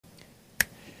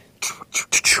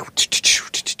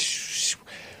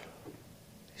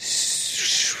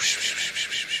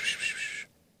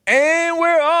And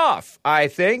we're off, I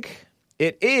think.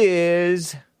 It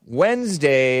is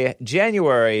Wednesday,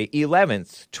 January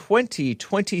 11th,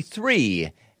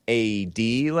 2023 AD.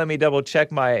 Let me double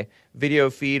check my video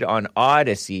feed on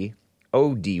Odyssey,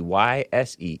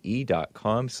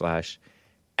 odyssee.com/@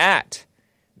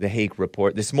 The Hake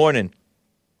Report. This morning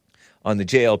on the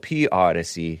JLP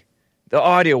Odyssey, the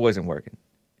audio wasn't working.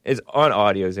 It's on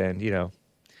audio's end, you know.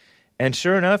 And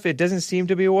sure enough, it doesn't seem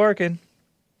to be working.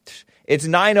 It's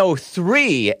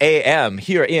 9:03 a.m.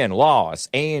 here in Los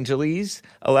Angeles.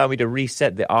 Allow me to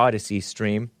reset the Odyssey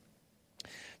stream.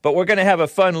 But we're going to have a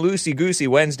fun loosey-goosey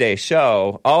Wednesday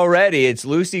show. Already, it's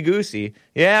loosey-goosey.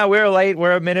 Yeah, we're late.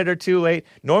 We're a minute or two late.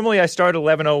 Normally, I start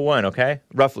 11:01, okay?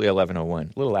 Roughly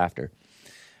 11:01, a little after.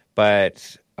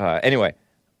 But anyway,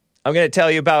 I'm going to tell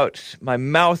you about my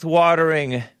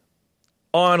mouth-watering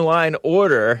online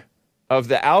order of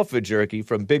the Alpha Jerky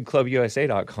from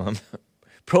BigClubUSA.com.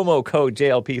 Promo code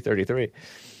JLP33.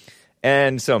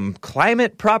 And some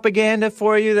climate propaganda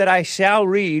for you that I shall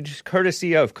read,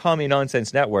 courtesy of Commie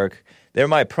Nonsense Network. They're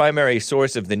my primary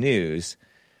source of the news,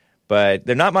 but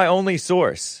they're not my only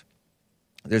source.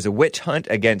 There's a witch hunt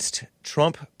against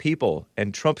Trump people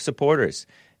and Trump supporters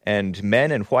and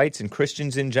men and whites and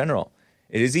Christians in general.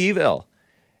 It is evil.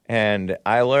 And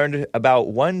I learned about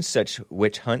one such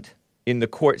witch hunt in the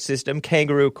court system,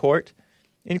 kangaroo court,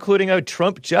 including a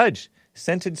Trump judge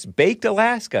sentenced Baked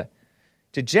Alaska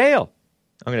to jail.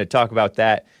 I'm going to talk about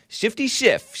that.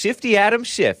 Shifty Adam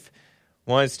Schiff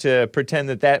wants to pretend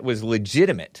that that was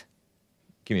legitimate.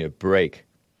 Give me a break.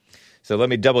 So let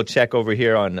me double check over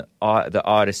here on the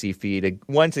Odyssey feed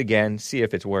once again, see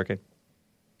if it's working.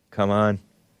 Come on.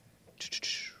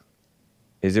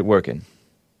 Is it working?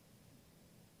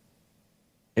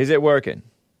 Is it working?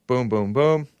 Boom, boom,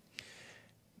 boom.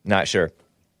 Not sure.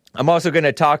 I'm also going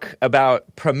to talk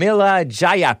about Pramila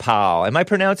Jayapal. Am I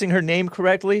pronouncing her name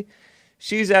correctly?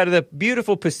 She's out of the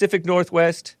beautiful Pacific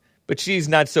Northwest, but she's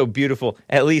not so beautiful,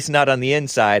 at least not on the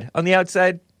inside. On the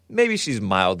outside, maybe she's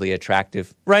mildly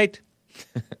attractive, right?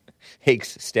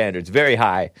 Hake's standards, very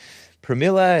high.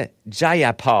 Pramila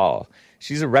Jayapal.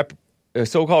 She's a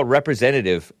so-called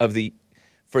representative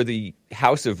for the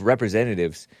House of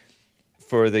Representatives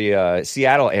for the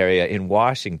Seattle area in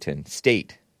Washington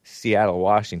State. Seattle,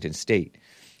 Washington State.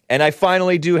 And I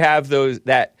finally do have those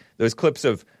clips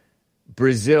of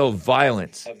Brazil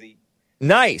violence.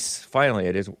 Nice. Finally,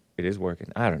 it is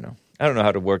working. I don't know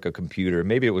how to work a computer.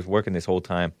 Maybe it was working this whole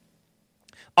time.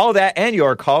 All that and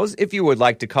your calls if you would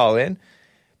like to call in.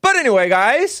 But anyway,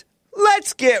 guys,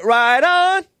 let's get right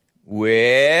on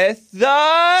with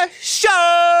the show.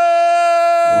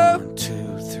 1,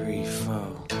 2, 3,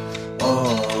 4.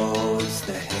 Oh, it's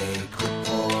the Hake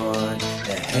Report.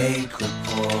 The Hake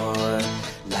Report.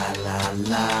 La la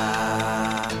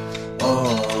la.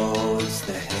 Oh, it's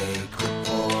the Hake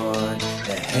Report.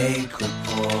 The Hake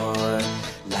Report.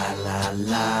 La la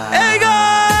la. Hey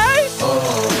guys!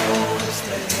 Oh, it's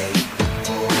the Hake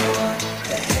Report.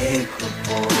 The Hake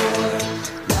Report.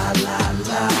 La la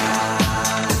la.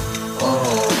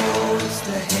 Oh, it's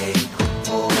the Hake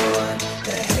Report.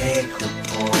 The Hake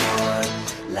Report.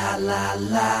 La la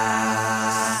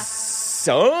la.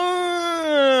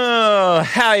 So,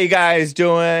 how you guys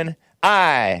doing?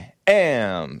 I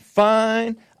am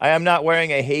fine. I am not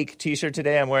wearing a Hake t-shirt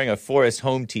today. I'm wearing a Forest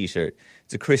Home t-shirt.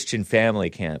 It's a Christian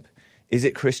family camp. Is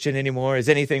it Christian anymore? Is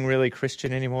anything really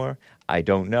Christian anymore? I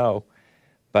don't know.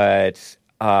 But,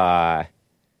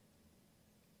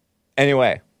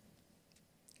 anyway,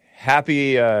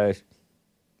 happy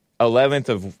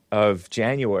 11th of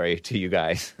January to you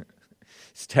guys.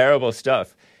 It's terrible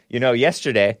stuff. You know,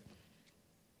 yesterday,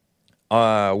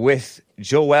 with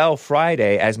Joel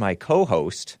Friday as my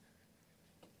co-host,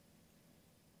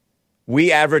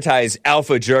 we advertise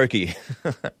Alpha Jerky.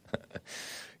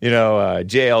 You know,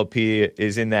 JLP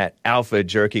is in that Alpha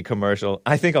Jerky commercial.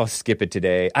 I think I'll skip it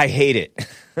today. I hate it.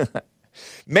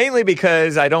 Mainly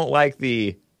because I don't like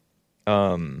the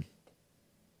soundtrack.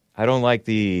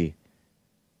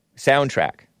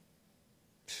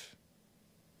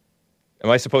 Am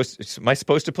I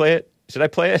supposed to play it? Should I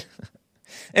play it?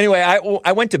 Anyway,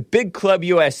 I went to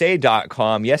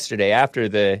BigClubUSA.com yesterday after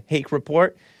the Hake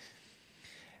Report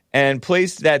and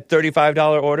placed that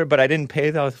 $35 order, but I didn't pay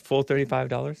the full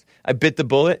 $35. I bit the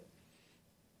bullet,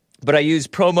 but I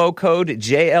used promo code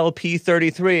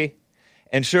JLP33,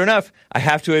 and sure enough, I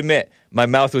have to admit, my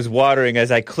mouth was watering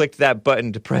as I clicked that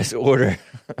button to press order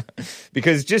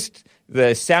because just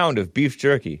the sound of beef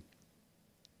jerky,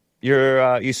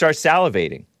 you start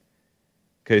salivating.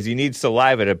 because you need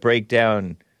saliva to break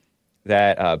down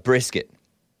that brisket.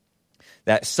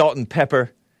 That salt and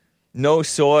pepper, no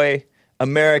soy,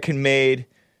 American-made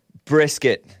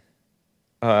brisket,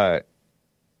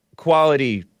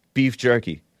 quality beef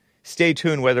jerky. Stay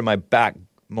tuned whether my back,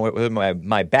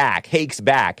 Hake's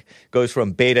back, goes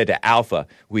from beta to alpha.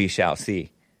 We shall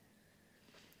see.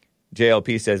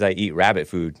 JLP says I eat rabbit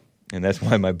food, and that's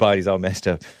why my body's all messed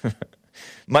up.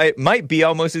 Might be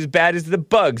almost as bad as the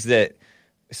bugs that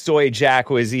Soy Jack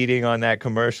was eating on that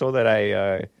commercial that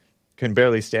I can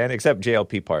barely stand, except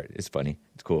JLP part. It's funny.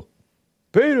 It's cool.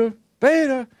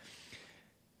 Beta.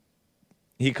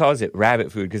 He calls it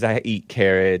rabbit food because I eat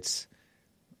carrots,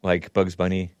 like Bugs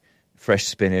Bunny, fresh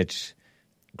spinach,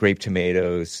 grape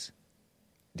tomatoes,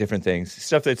 different things.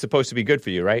 Stuff that's supposed to be good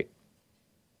for you, right?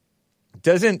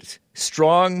 Doesn't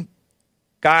Strong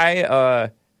guy,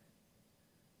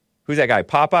 who's that guy?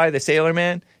 Popeye, the Sailor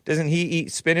Man? Doesn't he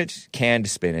eat spinach? Canned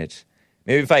spinach.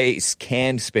 Maybe if I ate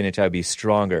canned spinach, I'd be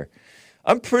stronger.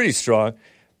 I'm pretty strong,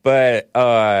 but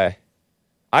I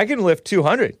can lift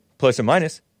 200 plus or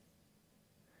minus.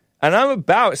 And I'm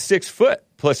about 6 foot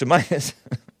plus or minus.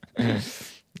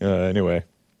 Anyway.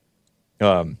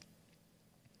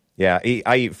 Yeah,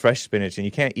 I eat fresh spinach, and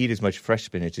you can't eat as much fresh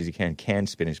spinach as you can canned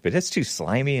spinach, but that's too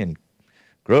slimy and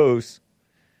gross.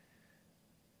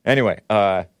 Anyway,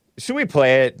 should we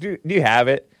play it? Do you have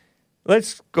it?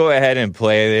 Let's go ahead and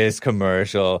play this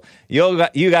commercial.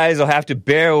 You guys will have to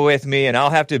bear with me, and I'll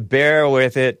have to bear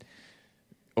with it.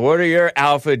 Order your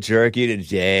alpha jerky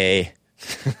today.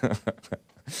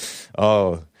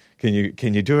 Oh, can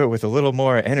you do it with a little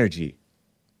more energy?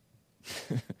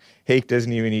 Hake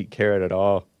doesn't even eat carrot at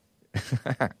all.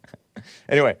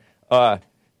 Anyway,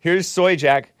 here's Soy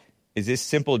Jack. Is this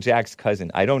Simple Jack's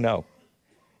cousin? I don't know.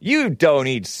 You don't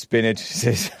eat spinach,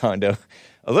 says Hondo.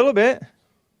 A little bit.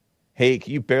 Hake,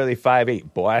 you barely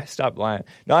 5'8", boy. Stop lying.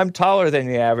 No, I'm taller than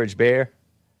the average bear.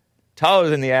 Taller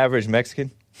than the average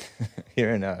Mexican here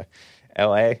in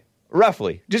L.A.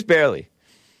 Roughly. Just barely.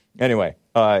 Anyway,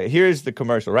 here's the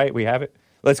commercial, right? We have it?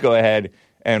 Let's go ahead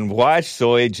and watch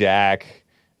Soy Jack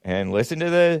and listen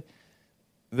to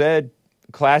the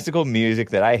classical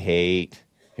music that I hate.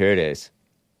 Here it is.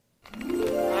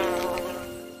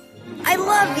 I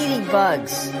love eating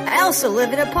bugs. I also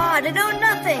live in a pod and know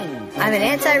nothing. I'm an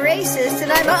anti-racist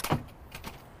and I'm a...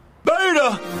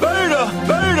 Beta!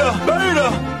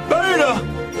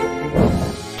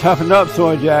 Toughen up,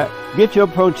 Soy Jack. Get your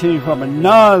protein from a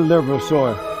non-liberal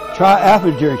source. Try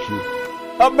alpha jerky.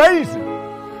 Amazing!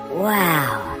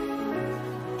 Wow.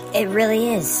 It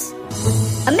really is.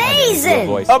 Amazing!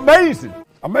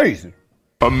 Amazing.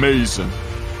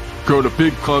 Go to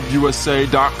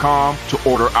BigClubUSA.com to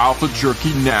order Alpha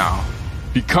Jerky now.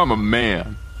 Become a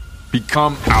man.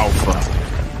 Become Alpha.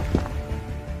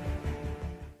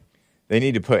 They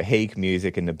need to put Hake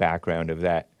music in the background of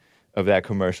that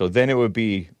commercial. Then it would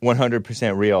be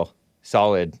 100% real,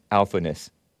 solid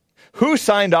alphaness. Who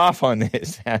signed off on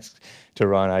this? Asked to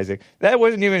Ron Isaac. That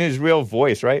wasn't even his real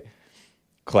voice, right?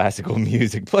 Classical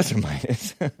music, plus or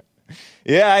minus.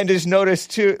 Yeah, I just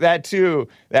noticed that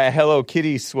Hello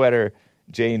Kitty sweater,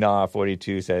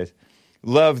 JNaw42 says.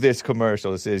 Love this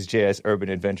commercial, says JS Urban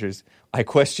Adventures. I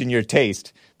question your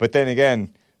taste. But then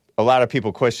again, a lot of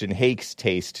people question Hake's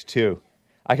taste, too.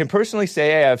 I can personally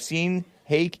say I have seen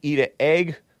Hake eat an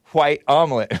egg white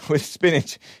omelet with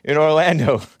spinach in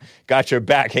Orlando. Got your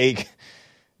back, Hake.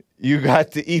 You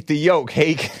got to eat the yolk,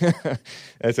 Hake.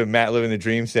 That's what Matt Living the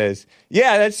Dream says.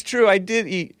 Yeah, that's true. I did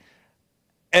eat.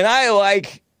 And I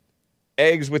like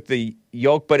eggs with the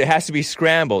yolk, but it has to be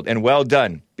scrambled and well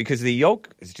done because the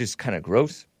yolk is just kind of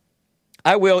gross.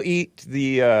 I will eat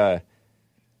the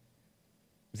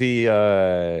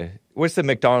what's the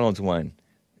McDonald's one?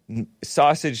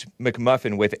 Sausage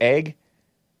McMuffin with egg.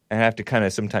 And I have to kind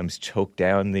of sometimes choke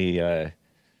down the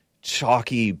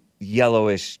chalky,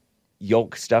 yellowish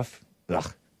yolk stuff.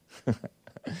 Ugh.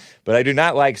 But I do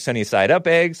not like sunny side up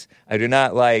eggs. I do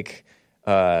not like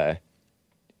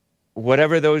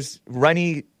whatever those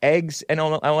runny eggs. And I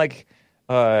don't like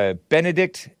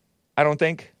Benedict, I don't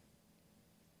think.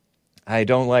 I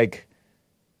like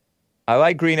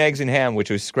green eggs and ham, which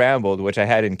was scrambled, which I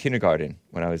had in kindergarten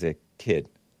when I was a kid,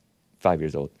 5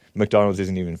 years old. McDonald's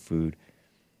isn't even food.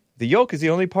 The yolk is the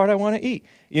only part I want to eat.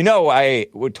 You know, I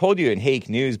told you in Hake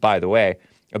News, by the way,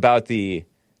 about the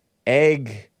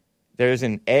egg. There's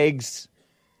an eggs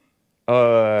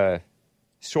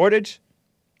shortage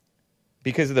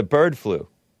because of the bird flu.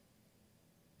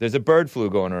 There's a bird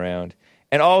flu going around.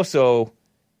 And also,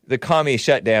 the commie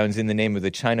shutdowns in the name of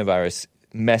the China virus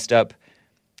messed up.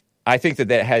 I think that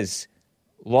has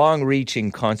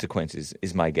long-reaching consequences,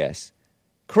 is my guess.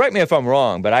 Correct me if I'm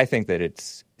wrong, but I think that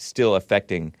it's still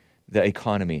affecting the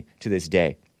economy to this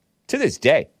day. To this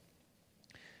day.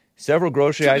 Several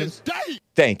grocery items.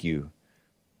 Thank you.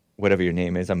 Whatever your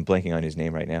name is. I'm blanking on his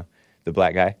name right now. The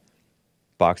black guy.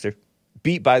 Boxer.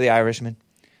 Beat by the Irishman.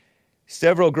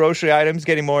 Several grocery items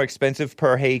getting more expensive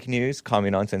per Hake News,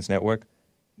 Common Nonsense Network.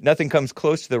 Nothing comes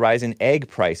close to the rise in egg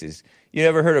prices. You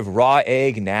never heard of raw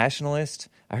egg nationalist?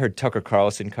 I heard Tucker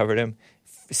Carlson covered him.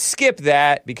 Skip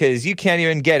that because you can't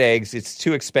even get eggs. It's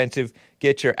too expensive.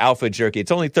 Get your alpha jerky.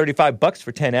 It's only $35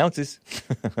 for 10 ounces.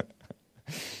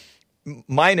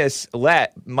 minus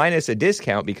a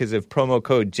discount because of promo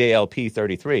code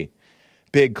JLP33.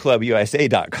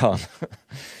 BigClubUSA.com.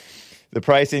 The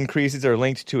price increases are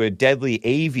linked to a deadly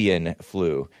avian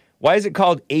flu. Why is it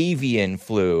called avian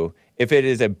flu if it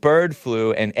is a bird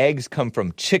flu and eggs come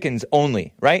from chickens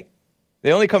only, right?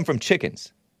 They only come from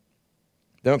chickens.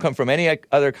 They don't come from any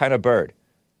other kind of bird.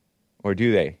 Or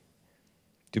do they?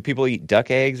 Do people eat duck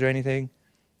eggs or anything?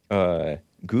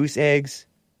 Goose eggs?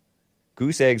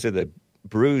 Goose eggs are the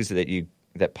bruise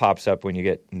that pops up when you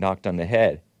get knocked on the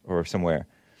head or somewhere.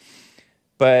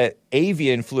 But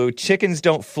avian flu, chickens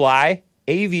don't fly.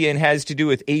 Avian has to do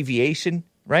with aviation,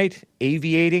 right?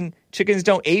 Aviating. Chickens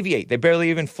don't aviate. They barely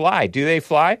even fly. Do they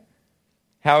fly?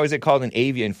 How is it called an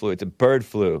avian flu? It's a bird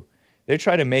flu. They're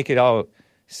trying to make it all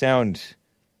sound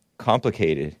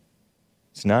complicated.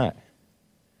 It's not.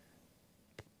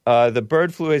 The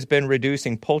bird flu has been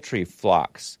reducing poultry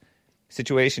flocks.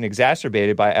 Situation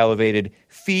exacerbated by elevated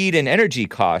feed and energy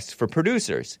costs for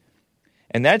producers.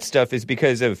 And that stuff is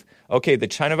because of, the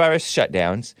China virus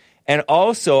shutdowns, and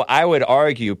also, I would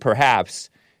argue, perhaps,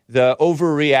 the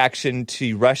overreaction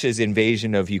to Russia's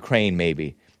invasion of Ukraine,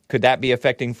 maybe. Could that be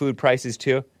affecting food prices,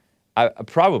 too?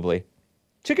 Probably.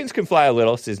 Chickens can fly a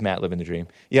little, says Matt Living the Dream.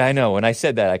 Yeah, I know. When I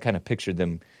said that, I kind of pictured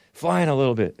them flying a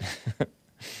little bit.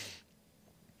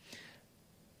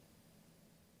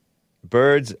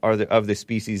 Birds are of the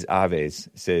species aves,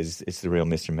 says it's the real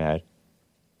Mr. Mad.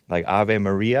 Like Ave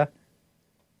Maria?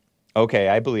 Okay,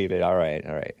 I believe it. All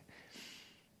right.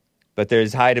 But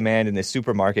there's high demand in the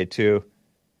supermarket, too.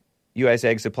 U.S.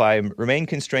 egg supply remain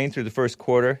constrained through the first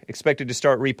quarter, expected to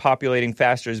start repopulating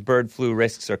faster as bird flu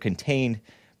risks are contained.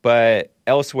 But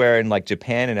elsewhere, in like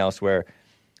Japan and elsewhere,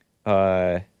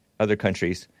 other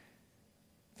countries,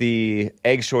 the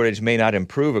egg shortage may not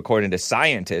improve, according to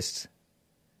scientists,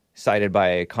 cited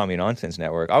by Common Nonsense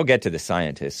Network. I'll get to the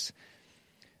scientists.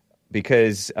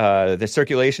 Because the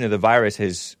circulation of the virus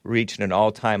has reached an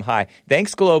all-time high.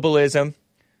 Thanks, globalism,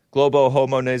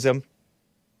 globo-homonism.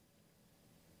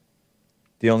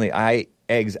 The only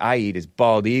eggs I eat is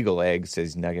bald eagle eggs,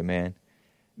 says Nugget Man.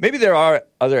 Maybe there are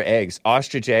other eggs.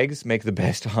 Ostrich eggs make the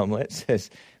best omelet, says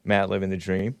Matt Living the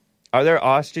Dream. Are there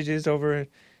ostriches over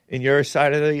in your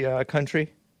side of the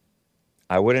country?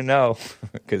 I wouldn't know,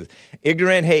 because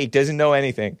ignorant hate doesn't know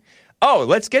anything. Oh,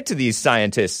 let's get to these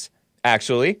scientists,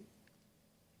 actually.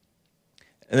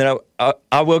 And then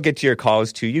I will get to your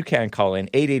calls, too. You can call in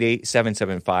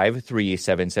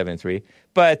 888-775-3773.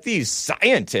 But these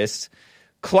scientists,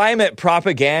 climate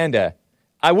propaganda.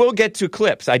 I will get to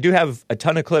clips. I do have a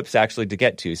ton of clips, actually, to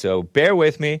get to. So bear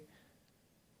with me.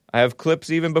 I have clips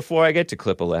even before I get to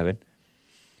clip 11.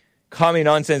 Common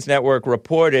Nonsense Network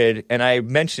reported, and I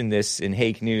mentioned this in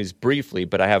Hake News briefly,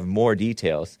 but I have more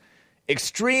details.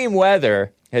 Extreme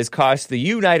weather has cost the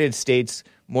United States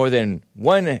more than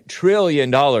 $1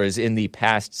 trillion in the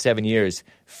past 7 years,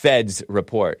 Feds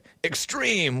report.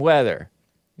 Extreme weather.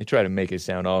 They try to make it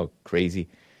sound all crazy.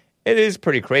 It is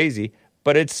pretty crazy,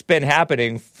 but it's been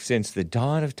happening since the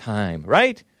dawn of time,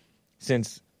 right?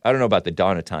 Since, I don't know about the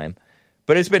dawn of time,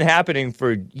 but it's been happening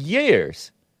for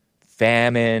years.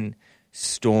 Famine,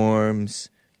 storms,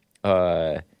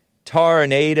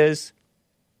 tornadoes.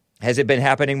 Has it been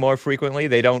happening more frequently?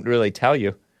 They don't really tell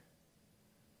you.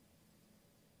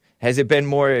 Has it been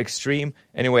more extreme?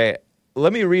 Anyway,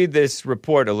 let me read this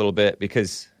report a little bit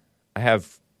because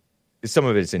some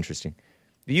of it is interesting.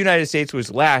 The United States was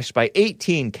lashed by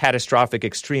 18 catastrophic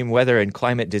extreme weather and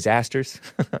climate disasters.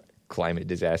 Climate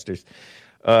disasters.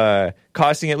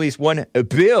 Costing at least $1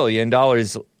 billion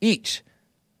each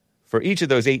for each of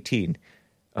those 18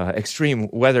 extreme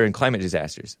weather and climate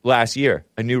disasters. Last year,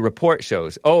 a new report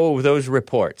shows, those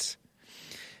reports.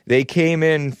 They came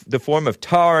in the form of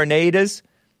tornadoes,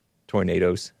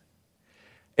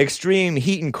 extreme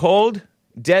heat and cold,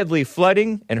 deadly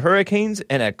flooding and hurricanes,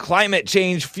 and a climate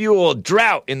change fueled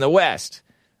drought in the West.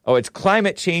 Oh, it's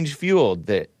climate change fueled.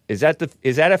 Is that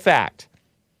a fact?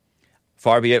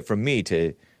 Far be it from me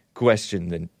to question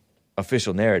the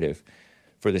official narrative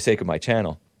for the sake of my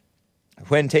channel.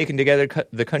 When taken together,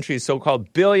 the country's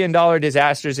so-called billion-dollar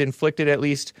disasters inflicted at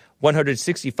least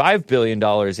 $165 billion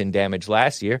in damage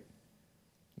last year.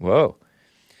 Whoa.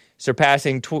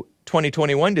 Surpassing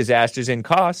 2021 disasters in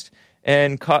cost.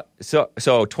 And so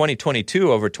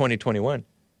 2022 over 2021.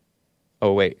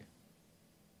 Oh, wait.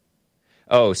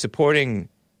 Oh, supporting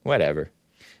whatever.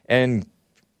 And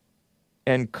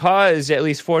caused at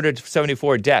least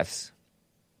 474 deaths.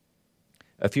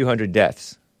 A few hundred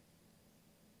deaths.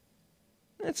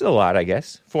 That's a lot, I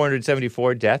guess.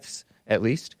 474 deaths, at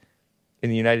least,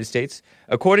 in the United States.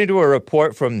 According to a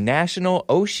report from National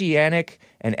Oceanic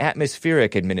and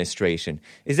Atmospheric Administration.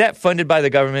 Is that funded by the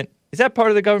government? Is that part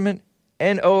of the government?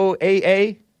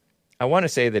 NOAA? I want to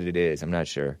say that it is. I'm not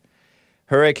sure.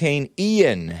 Hurricane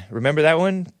Ian. Remember that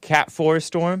one? Cat 4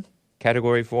 storm,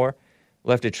 Category 4.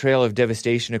 Left a trail of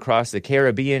devastation across the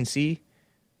Caribbean Sea.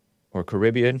 Or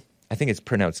Caribbean. I think it's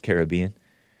pronounced Caribbean.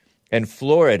 And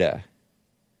Florida.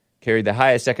 Carried the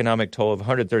highest economic toll of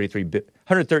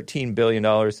 $113 billion,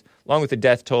 along with a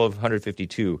death toll of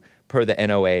 152 per the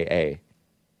NOAA.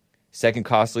 Second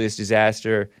costliest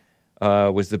disaster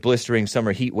was the blistering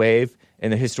summer heat wave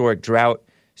and the historic drought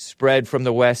spread from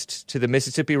the west to the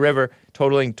Mississippi River,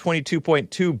 totaling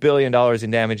 $22.2 billion in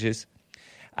damages.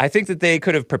 I think that they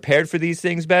could have prepared for these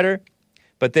things better,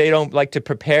 but they don't like to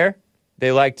prepare.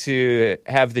 They like to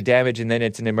have the damage and then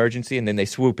it's an emergency and then they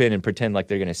swoop in and pretend like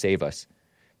they're going to save us.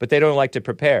 But they don't like to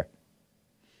prepare.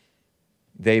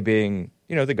 They being,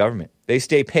 the government. They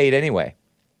stay paid anyway.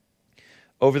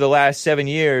 Over the last 7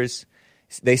 years,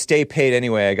 they stay paid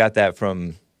anyway. I got that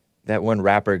from that one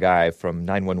rapper guy from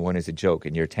 911 is a Joke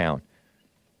in your town.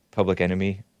 Public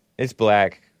Enemy. It's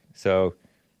black, so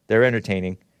they're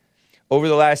entertaining. Over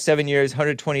the last 7 years,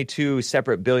 122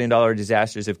 separate billion-dollar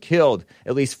disasters have killed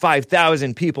at least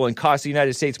 5,000 people and cost the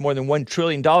United States more than $1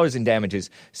 trillion in damages,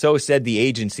 so said the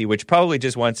agency, which probably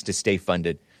just wants to stay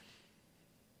funded.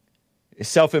 It's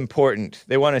self-important.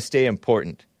 They want to stay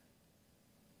important.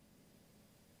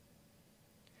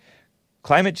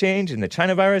 Climate change and the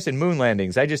China virus and moon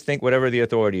landings. I just think whatever the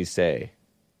authorities say.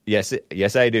 Yes,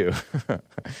 I do.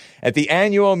 At the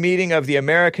annual meeting of the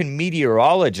American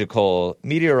Meteorological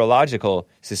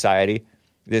Society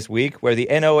this week, where the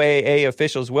NOAA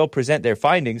officials will present their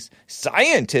findings,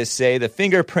 scientists say the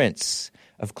fingerprints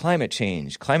of climate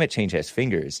change has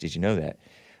fingers, did you know that,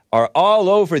 are all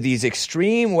over these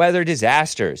extreme weather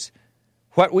disasters.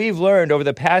 What we've learned over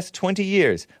the past 20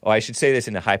 years, I should say this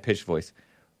in a high-pitched voice.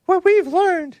 What we've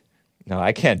learned. No,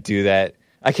 I can't do that.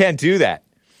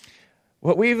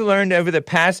 What we've learned over the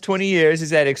past 20 years is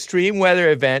that extreme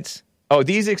events are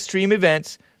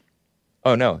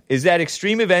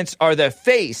the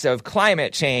face of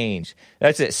climate change.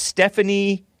 That's what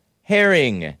Stephanie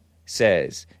Herring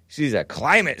says. She's a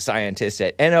climate scientist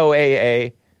at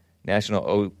NOAA,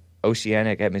 National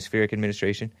Oceanic Atmospheric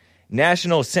Administration,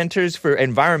 National Centers for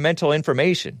Environmental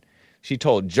Information. She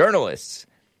told journalists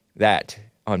that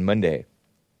on Monday.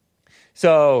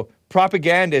 So,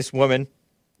 propagandist woman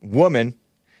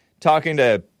talking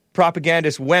to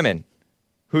propagandist women.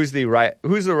 Who's the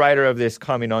writer of this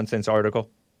commie nonsense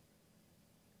article?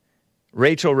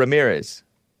 Rachel Ramirez.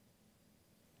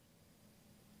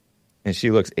 And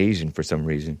she looks Asian for some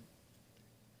reason.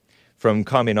 From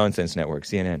Commie Nonsense Network,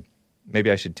 CNN. Maybe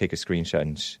I should take a screenshot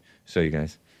and show you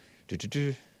guys.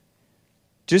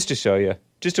 Just to show you.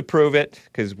 Just to prove it,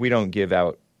 because we don't give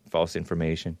out false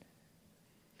information.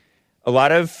 A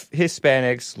lot of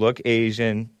Hispanics look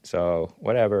Asian, so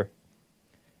whatever.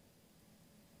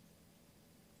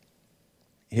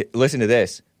 Listen to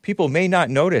this. People may not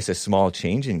notice a small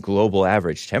change in global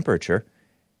average temperature,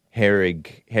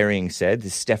 Herring said,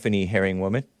 the Stephanie Herring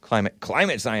woman,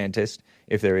 climate scientist,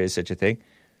 if there is such a thing.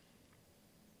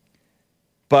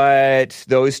 But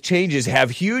those changes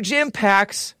have huge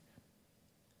impacts,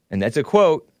 and that's a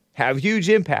quote, have huge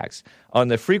impacts on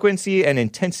the frequency and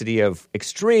intensity of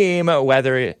extreme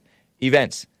weather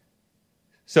events.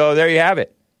 So there you have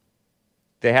it.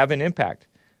 They have an impact.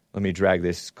 Let me drag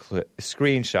this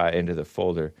screenshot into the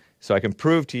folder so I can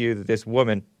prove to you that this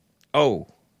woman... Oh,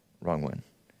 wrong one.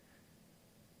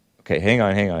 Okay, hang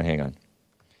on.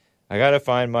 I got to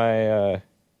find my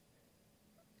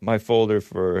my folder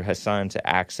for Hassan to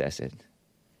access it.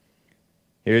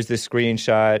 Here's the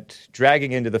screenshot,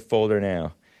 dragging into the folder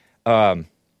now.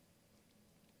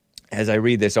 As I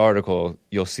read this article,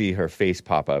 you'll see her face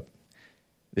pop up.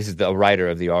 This is the writer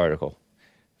of the article.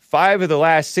 5 of the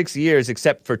last 6 years,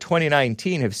 except for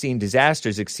 2019, have seen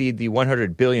disasters exceed the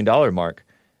 $100 billion mark,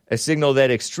 a signal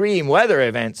that extreme weather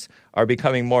events are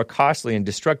becoming more costly and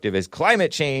destructive as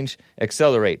climate change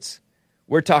accelerates.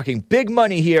 We're talking big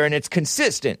money here, and it's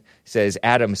consistent, says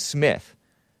Adam Smith,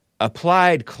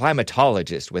 applied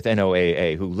climatologist with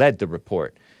NOAA, who led the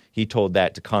report. He told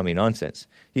that to Commie Nonsense.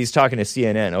 He's talking to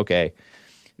CNN. Okay,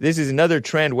 this is another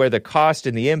trend where the cost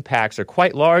and the impacts are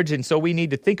quite large, and so we need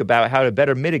to think about how to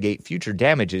better mitigate future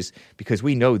damages because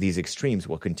we know these extremes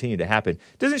will continue to happen.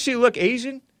 Doesn't she look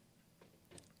Asian?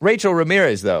 Rachel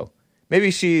Ramirez, though. Maybe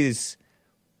she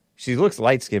looks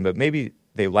light-skinned, but maybe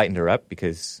they lightened her up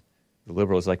because the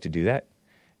liberals like to do that.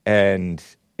 And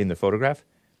in the photograph,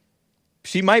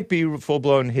 she might be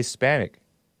full-blown Hispanic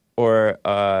or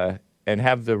and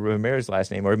have the Ramirez last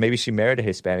name, or maybe she married a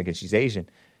Hispanic and she's Asian.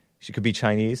 She could be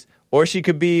Chinese, or she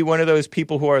could be one of those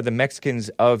people who are the Mexicans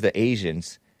of the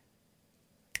Asians.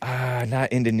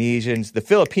 Not Indonesians, the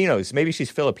Filipinos. Maybe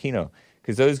she's Filipino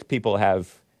because those people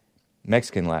have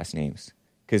Mexican last names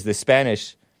because the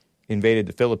Spanish invaded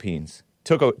the Philippines,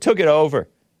 took it over,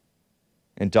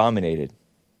 and dominated.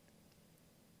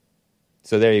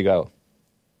 So there you go.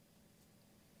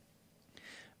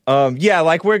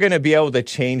 Like we're going to be able to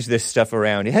change this stuff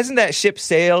around. Hasn't that ship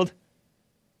sailed?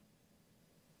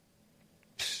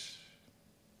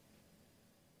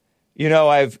 You know,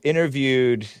 I've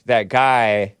interviewed that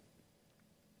guy,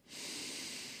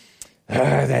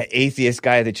 that atheist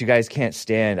guy that you guys can't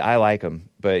stand. I like him,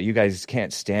 but you guys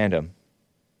can't stand him.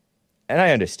 And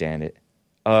I understand it.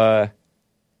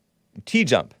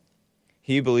 T-Jump.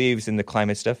 He believes in the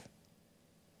climate stuff.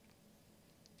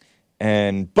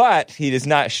 But he is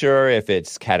not sure if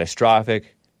it's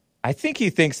catastrophic. I think he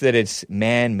thinks that it's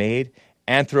man-made,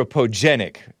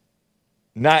 anthropogenic,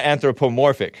 not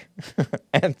anthropomorphic.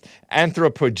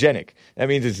 Anthropogenic. That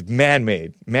means it's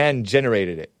man-made. Man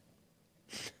generated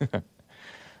it.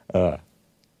 A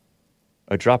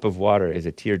drop of water is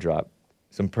a teardrop.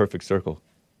 Some perfect circle.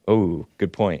 Oh,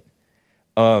 good point.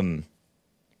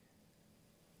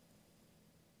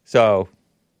 So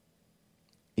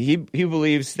he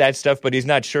believes that stuff, but he's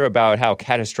not sure about how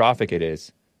catastrophic it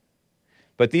is.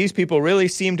 But these people really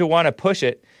seem to want to push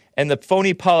it, and the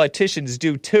phony politicians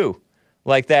do too.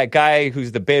 Like that guy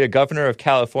who's the beta governor of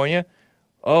California.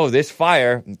 Oh, this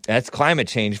fire, that's climate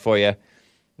change for you.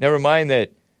 Never mind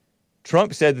that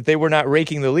Trump said that they were not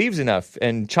raking the leaves enough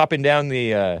and chopping down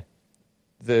the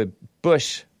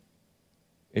bush,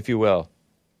 if you will.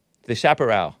 The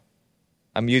chaparral.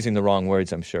 I'm using the wrong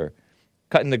words, I'm sure.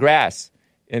 Cutting the grass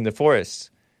in the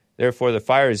forests. Therefore, the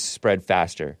fires spread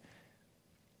faster.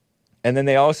 And then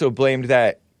they also blamed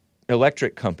that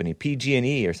electric company,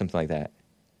 PG&E or something like that.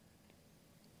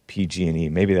 PG&E,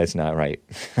 maybe that's not right.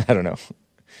 I don't know.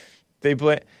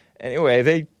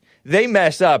 They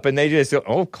mess up and they just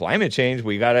go, climate change.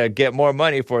 We got to get more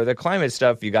money for the climate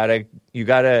stuff. You got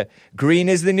to green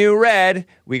is the new red.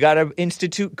 We got to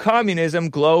institute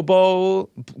communism,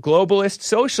 globalist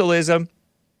socialism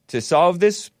to solve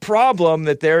this problem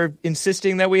that they're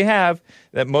insisting that we have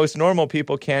that most normal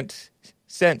people can't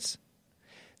sense.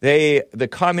 The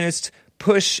communists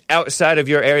push outside of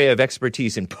your area of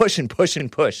expertise and push and push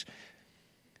and push.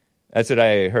 That's what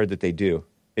I heard that they do.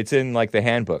 It's in like the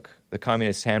handbook, the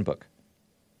communist handbook.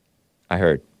 I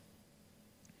heard.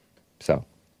 So,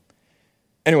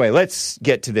 anyway, let's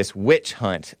get to this witch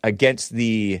hunt against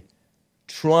the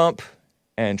Trump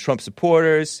and Trump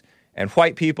supporters and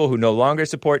white people who no longer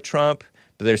support Trump,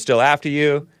 but they're still after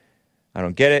you. I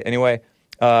don't get it. Anyway,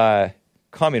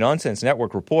 Commie Nonsense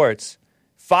Network reports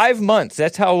 5 months.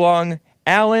 That's how long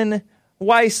Alan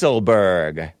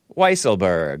Weisselberg,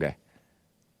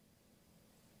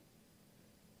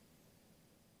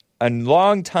 a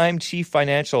longtime chief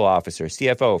financial officer,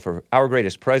 CFO for our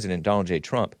greatest president, Donald J.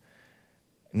 Trump,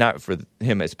 not for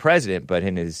him as president, but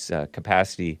in his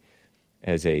capacity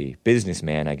as a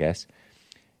businessman, I guess,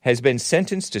 has been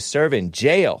sentenced to serve in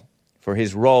jail for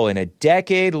his role in a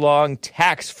decade-long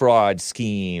tax fraud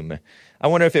scheme. I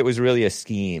wonder if it was really a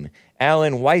scheme.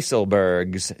 Alan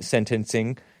Weisselberg's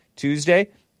sentencing Tuesday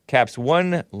caps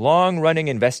one long-running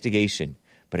investigation,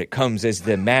 but it comes as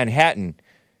the Manhattan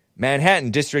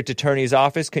District Attorney's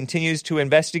Office continues to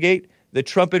investigate the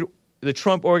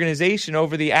Trump organization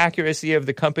over the accuracy of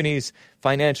the company's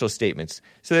financial statements.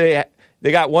 So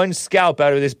they got one scalp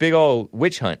out of this big old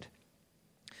witch hunt.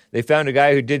 They found a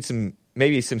guy who did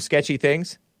maybe some sketchy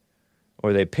things,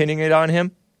 or they're pinning it on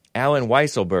him. Alan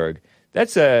Weisselberg.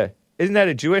 Isn't that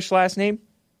a Jewish last name?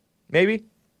 Maybe?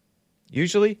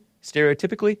 Usually?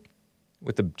 Stereotypically?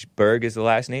 With the Berg as the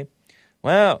last name?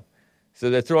 Wow. So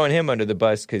they're throwing him under the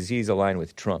bus because he's aligned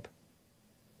with Trump.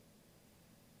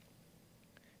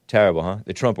 Terrible, huh?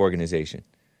 The Trump organization.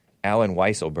 Alan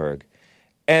Weisselberg.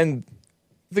 And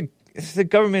the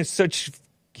government's such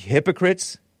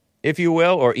hypocrites, if you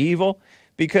will, or evil,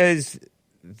 because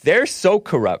they're so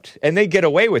corrupt, and they get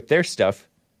away with their stuff.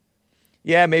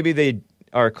 Yeah, maybe they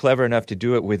are clever enough to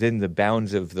do it within the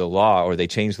bounds of the law, or they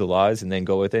change the laws and then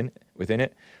go within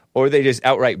it, or they just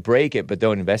outright break it but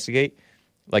don't investigate.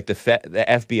 Like the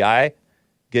FBI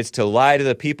gets to lie to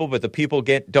the people, but the people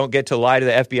don't get to lie to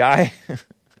the FBI.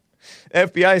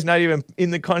 FBI is not even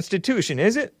in the Constitution,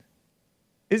 is it?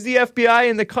 Is the FBI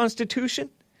in the Constitution?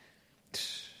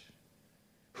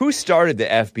 Who started the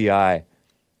FBI?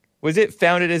 Was it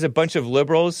founded as a bunch of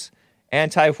liberals,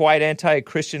 anti-white,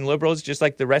 anti-Christian liberals, just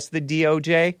like the rest of the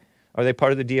DOJ? Are they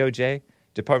part of the DOJ?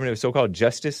 Department of So-Called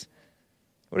Justice?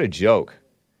 What a joke.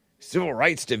 Civil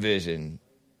Rights Division.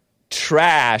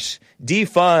 Trash.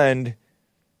 Defund.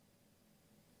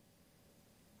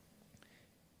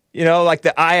 You know, like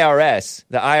the IRS.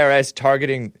 The IRS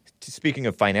targeting, speaking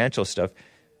of financial stuff,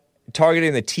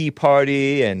 targeting the Tea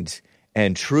Party and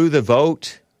True the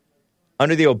Vote.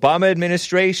 Under the Obama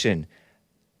administration,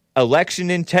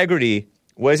 election integrity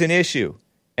was an issue.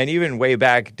 And even way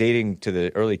back, dating to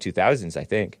the early 2000s, I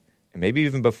think, and maybe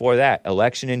even before that,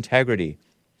 election integrity.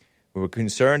 We were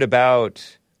concerned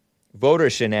about voter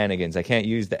shenanigans. I can't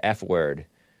use the F word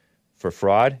for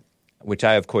fraud, which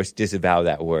I, of course, disavow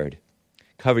that word.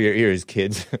 Cover your ears,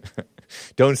 kids.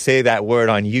 Don't say that word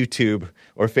on YouTube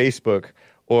or Facebook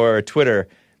or Twitter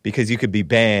because you could be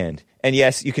banned. And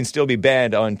yes, you can still be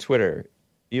banned on Twitter.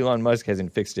 Elon Musk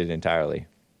hasn't fixed it entirely.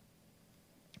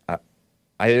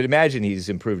 I imagine he's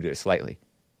improved it slightly,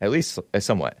 at least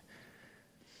somewhat.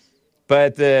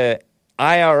 But the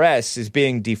IRS is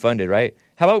being defunded, right?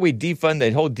 How about we defund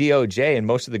the whole DOJ and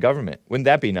most of the government? Wouldn't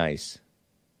that be nice?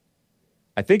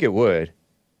 I think it would.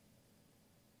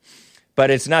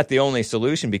 But it's not the only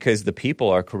solution because the people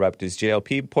are corrupt, as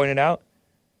JLP pointed out.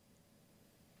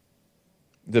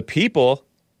 The people,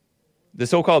 the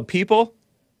so-called people,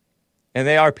 and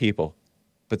they are people,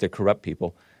 but they're corrupt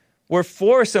people, were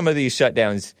for some of these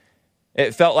shutdowns.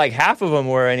 It felt like half of them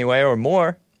were anyway, or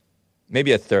more.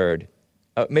 Maybe a third.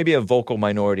 Maybe a vocal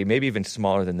minority, maybe even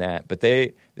smaller than that. But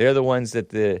they're the ones that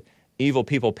the evil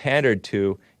people pandered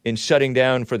to in shutting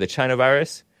down for the China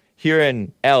virus. Here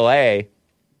in L.A.,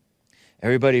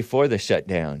 everybody for the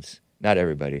shutdowns. Not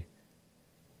everybody.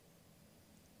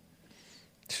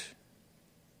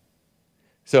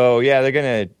 So, yeah, they're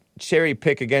going to cherry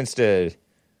pick against a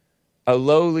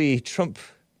lowly Trump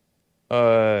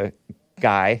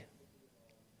guy,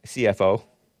 CFO,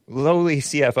 lowly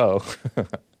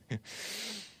CFO,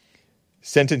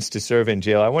 sentenced to serve in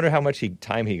jail. I wonder how much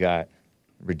time he got.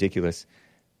 Ridiculous.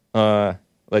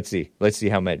 Let's see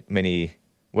how many,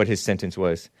 what his sentence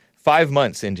was. 5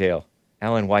 months in jail.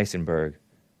 Alan Weissenberg.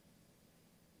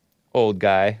 Old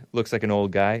guy. Looks like an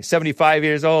old guy. 75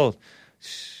 years old.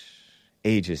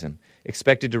 Ageism.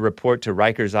 Expected to report to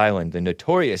Rikers Island, the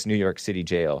notorious New York City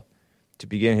jail, to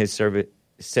begin his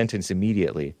sentence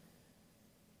immediately.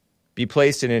 Be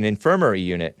placed in an infirmary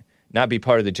unit, not be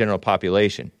part of the general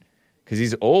population. Because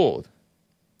he's old.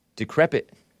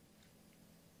 Decrepit.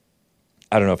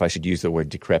 I don't know if I should use the word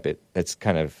decrepit. That's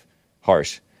kind of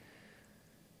harsh.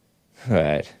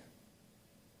 But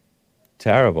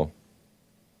terrible.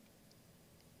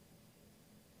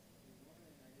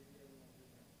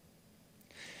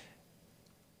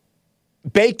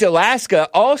 Baked Alaska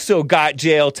also got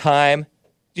jail time.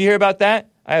 Do you hear about that?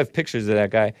 I have pictures of that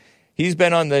guy. He's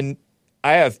been on the...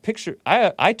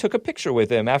 I took a picture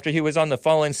with him after he was on the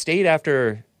Fallen State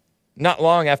not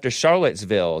long after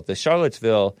Charlottesville. The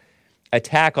Charlottesville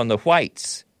attack on the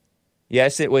whites.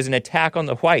 Yes, it was an attack on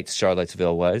the whites,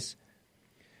 Charlottesville was.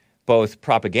 Both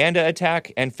propaganda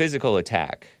attack and physical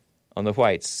attack on the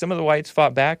whites. Some of the whites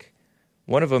fought back.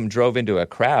 One of them drove into a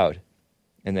crowd,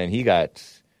 and then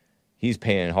he's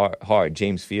paying hard,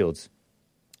 James Fields.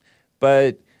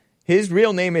 But his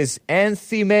real name is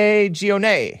Anthime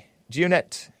Gionet.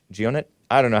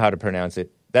 I don't know how to pronounce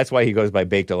it. That's why he goes by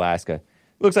Baked Alaska.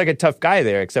 Looks like a tough guy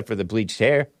there, except for the bleached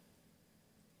hair.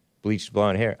 Bleached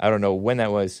blonde hair. I don't know when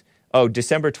that was. Oh,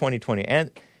 December 2020.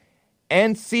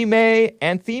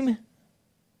 Antheme?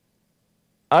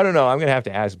 I don't know. I'm going to have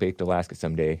to ask Baked Alaska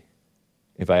someday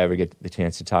if I ever get the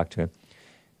chance to talk to him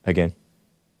again.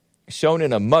 Shown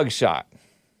in a mugshot.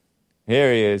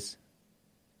 Here he is.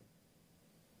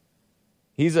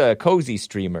 He's a cozy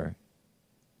streamer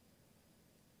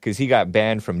because he got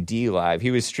banned from D Live. He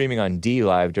was streaming on D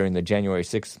Live during the January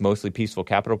 6th mostly peaceful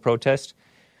Capitol protest,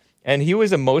 and he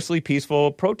was a mostly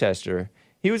peaceful protester.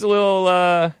 He was a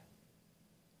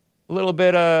little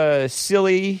bit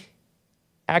silly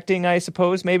acting, I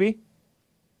suppose, maybe.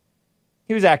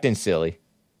 He was acting silly.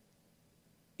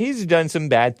 He's done some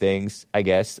bad things, I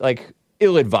guess, like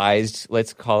ill-advised,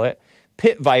 let's call it,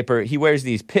 pit viper. He wears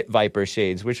these pit viper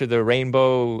shades, which are the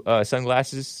rainbow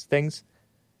sunglasses things.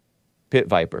 Pit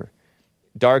viper.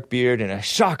 Dark beard and a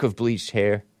shock of bleached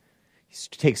hair. He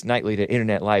takes nightly to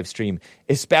internet live stream,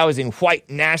 espousing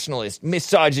white nationalist,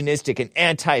 misogynistic, and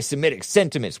anti-Semitic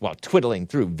sentiments while twiddling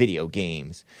through video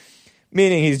games.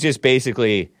 Meaning he's just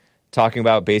basically talking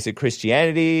about basic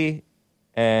Christianity,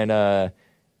 and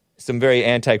some very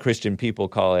anti-Christian people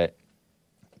call it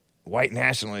white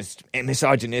nationalist, and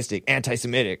misogynistic,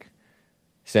 anti-Semitic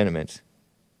sentiments.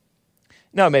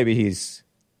 Now maybe it's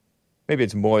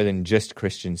more than just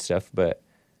Christian stuff, but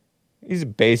he's a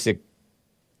basic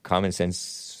common sense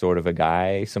sort of a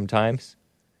guy sometimes.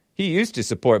 He used to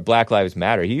support Black Lives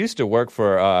Matter. He used to work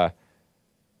for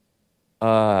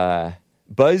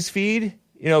BuzzFeed,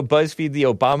 BuzzFeed, the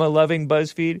Obama-loving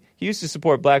BuzzFeed. He used to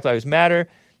support Black Lives Matter.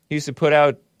 He used to put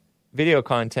out video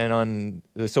content on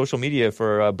the social media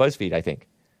for BuzzFeed, I think.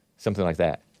 Something like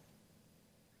that.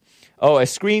 Oh, a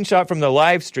screenshot from the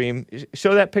live stream.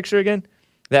 Show that picture again.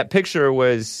 That picture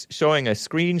was showing a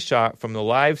screenshot from the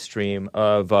live stream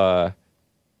of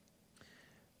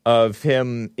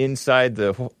him inside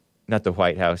not the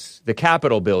White House, the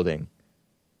Capitol building,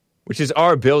 which is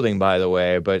our building, by the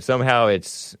way, but somehow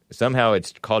it's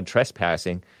called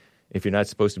trespassing if you're not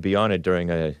supposed to be on it during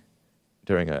a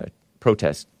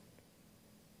protest.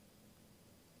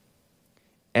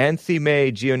 Anthime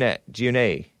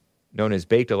Gionnet, known as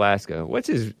Baked Alaska.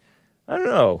 I don't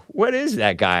know. What is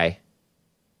that guy?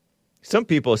 Some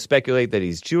people speculate that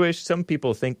he's Jewish.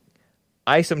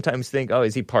 I sometimes think, oh,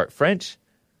 is he part French?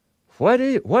 What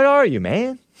are you,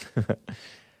 man?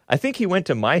 I think he went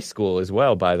to my school as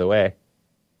well, by the way.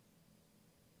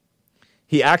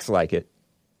 He acts like it.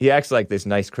 He acts like this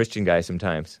nice Christian guy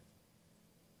sometimes.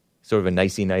 Sort of a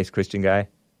nicey nice Christian guy.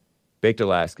 Baked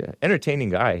Alaska. Entertaining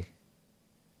guy.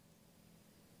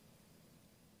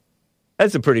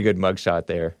 That's a pretty good mugshot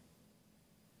there.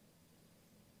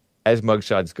 As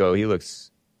mugshots go, he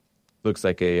looks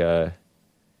like he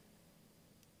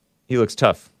looks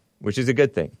tough, which is a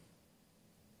good thing.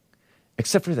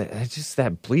 Except for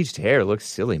that bleached hair looks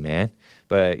silly, man.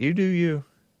 But you do you.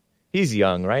 He's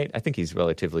young, right? I think he's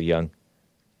relatively young.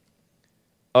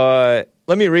 Let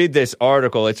me read this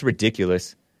article. It's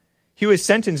ridiculous. He was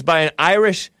sentenced by an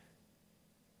Irish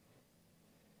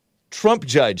Trump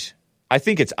judge. I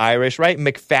think it's Irish, right?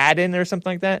 McFadden or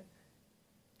something like that.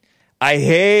 I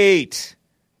hate,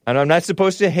 and I'm not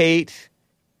supposed to hate,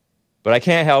 but I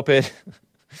can't help it.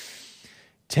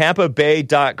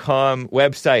 TampaBay.com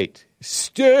website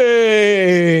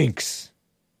stinks.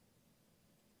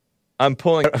 I'm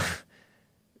pulling.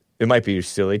 It might be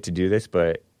silly to do this,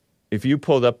 but if you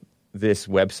pulled up this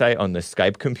website on the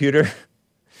Skype computer,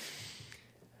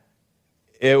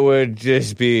 it would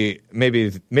just be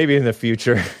maybe in the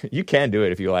future. You can do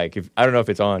it if you like. I don't know if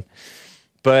it's on,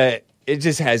 but it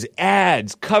just has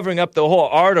ads covering up the whole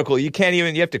article. You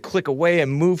have to click away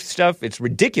and move stuff. It's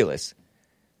ridiculous.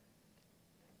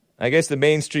 I guess the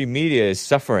mainstream media is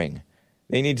suffering.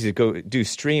 They need to go do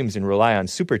streams and rely on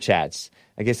super chats.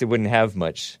 I guess they wouldn't have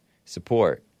much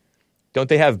support. Don't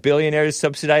they have billionaires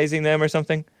subsidizing them or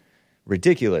something?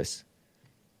 Ridiculous.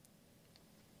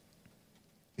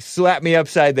 Slap me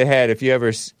upside the head if you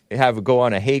ever go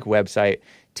on a Hake website,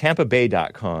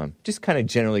 TampaBay.com. Just kind of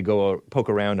generally go poke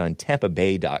around on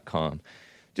TampaBay.com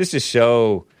just to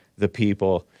show the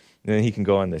people. And then he can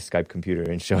go on the Skype computer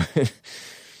and show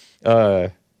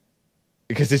it.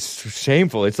 Because it's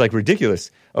shameful. It's like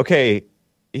ridiculous. Okay,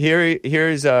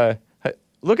 here's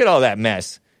look at all that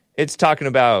mess. It's talking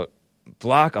about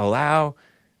block, allow,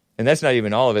 and that's not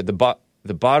even all of it.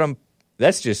 The bottom,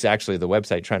 that's just actually the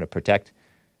website trying to protect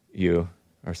you,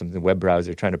 or something, the web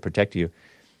browser trying to protect you.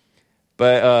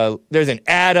 But there's an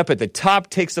ad up at the top,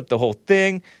 takes up the whole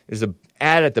thing. There's an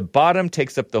ad at the bottom,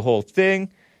 takes up the whole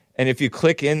thing. And if you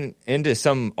click into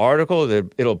some article,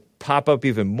 it'll pop up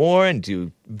even more and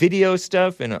do video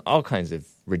stuff and all kinds of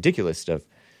ridiculous stuff.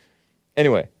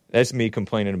 Anyway, that's me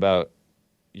complaining about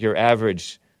your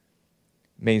average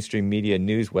mainstream media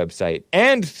news website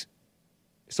and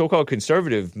so-called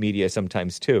conservative media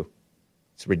sometimes too.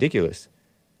 It's ridiculous.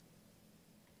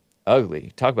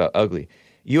 Ugly. Talk about ugly.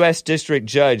 U.S. District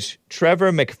Judge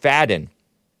Trevor McFadden.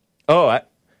 Oh,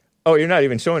 you're not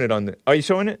even showing it on the... Are you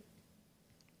showing it?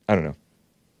 I don't know.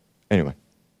 Anyway.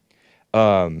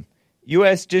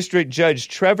 U.S. District Judge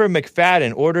Trevor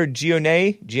McFadden ordered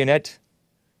Gionnet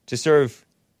to serve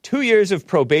 2 years of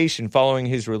probation following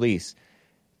his release.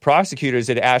 Prosecutors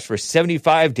had asked for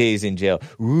 75 days in jail.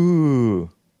 Ooh.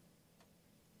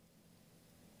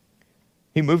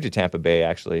 He moved to Tampa Bay,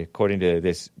 actually, according to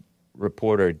this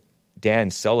reporter,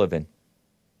 Dan Sullivan.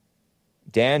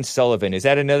 Dan Sullivan. Is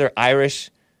that another Irish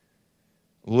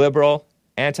liberal,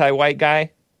 anti-white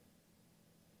guy?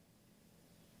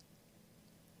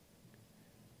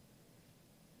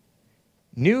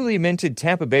 Newly minted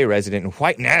Tampa Bay resident and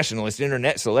white nationalist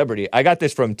internet celebrity. I got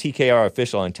this from TKR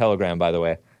Official on Telegram, by the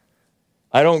way.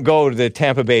 I don't go to the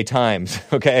Tampa Bay Times,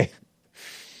 okay?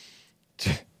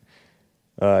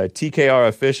 TKR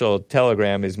Official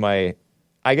Telegram is my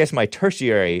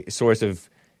tertiary source of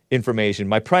information.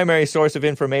 My primary source of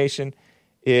information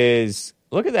is,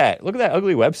 look at that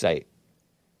ugly website.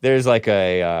 There's like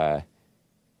a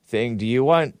thing, do you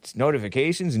want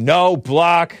notifications? No,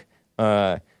 block.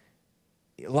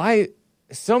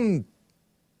 Some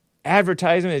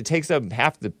advertisement, it takes up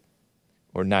a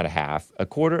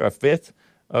quarter, a fifth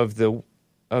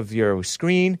of your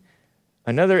screen.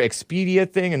 Another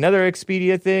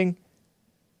Expedia thing,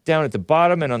 down at the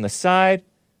bottom and on the side.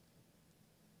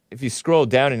 If you scroll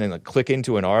down and then click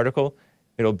into an article,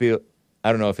 it'll be,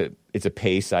 I don't know if it's a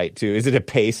pay site too. Is it a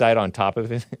pay site on top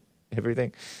of it?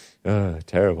 Everything?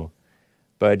 Terrible.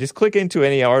 But just click into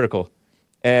any article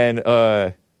and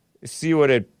see what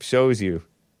it shows you.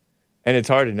 And it's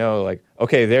hard to know, like,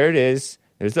 okay, there it is.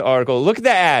 There's the article. Look at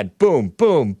the ad. Boom,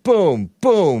 boom, boom,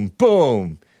 boom,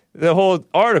 boom. The whole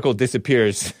article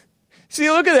disappears. See,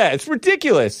 look at that. It's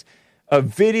ridiculous. A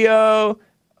video.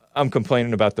 I'm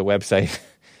complaining about the website.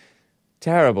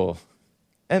 Terrible.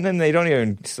 And then they don't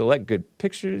even select good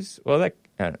pictures. Well, I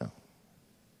don't know.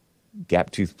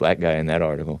 Gap-toothed black guy in that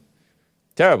article.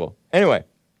 Terrible. Anyway.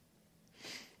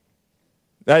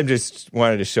 I just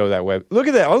wanted to show that web. Look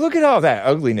at that. Oh, look at all that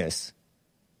ugliness.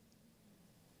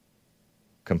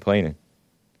 Complaining.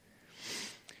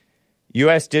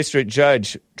 U.S. District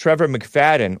Judge Trevor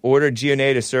McFadden ordered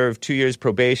Gionnet to serve 2 years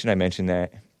probation. I mentioned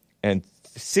that. And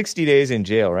 60 days in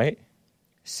jail, right?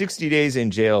 60 days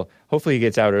in jail. Hopefully he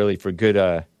gets out early for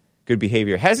good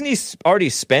behavior. Hasn't he already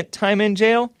spent time in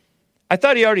jail? I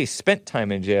thought he already spent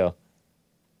time in jail.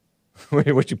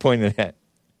 What you pointing at?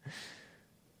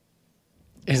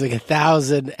 There's like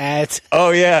 1,000 ads.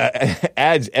 Oh, yeah.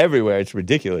 Ads everywhere. It's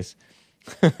ridiculous.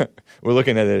 We're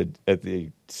looking at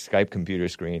the Skype computer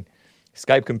screen.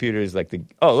 Skype computer is like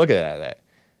oh, look at that.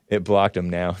 It blocked him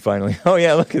now, finally. Oh,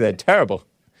 yeah, look at that. Terrible.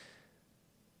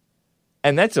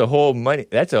 And that's a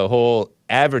whole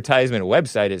advertisement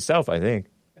website itself, I think.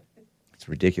 It's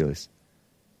ridiculous.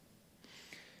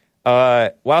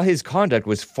 While his conduct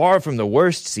was far from the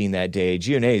worst seen that day,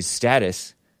 Gionnet's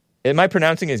status... Am I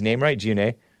pronouncing his name right,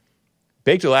 Gionnet?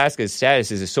 Baked Alaska's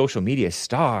status as a social media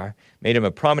star made him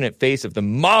a prominent face of the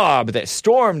mob that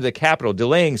stormed the Capitol,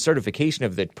 delaying certification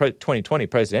of the 2020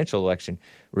 presidential election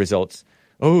results.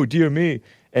 Oh, dear me.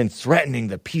 And threatening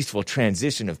the peaceful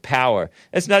transition of power.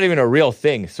 That's not even a real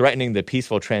thing, threatening the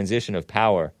peaceful transition of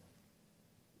power.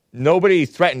 Nobody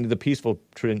threatened the peaceful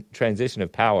transition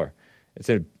of power.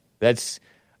 That's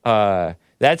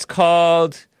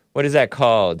called, what is that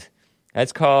called?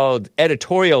 That's called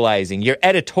editorializing. You're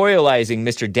editorializing,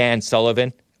 Mr. Dan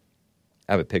Sullivan.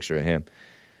 I have a picture of him.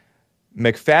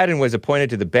 McFadden was appointed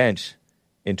to the bench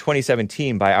in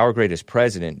 2017 by our greatest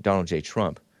president, Donald J.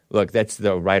 Trump. Look, that's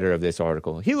the writer of this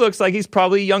article. He looks like he's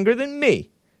probably younger than me.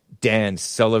 Dan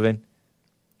Sullivan.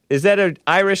 Is that an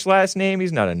Irish last name?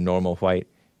 He's not a normal white.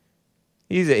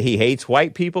 He hates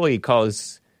white people. He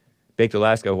calls Baked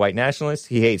Alaska a white nationalist.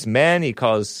 He hates men. He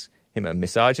calls him a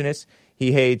misogynist.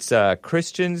 He hates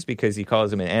Christians because he calls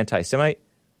them an anti-Semite.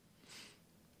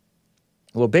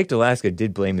 Well, Baked Alaska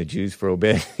did blame the Jews for a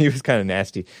bit. He was kind of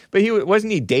nasty. But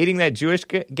wasn't he dating that Jewish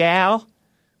gal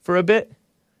for a bit?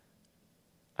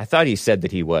 I thought he said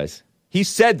that he was. He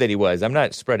said that he was. I'm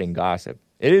not spreading gossip.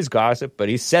 It is gossip, but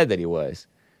he said that he was.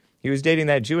 He was dating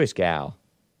that Jewish gal,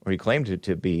 or he claimed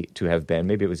to have been.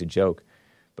 Maybe it was a joke.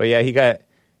 But yeah, he got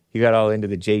all into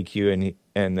the JQ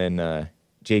and then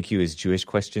JQ is Jewish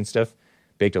question stuff.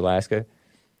 Baked Alaska.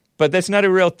 But that's not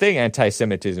a real thing,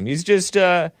 anti-Semitism. He's just,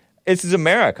 this is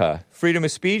America. Freedom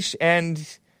of speech,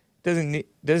 and doesn't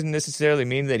necessarily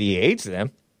mean that he hates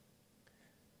them.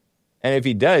 And if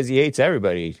he does, he hates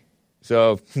everybody.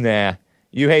 So, nah.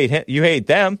 You hate him. You hate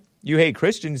them. You hate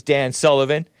Christians, Dan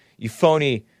Sullivan. You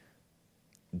phony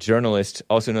journalist,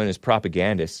 also known as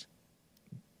propagandist.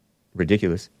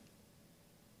 Ridiculous.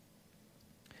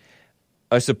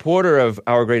 A supporter of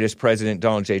our greatest president,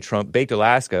 Donald J. Trump, Baked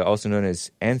Alaska, also known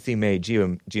as Anthony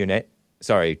Gionnet,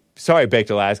 sorry,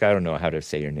 Baked Alaska, I don't know how to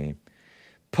say your name,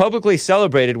 publicly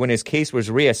celebrated when his case was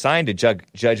reassigned to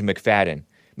Judge McFadden.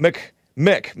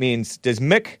 Mick means, does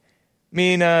Mick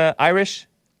mean Irish?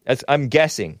 I'm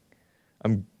guessing.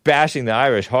 I'm bashing the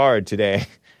Irish hard today.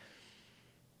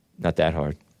 Not that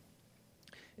hard.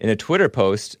 In a Twitter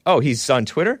post, he's on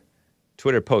Twitter?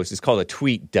 Twitter post. It's called a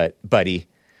tweet, buddy.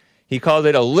 He called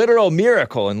it a literal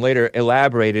miracle and later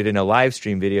elaborated in a live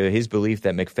stream video his belief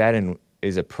that McFadden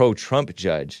is a pro-Trump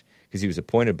judge because he was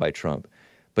appointed by Trump.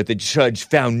 But the judge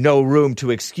found no room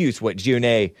to excuse what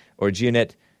Jeanette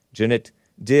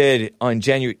did on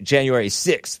January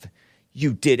 6th.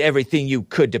 You did everything you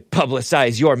could to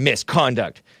publicize your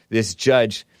misconduct. This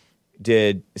judge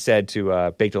said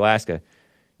to Baked Alaska,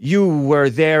 you were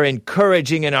there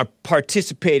encouraging and are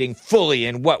participating fully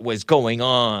in what was going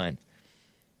on.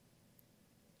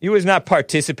 He was not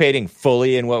participating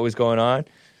fully in what was going on.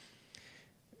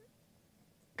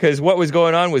 Because what was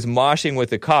going on was moshing with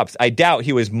the cops. I doubt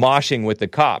he was moshing with the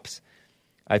cops.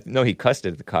 I know he cussed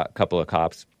at a couple of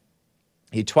cops.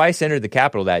 He twice entered the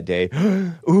Capitol that day.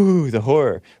 Ooh, the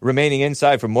horror. Remaining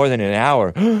inside for more than an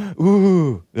hour.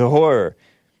 Ooh, the horror.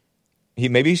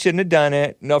 Maybe he shouldn't have done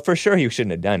it. No, for sure he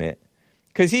shouldn't have done it.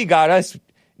 Because he got us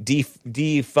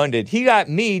defunded. He got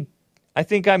me. I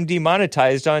think I'm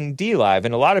demonetized on DLive,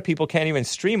 and a lot of people can't even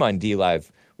stream on DLive.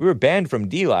 We were banned from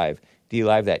DLive.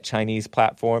 DLive, that Chinese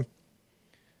platform.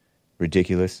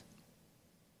 Ridiculous.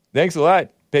 Thanks a lot,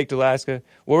 Baked Alaska.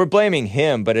 Well, we're blaming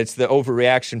him, but it's the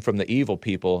overreaction from the evil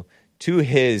people to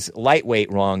his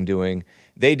lightweight wrongdoing.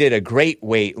 They did a great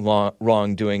weight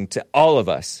wrongdoing to all of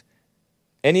us.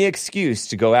 Any excuse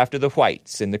to go after the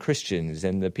whites and the Christians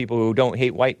and the people who don't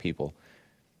hate white people,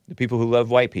 the people who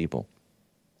love white people.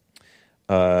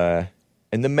 And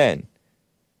the men.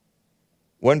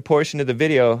 One portion of the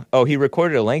video, he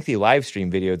recorded a lengthy live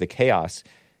stream video of the chaos.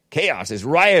 Chaos is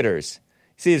rioters.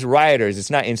 See, it's rioters,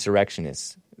 it's not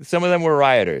insurrectionists. Some of them were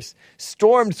rioters.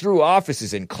 Stormed through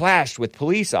offices and clashed with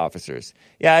police officers.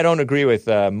 Yeah, I don't agree with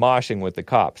moshing with the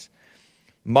cops.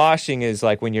 Moshing is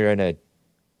like when you're in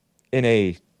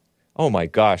a, oh my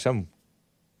gosh,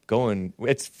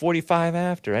 it's 45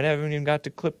 after. I haven't even got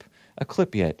to a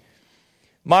clip yet.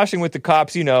 Moshing with the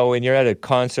cops, when you're at a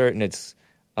concert and it's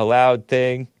a loud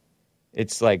thing,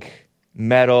 it's like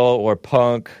metal or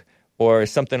punk or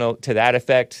something to that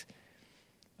effect.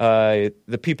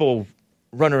 The people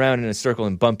run around in a circle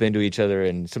and bump into each other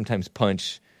and sometimes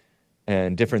punch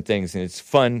and different things. And it's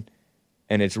fun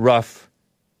and it's rough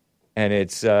and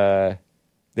it's, they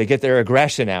get their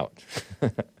aggression out.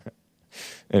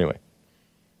 Anyway.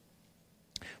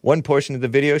 One portion of the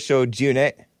video showed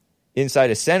Jeanette inside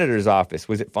a senator's office.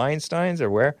 Was it Feinstein's or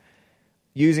where?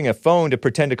 Using a phone to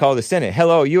pretend to call the Senate.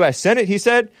 Hello, U.S. Senate, he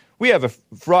said. We have a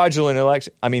fraudulent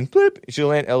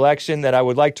election that I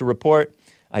would like to report.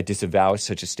 I disavow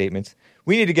such a statement.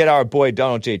 We need to get our boy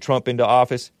Donald J. Trump into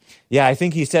office. Yeah, I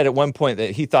think he said at one point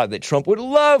that he thought that Trump would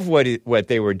love what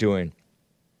they were doing.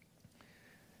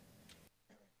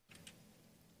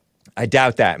 I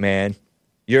doubt that, man.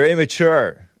 You're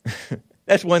immature.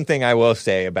 That's one thing I will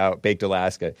say about Baked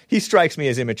Alaska. He strikes me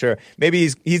as immature. Maybe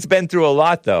he's been through a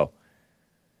lot, though.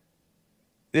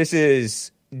 This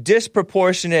is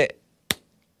disproportionate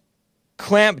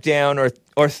clamp down or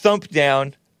thump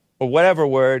down or whatever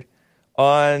word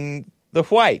on the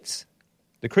whites,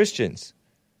 the Christians,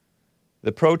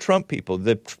 the pro-Trump people,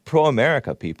 the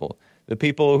pro-America people, the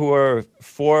people who are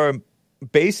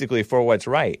basically for what's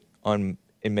right in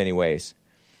many ways.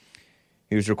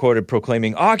 He was recorded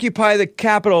proclaiming, "Occupy the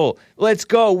Capitol. Let's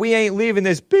go. We ain't leaving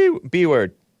this B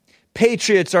word.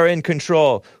 Patriots are in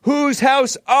control. Whose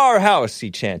house? Our house," he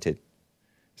chanted.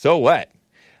 So what?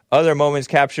 Other moments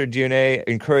captured Dionne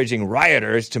encouraging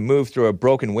rioters to move through a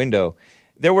broken window.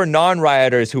 There were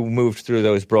non-rioters who moved through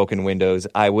those broken windows,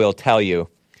 I will tell you.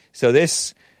 So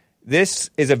this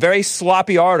is a very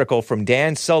sloppy article from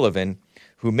Dan Sullivan,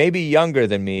 who may be younger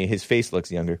than me. His face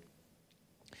looks younger.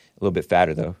 A little bit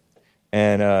fatter, though.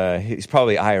 And he's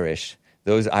probably Irish.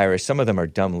 Those Irish, some of them are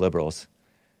dumb liberals.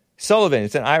 Sullivan,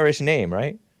 it's an Irish name,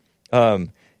 right?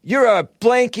 You're a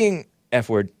blanking F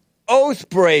word, oath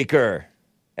breaker.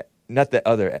 Not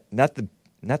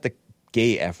the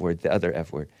gay F word, the other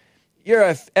F word. You're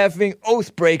a effing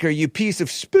oath breaker, you piece of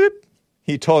spit,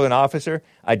 he told an officer.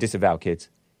 I disavow kids.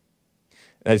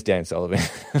 That's Dan Sullivan.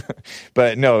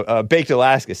 But no, Baked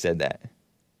Alaska said that.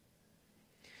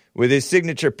 With his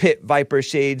signature pit viper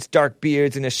shades, dark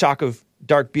beard and a shock of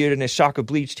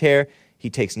bleached hair, he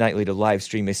takes nightly to live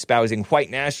stream espousing white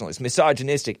nationalist,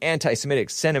 misogynistic, anti-Semitic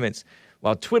sentiments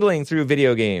while twiddling through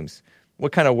video games.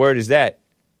 What kind of word is that?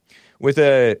 With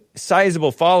a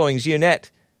sizable following,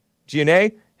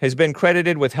 Dionne has been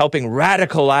credited with helping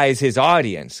radicalize his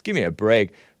audience. Give me a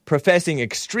break. Professing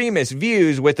extremist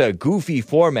views with a goofy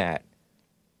format.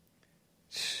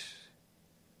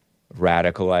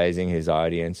 Radicalizing his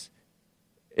audience.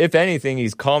 If anything,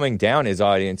 he's calming down his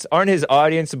audience. Aren't his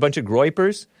audience a bunch of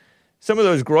groypers? Some of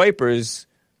those groypers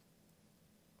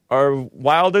are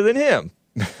wilder than him.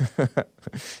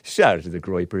 Shout out to the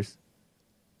Groypers.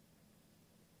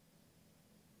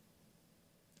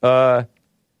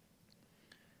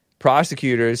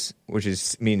 Prosecutors, which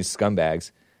means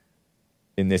scumbags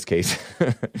in this case,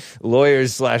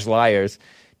 lawyers/liars,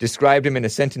 described him in a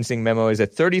sentencing memo as a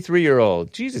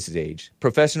 33-year-old, Jesus' age,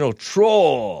 professional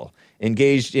troll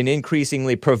engaged in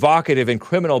increasingly provocative and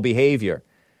criminal behavior.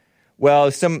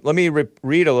 Well, let me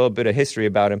read a little bit of history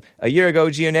about him. A year ago,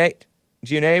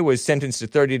 Giannet was sentenced to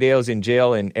 30 days in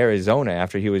jail in Arizona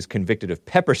after he was convicted of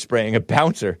pepper spraying a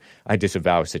bouncer. I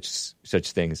disavow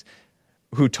such things.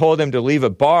 Who told him to leave a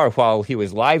bar while he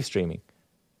was live streaming.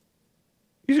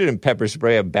 You shouldn't pepper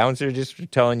spray a bouncer just for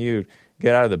telling you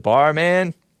get out of the bar,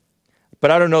 man. But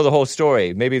I don't know the whole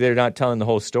story. Maybe they're not telling the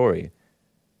whole story.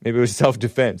 Maybe it was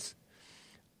self-defense.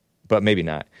 But maybe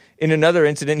not. In another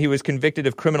incident, he was convicted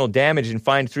of criminal damage and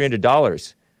fined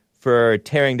 $300 for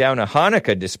tearing down a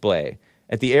Hanukkah display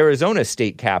at the Arizona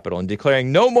state capitol and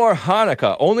declaring no more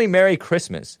Hanukkah, only Merry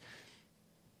Christmas.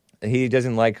 He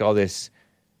doesn't like all this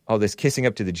kissing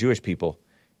up to the Jewish people.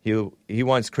 He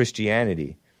wants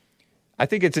Christianity. I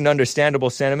think it's an understandable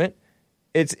sentiment.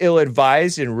 It's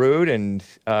ill-advised and rude and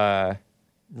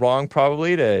wrong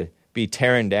probably to be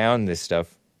tearing down this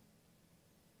stuff.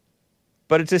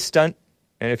 But it's a stunt.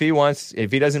 And if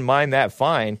he doesn't mind that,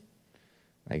 fine.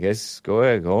 I guess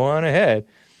go on ahead.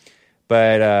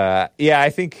 But yeah, I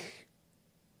think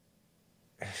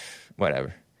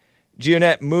whatever.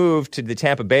 Giannet moved to the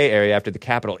Tampa Bay area after the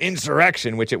Capitol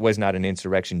insurrection, which it was not an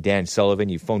insurrection. Dan Sullivan,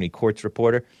 you phony courts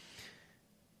reporter.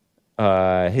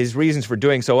 His reasons for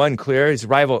doing so unclear.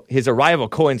 His arrival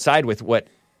coincided with what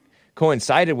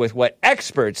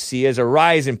experts see as a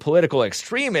rise in political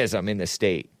extremism in the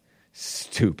state.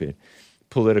 Stupid.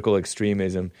 Political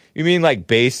extremism. You mean like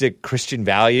basic Christian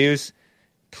values?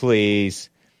 Please.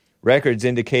 Records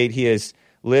indicate he has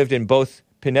lived in both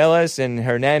Pinellas and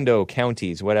Hernando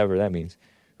counties, whatever that means.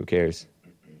 Who cares?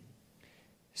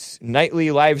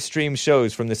 Nightly live stream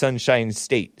shows from the Sunshine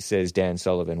State, says Dan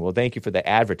Sullivan. Well, thank you for the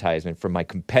advertisement from my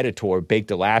competitor,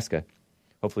 Baked Alaska.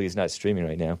 Hopefully he's not streaming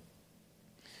right now.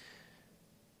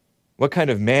 What kind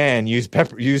of man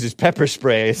uses pepper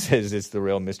spray? It says it's the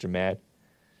real Mr. Mad.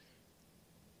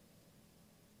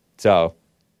 So,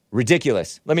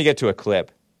 ridiculous. Let me get to a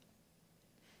clip.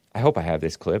 I hope I have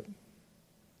this clip.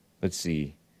 Let's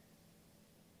see.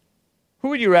 Who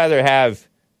would you rather have?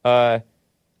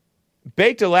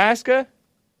 Baked Alaska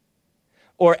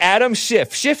or Adam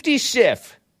Schiff? Shifty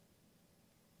Schiff.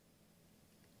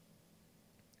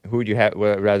 Who would you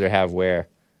rather have where?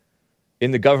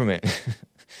 In the government.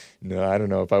 No, I don't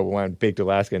know if I want Baked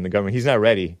Alaska in the government. He's not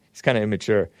ready. He's kind of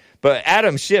immature. But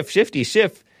Adam Schiff, Shifty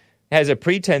Schiff, has a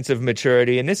pretense of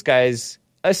maturity, and this guy's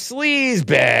a sleaze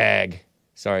bag.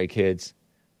 Sorry, kids.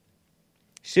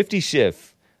 Shifty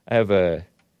Schiff. I have a...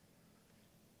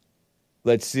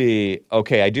 Let's see.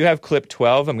 Okay, I do have clip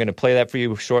 12. I'm going to play that for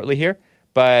you shortly here.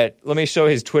 But let me show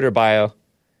his Twitter bio.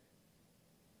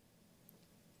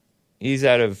 He's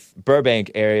out of Burbank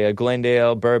area,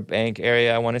 Glendale, Burbank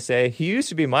area, I want to say. He used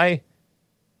to be my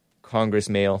Congress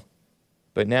male,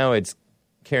 but now it's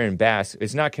Karen Bass.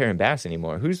 It's not Karen Bass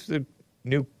anymore. Who's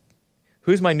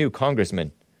my new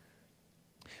congressman?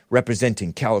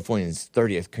 Representing California's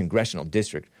 30th Congressional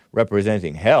District.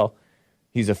 Representing hell.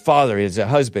 He's a father, he's a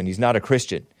husband, he's not a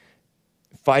Christian.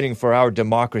 Fighting for our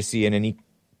democracy and an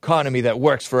economy that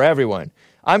works for everyone.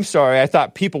 I'm sorry, I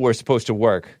thought people were supposed to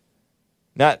work.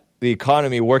 Not the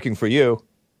economy working for you.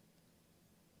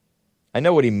 I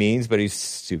know what he means, but he's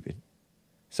stupid.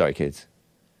 Sorry, kids.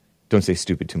 Don't say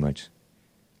stupid too much.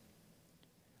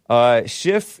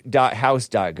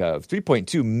 Schiff.house.gov.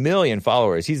 3.2 million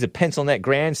followers. He's a pencil neck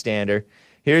grandstander.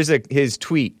 Here's his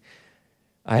tweet.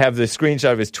 I have the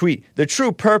screenshot of his tweet. The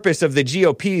true purpose of the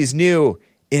GOP's new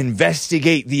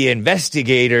Investigate the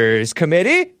Investigators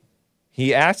Committee,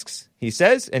 he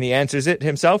says, and he answers it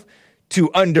himself, to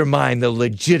undermine the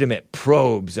legitimate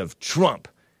probes of Trump.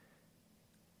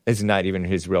 It's not even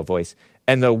his real voice.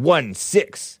 And the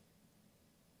 1/6,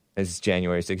 as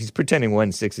January 6th, he's pretending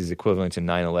 1/6 is equivalent to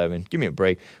 9/11. Give me a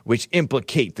break. Which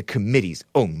implicate the committee's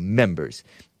own members.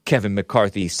 Kevin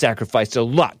McCarthy sacrificed a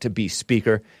lot to be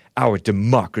speaker. Our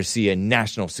democracy and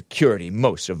national security,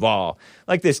 most of all.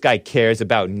 Like this guy cares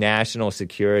about national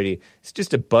security. It's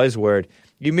just a buzzword.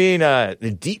 You mean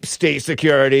the deep state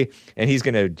security? And he's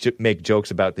going to make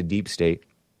jokes about the deep state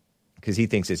because he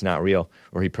thinks it's not real,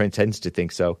 or he pretends to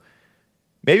think so.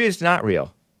 Maybe it's not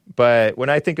real. But when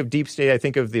I think of deep state, I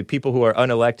think of the people who are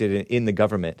unelected in the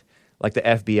government, like the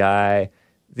FBI,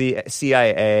 the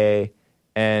CIA,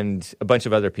 and a bunch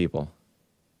of other people.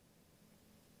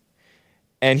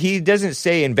 And he doesn't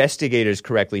say investigators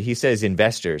correctly. He says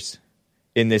investors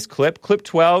in this clip. Clip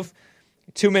 12,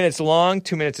 2 minutes long,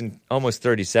 2 minutes and almost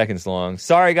 30 seconds long.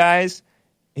 Sorry, guys.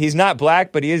 He's not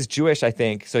black, but he is Jewish, I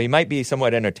think, so he might be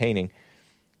somewhat entertaining.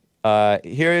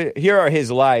 Here are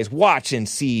his lies. Watch and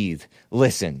seethe.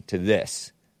 Listen to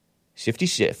this. Shifty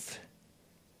Schiff.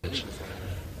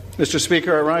 Mr.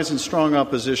 Speaker, I rise in strong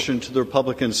opposition to the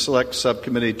Republican Select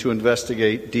Subcommittee to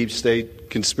investigate deep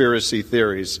state conspiracy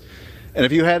theories. And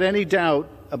if you had any doubt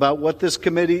about what this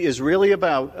committee is really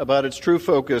about its true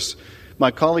focus,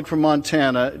 my colleague from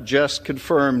Montana just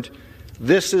confirmed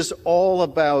this is all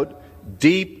about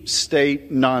deep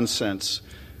state nonsense.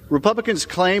 Republicans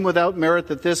claim without merit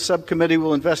that this subcommittee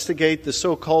will investigate the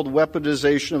so-called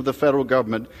weaponization of the federal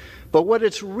government. But what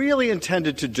it's really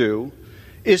intended to do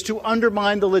is to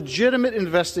undermine the legitimate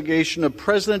investigation of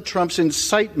President Trump's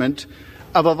incitement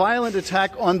of a violent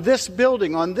attack on this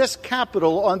building, on this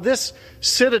Capitol, on this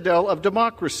citadel of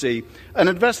democracy, an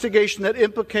investigation that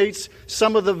implicates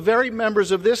some of the very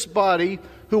members of this body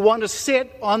who want to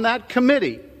sit on that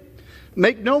committee.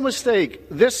 Make no mistake,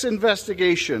 this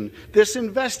investigation, this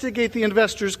Investigate the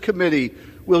Investors Committee,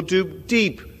 will do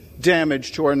deep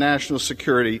damage to our national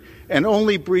security and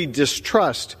only breed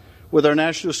distrust with our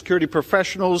national security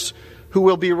professionals who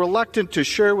will be reluctant to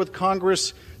share with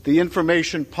Congress the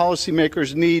information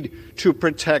policymakers need to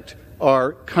protect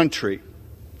our country.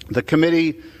 The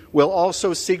committee will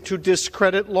also seek to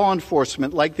discredit law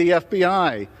enforcement like the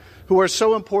FBI, who are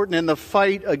so important in the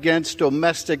fight against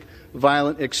domestic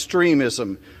violent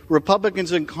extremism.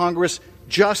 Republicans in Congress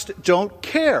just don't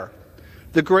care.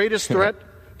 The greatest threat,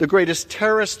 the greatest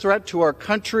terrorist threat to our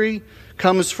country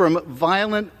comes from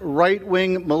violent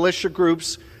right-wing militia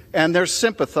groups and their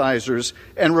sympathizers,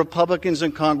 and Republicans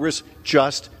in Congress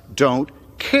just don't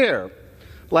care.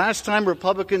 Last time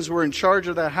Republicans were in charge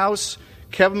of the House,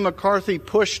 Kevin McCarthy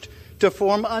pushed to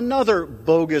form another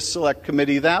bogus select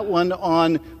committee, that one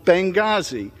on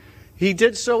Benghazi. He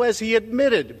did so, as he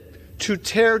admitted, to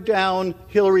tear down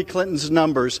Hillary Clinton's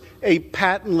numbers, a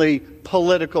patently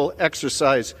political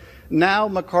exercise. Now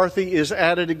McCarthy is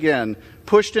at it again,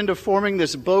 pushed into forming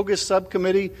this bogus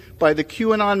subcommittee by the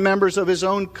QAnon members of his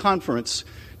own conference.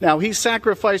 Now, he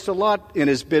sacrificed a lot in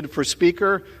his bid for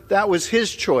Speaker. That was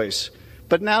his choice.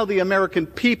 But now the American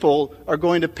people are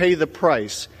going to pay the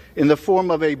price in the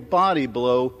form of a body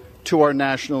blow to our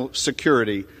national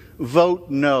security. Vote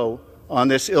no on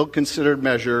this ill-considered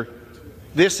measure.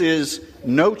 This is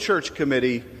no church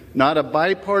committee, not a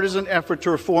bipartisan effort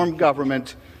to reform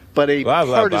government, but a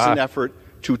partisan effort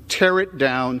to tear it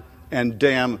down and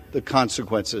damn the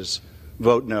consequences.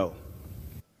 Vote no.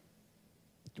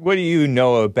 What do you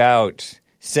know about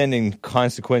sending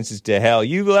consequences to hell?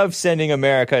 You love sending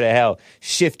America to hell.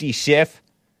 Shifty Schiff.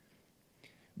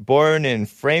 Born in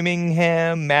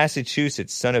Framingham,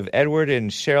 Massachusetts, son of Edward and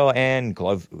Cheryl Ann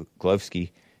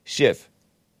Glovsky. Schiff.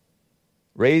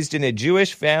 Raised in a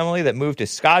Jewish family that moved to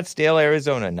Scottsdale,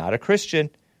 Arizona. Not a Christian.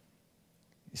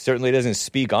 He certainly doesn't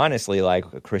speak honestly like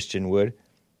a Christian would.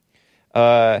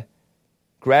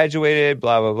 Graduated,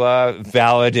 blah, blah, blah.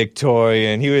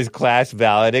 Valedictorian. He was class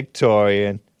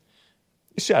valedictorian.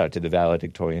 Shout out to the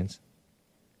valedictorians.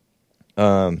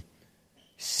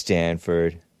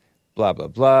 Stanford, blah, blah,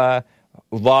 blah.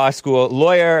 Law school,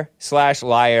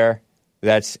 lawyer/liar.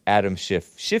 That's Adam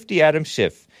Schiff. Shifty Adam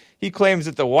Schiff. He claims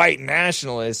that the white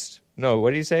nationalists, what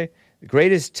do you say? The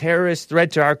greatest terrorist threat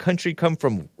to our country come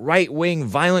from right-wing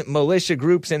violent militia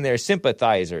groups and their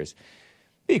sympathizers.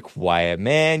 Be quiet,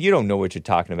 man. You don't know what you're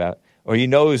talking about. Or he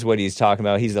knows what he's talking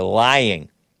about. He's lying.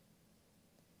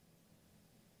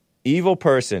 Evil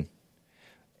person.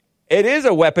 It is a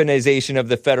weaponization of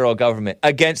the federal government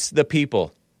against the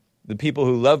people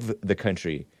who love the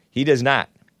country. He does not.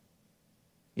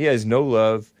 He has no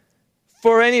love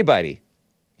for anybody.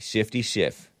 Shifty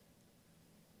Schiff.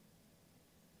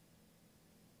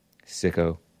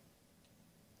 Sicko.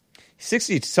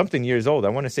 60-something years old. I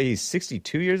want to say he's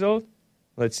 62 years old.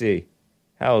 Let's see.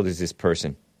 How old is this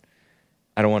person?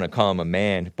 I don't want to call him a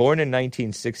man. Born in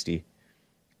 1960.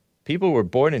 People who were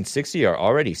born in 60 are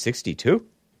already 62?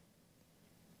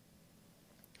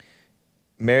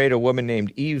 Married a woman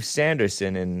named Eve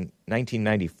Sanderson in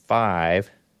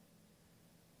 1995.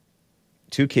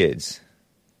 2 kids.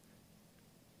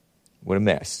 What a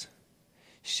mess.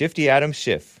 Shifty Adam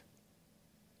Schiff.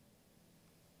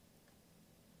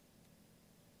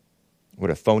 What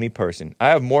a phony person. I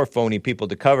have more phony people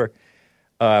to cover.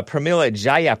 Pramila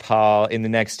Jayapal in the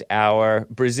next hour.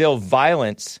 Brazil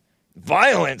violence.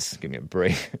 Violence! Give me a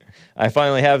break. I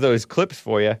finally have those clips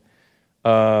for you.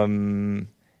 And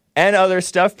other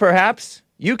stuff, perhaps.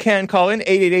 You can call in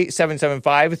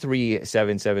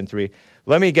 888-775-3773.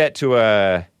 Let me get to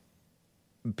a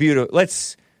beautiful...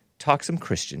 Let's talk some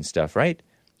Christian stuff, right?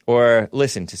 Or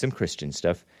listen to some Christian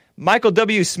stuff. Michael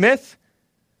W. Smith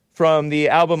from the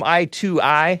album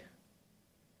I2I,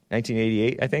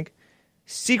 1988, I think.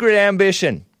 Secret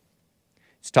Ambition.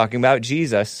 It's talking about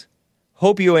Jesus.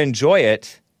 Hope you enjoy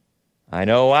it. I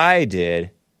know I did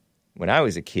when I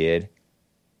was a kid.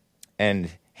 And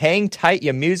hang tight,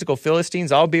 you musical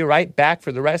Philistines. I'll be right back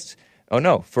for the rest. Oh,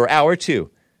 no, for hour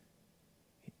 2.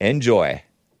 Enjoy.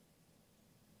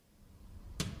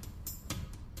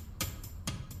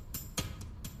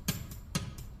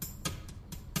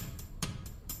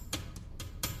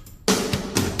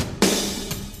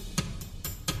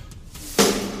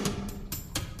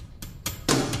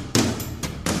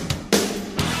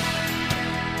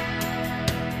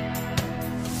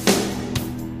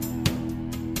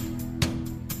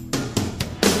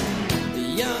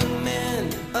 Young men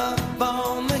up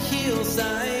on the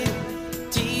hillside,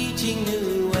 teaching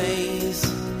new ways.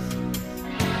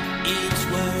 Each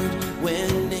word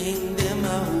winning them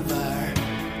over,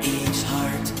 each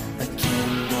heart a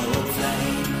kindled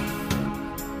flame.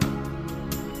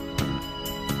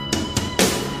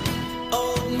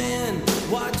 Old men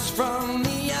watch from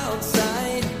the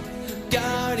outside,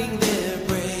 guarding their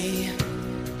prey,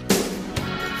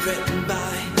 threatened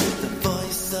by the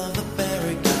voice of the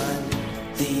Paragon,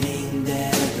 leading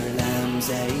their lambs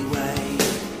away,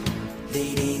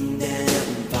 leading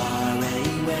them far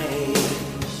away.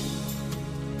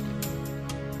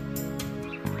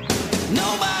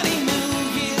 Nobody knew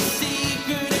his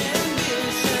secret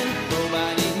ambition.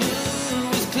 Nobody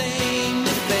knew his claim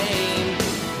to fame.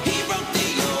 He broke the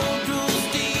old rules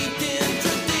steeped in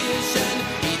tradition.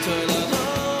 He tore the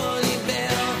holy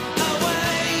veil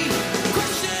away,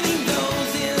 questioning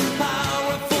those in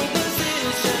powerful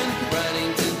position,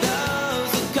 running to those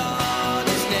who called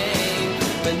his name.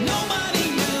 But nobody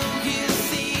knew his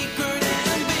secret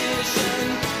ambition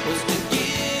was to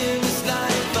give his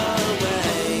life away.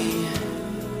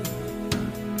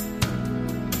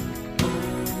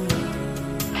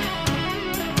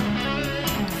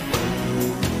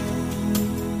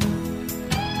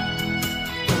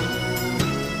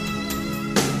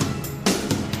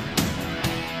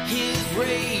 His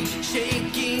rage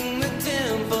shaking the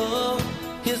temple,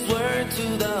 his word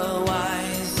to the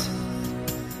wise,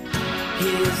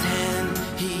 his hand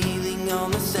healing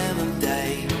on the seventh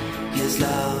day, his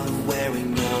love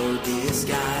wearing no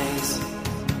disguise.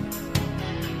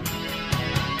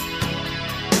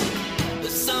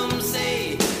 Some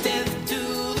say death to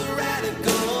the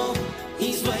radical,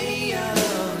 he's way out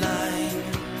of line.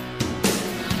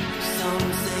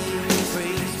 Some say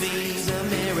praise be the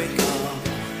miracle,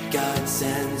 God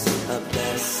sends a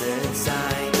blessed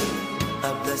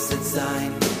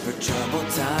sign for troubled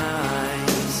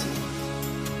times.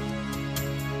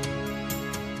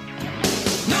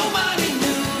 Nobody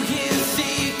knew his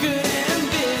secret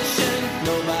ambition.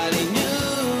 Nobody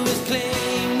knew his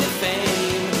claim to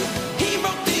fame. He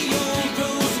broke the old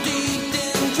rules steeped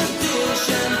in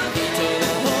tradition. He tore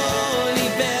the holy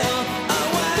veil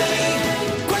away,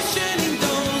 questioning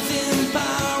those in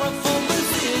powerful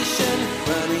position,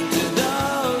 running to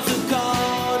those who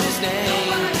called his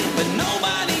name. But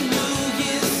nobody knew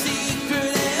his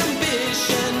secret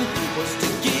ambition was to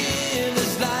give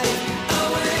his life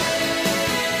away.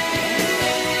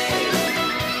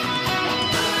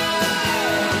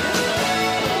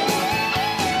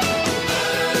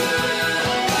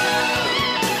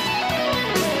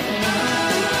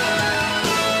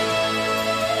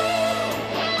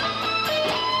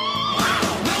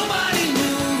 Nobody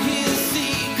knew his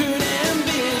secret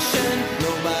ambition.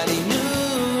 Nobody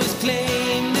knew his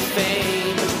claim to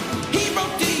fame. He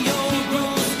broke the old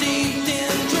rules steeped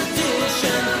in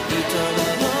tradition. He tore the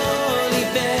holy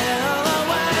veil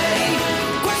away,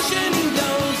 questioning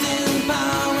those in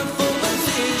powerful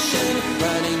position,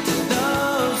 running to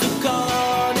those who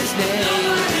called his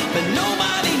name. But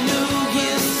nobody knew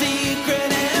his secret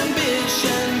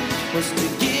ambition was to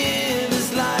give his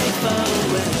life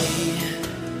away.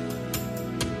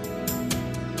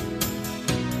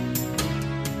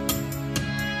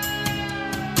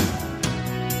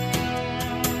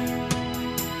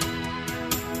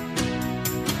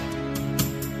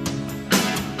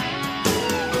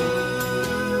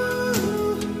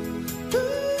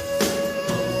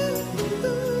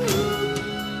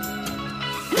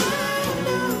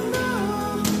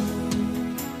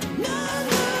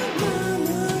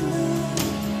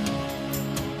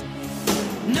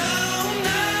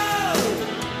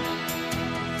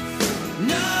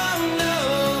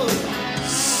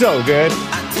 So good.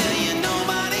 I tell you,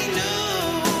 nobody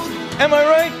knew Am I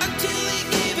right?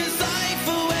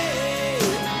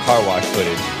 Car wash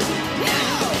footage.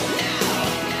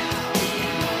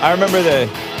 I remember the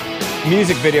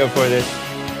music video for this.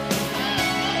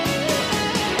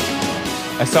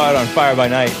 I saw it on Fire by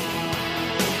Night.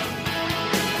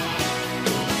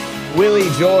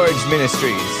 Willie George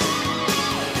Ministries.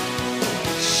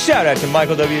 Shout out to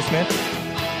Michael W. Smith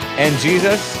and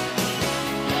Jesus.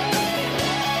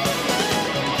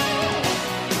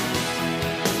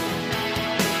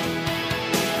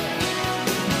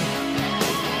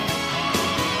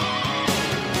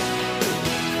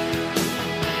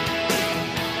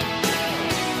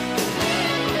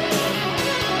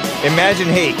 Imagine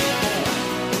Hake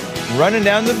running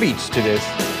down the beach to this.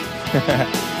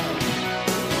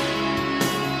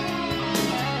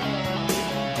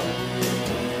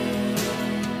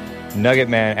 Nugget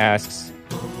Man asks,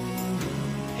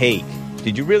 Hake,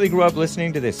 did you really grow up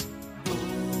listening to this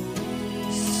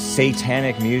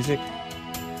satanic music?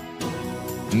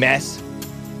 Mess?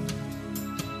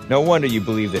 No wonder you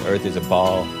believe that Earth is a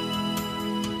ball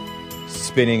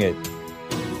spinning at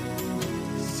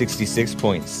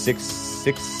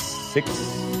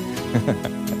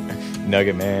 66.666.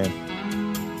 Nugget Man.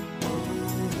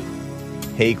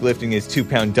 Hake lifting his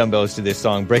 2-pound dumbbells to this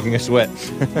song, breaking a sweat.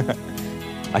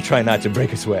 I try not to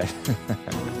break a sweat.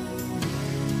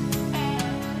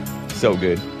 So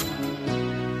good.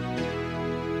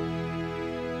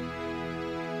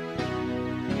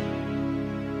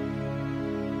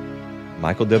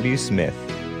 Michael W. Smith.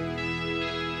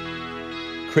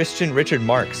 Christian Richard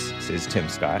Marx, says Tim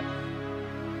Scott.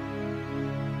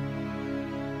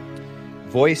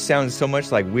 Voice sounds so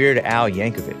much like Weird Al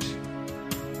Yankovic.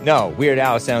 No, Weird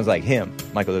Al sounds like him,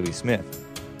 Michael W. Smith.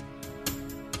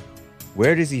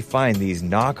 Where does he find these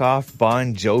knockoff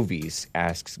Bon Jovis,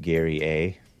 asks Gary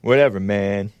A. Whatever,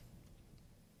 man.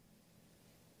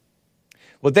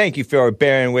 Well, thank you for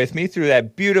bearing with me through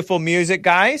that beautiful music,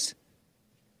 guys.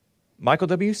 Michael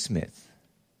W. Smith.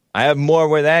 I have more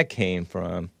where that came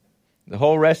from. The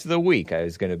whole rest of the week I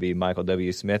was going to be Michael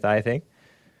W. Smith, I think.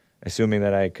 Assuming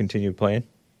that I continue playing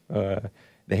the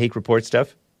Hake Report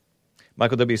stuff.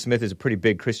 Michael W. Smith is a pretty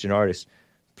big Christian artist.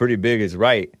 Pretty big is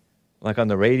right. Like on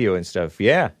the radio and stuff.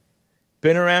 Yeah.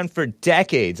 Been around for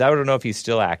decades. I don't know if he's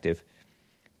still active.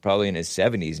 Probably in his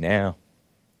 70s now.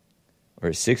 Or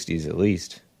his 60s at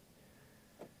least.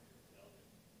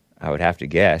 I would have to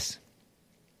guess.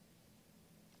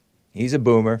 He's a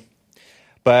boomer.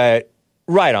 But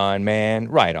right on, man.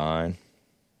 Right on.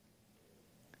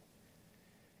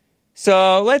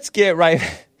 So let's get right...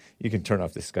 You can turn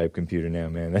off the Skype computer now,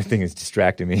 man. That thing is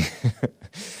distracting me.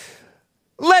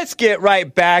 Let's get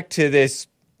right back to these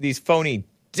phony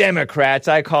Democrats.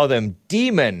 I call them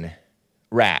demon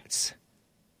rats.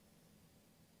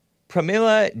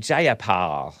 Pramila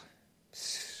Jayapal. What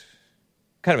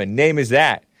kind of a name is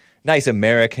that? Nice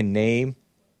American name.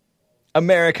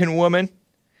 American woman.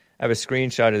 I have a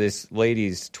screenshot of this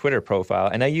lady's Twitter profile,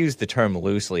 and I use the term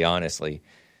loosely, honestly.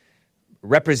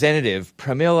 Representative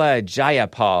Pramila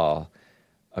Jayapal.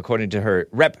 According to her,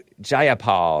 Rep.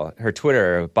 Jayapal, her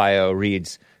Twitter bio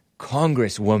reads,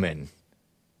 Congresswoman.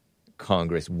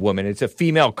 Congresswoman. It's a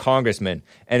female congressman,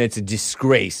 and it's a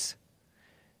disgrace.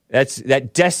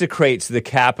 That desecrates the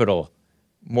Capitol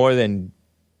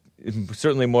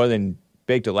certainly more than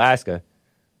Baked Alaska.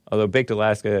 Although Baked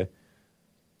Alaska,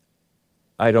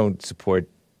 I don't support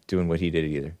doing what he did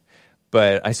either.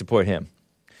 But I support him.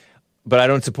 But I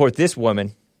don't support this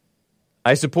woman.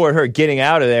 I support her getting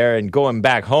out of there and going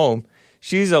back home.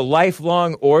 She's a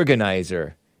lifelong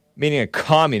organizer, meaning a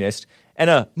communist, and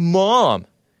a mom,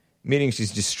 meaning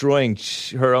she's destroying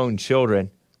her own children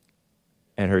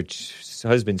and her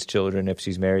husband's children if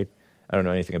she's married. I don't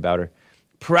know anything about her.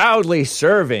 Proudly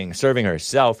serving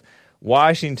herself,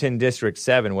 Washington District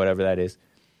 7, whatever that is.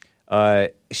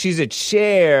 She's a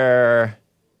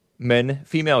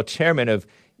female chairman of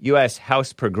U.S.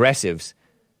 House Progressives.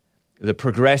 The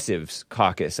Progressives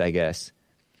Caucus, I guess.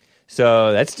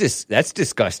 So that's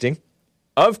disgusting.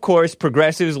 Of course,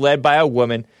 progressives led by a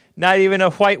woman, not even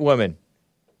a white woman.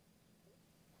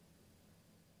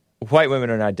 White women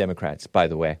are not Democrats, by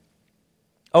the way.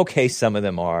 Okay, some of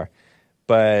them are,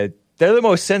 but they're the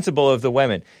most sensible of the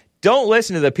women. Don't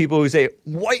listen to the people who say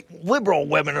white liberal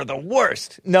women are the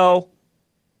worst. No.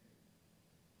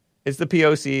 It's the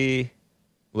POC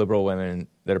liberal women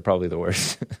that are probably the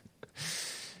worst.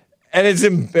 And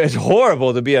it's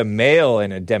horrible to be a male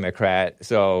and a Democrat.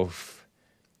 So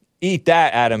eat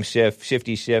that, Adam Schiff,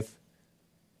 Shifty Schiff.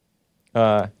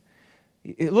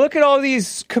 Look at all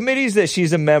these committees that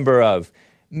she's a member of.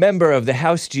 member of the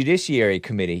House Judiciary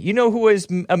Committee. You know who was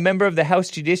a member of the House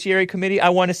Judiciary Committee, I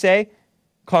want to say?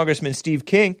 Congressman Steve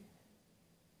King,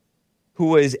 who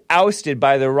was ousted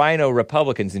by the Rhino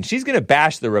Republicans. And she's going to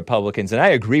bash the Republicans, and I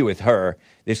agree with her,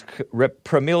 this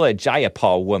Pramila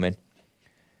Jayapal woman.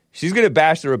 She's going to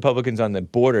bash the Republicans on the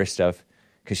border stuff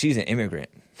because she's an immigrant.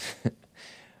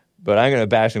 But I'm going to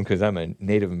bash them because I'm a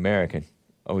Native American.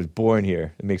 I was born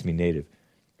here. It makes me Native.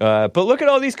 But look at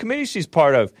all these committees she's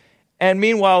part of. And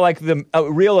meanwhile, like the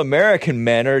real American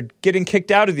men are getting kicked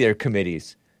out of their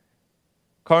committees.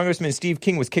 Congressman Steve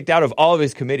King was kicked out of all of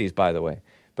his committees, by the way.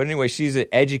 But anyway, she's at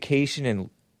Education and,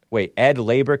 Ed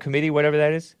Labor Committee, whatever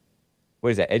that is. What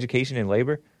is that, Education and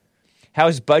Labor?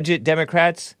 House Budget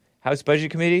Democrats, House Budget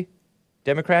Committee,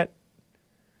 Democrat.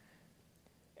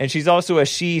 And she's also a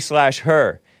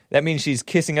she/her. That means she's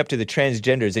kissing up to the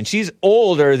transgenders. And she's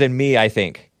older than me, I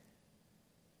think.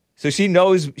 So she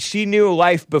knew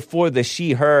life before the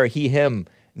she, her, he, him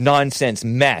nonsense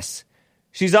mess.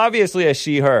 She's obviously a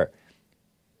she, her.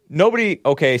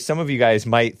 Okay, some of you guys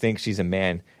might think she's a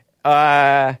man.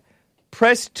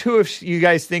 Press 2 if you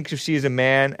guys think she's a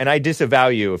man, and I disavow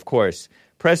you, of course.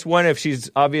 Press 1 if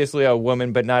she's obviously a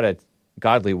woman, but not a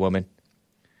godly woman.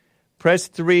 Press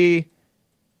 3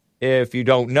 if you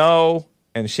don't know,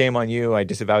 and shame on you, I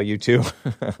disavow you too.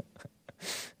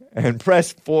 And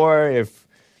press 4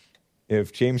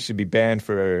 if James should be banned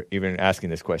for even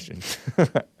asking this question.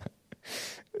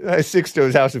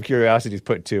 Sixto's House of Curiosities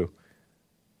put 2.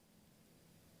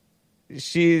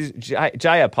 She's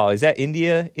Jayapal. Is that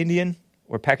Indian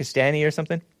or Pakistani or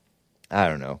something? I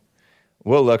don't know.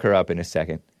 We'll look her up in a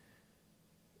second.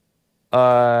 So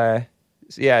I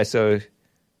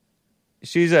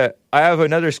have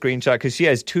another screenshot because she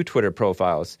has 2 Twitter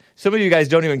profiles. Some of you guys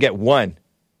don't even get 1.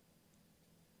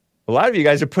 A lot of you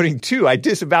guys are putting 2. I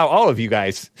disavow all of you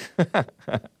guys.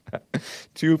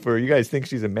 2 for you guys think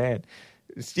she's a man.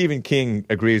 Stephen King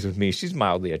agrees with me. She's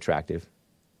mildly attractive.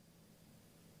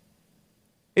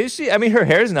 Is she? I mean, her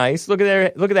hair's nice. Look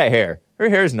at that hair. Her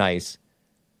hair's nice.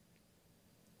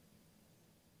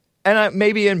 And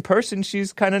maybe in person,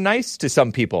 she's kind of nice to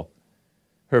some people,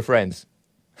 her friends.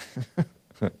 This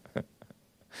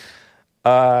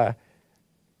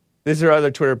is her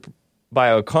other Twitter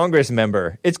bio, Congress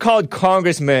member. It's called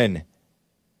Congressman.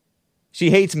 She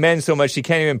hates men so much she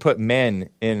can't even put men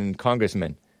in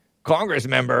congressman. Congress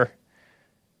member.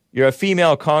 You're a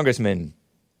female congressman.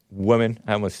 Woman.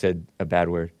 I almost said a bad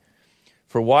word.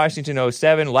 For Washington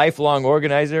 07, lifelong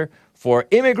organizer for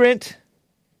immigrant,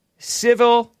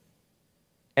 civil,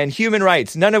 and human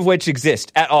rights, none of which exist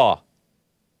at all.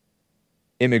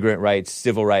 Immigrant rights,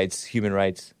 civil rights, human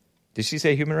rights. Did she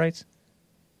say human rights?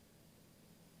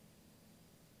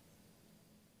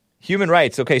 Human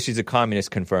rights. Okay, she's a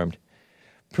communist, confirmed.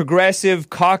 Progressive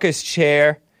caucus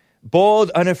chair, bold,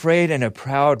 unafraid, and a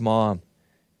proud mom.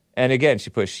 And again, she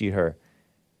put she, her.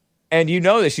 And you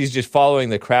know that she's just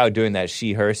following the crowd doing that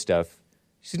she, her stuff.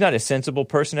 She's not a sensible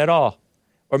person at all.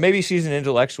 Or maybe she's an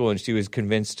intellectual and she was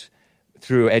convinced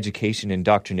through education and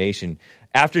indoctrination.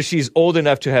 After she's old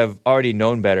enough to have already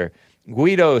known better.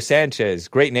 Guido Sanchez,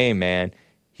 great name, man.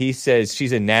 He says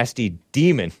she's a nasty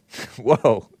demon.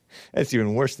 Whoa, that's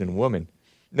even worse than woman.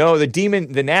 No, the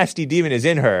nasty demon is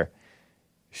in her.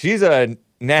 She's a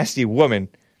nasty woman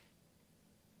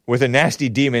with a nasty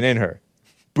demon in her.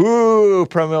 Boo,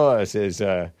 Pramila, says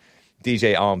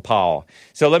DJ Paul.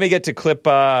 So let me get to clip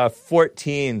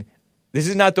 14. This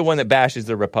is not the one that bashes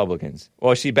the Republicans.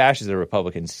 Well, she bashes the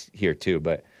Republicans here too,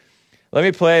 but let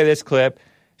me play this clip.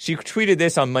 She tweeted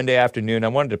this on Monday afternoon. I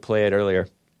wanted to play it earlier.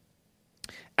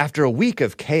 After a week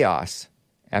of chaos,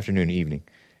 afternoon, evening,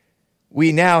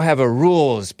 we now have a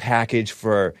rules package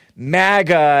for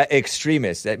MAGA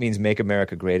extremists. That means Make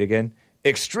America Great Again.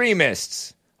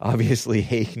 Extremists. Obviously,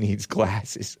 Hake needs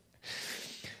glasses.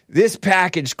 This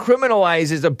package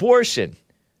criminalizes abortion.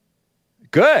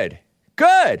 Good.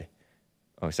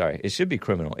 Oh, sorry. It should be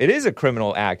criminal. It is a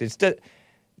criminal act.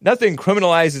 Nothing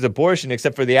criminalizes abortion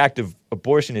except for the act of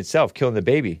abortion itself, killing the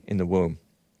baby in the womb.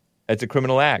 That's a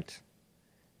criminal act.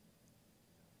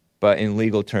 But in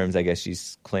legal terms, I guess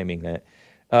she's claiming that.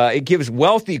 It gives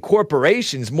wealthy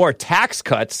corporations more tax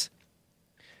cuts.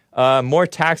 More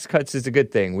tax cuts is a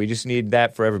good thing. We just need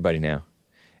that for everybody now.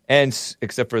 And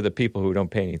except for the people who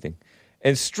don't pay anything.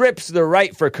 And strips the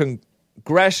right for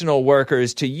congressional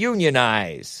workers to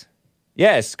unionize.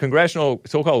 Yes, congressional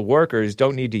so-called workers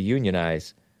don't need to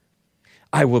unionize.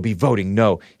 I will be voting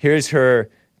no. Here's her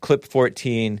clip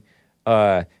 14,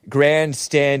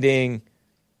 grandstanding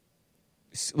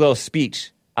little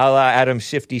speech a la Adam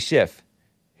Shifty Schiff.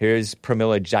 Here's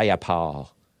Pramila Jayapal.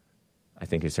 I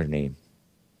think is her name.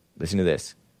 Listen to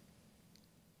this.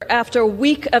 After a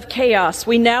week of chaos,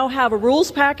 we now have a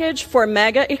rules package for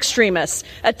MAGA extremists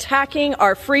attacking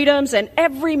our freedoms and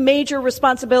every major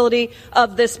responsibility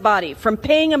of this body, from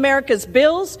paying America's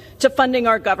bills to funding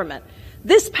our government.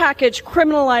 This package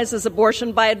criminalizes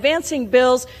abortion by advancing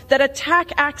bills that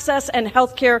attack access and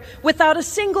health care without a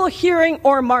single hearing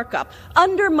or markup,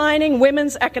 undermining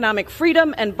women's economic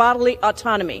freedom and bodily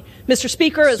autonomy. Mr.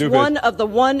 Speaker, as one of the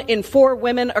 1 in 4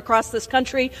 women across this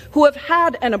country who have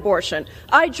had an abortion,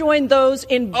 I join those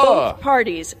in both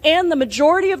parties and the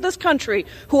majority of this country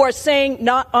who are saying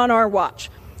not on our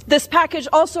watch. This package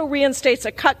also reinstates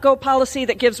a cut-go policy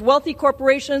that gives wealthy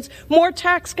corporations more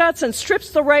tax cuts and strips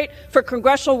the right for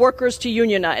congressional workers to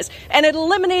unionize. And it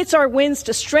eliminates our wins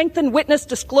to strengthen witness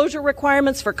disclosure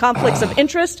requirements for conflicts of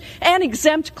interest and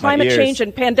exempt climate change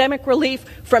and pandemic relief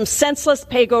from senseless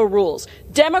pay-go rules.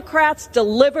 Democrats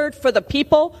delivered for the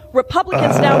people.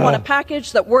 Republicans now want a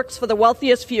package that works for the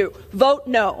wealthiest few. Vote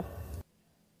no.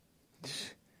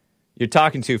 You're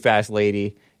talking too fast,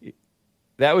 lady.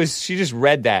 She just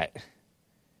read that.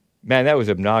 Man, that was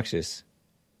obnoxious.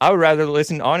 I would rather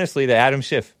listen honestly to Adam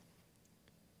Schiff.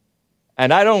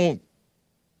 And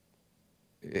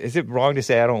is it wrong to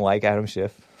say I don't like Adam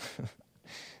Schiff?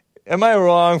 Am I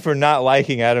wrong for not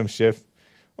liking Adam Schiff?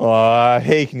 Oh,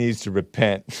 Hake needs to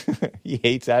repent. He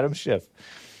hates Adam Schiff.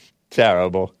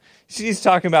 Terrible. She's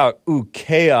talking about,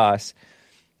 chaos.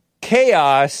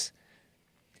 Chaos?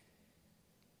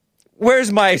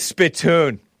 Where's my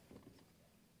spittoon?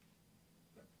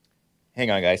 Hang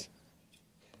on, guys.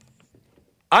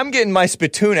 I'm getting my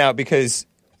spittoon out because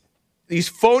these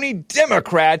phony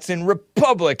Democrats and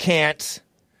Republicans.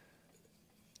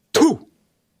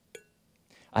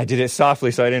 I did it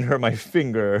softly so I didn't hurt my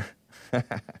finger.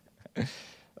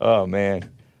 Oh, man.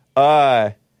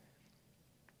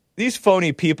 These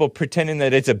phony people pretending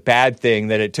that it's a bad thing,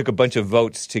 that it took a bunch of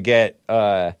votes to get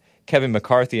Kevin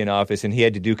McCarthy in office and he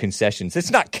had to do concessions.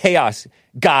 It's not chaos,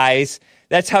 guys.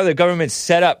 That's how the government's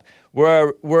set up.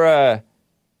 We're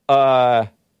a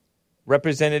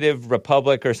representative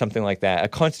republic or something like that. A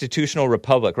constitutional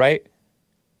republic, right?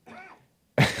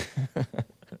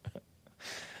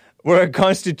 We're a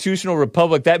constitutional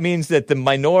republic. That means that the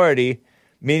minority,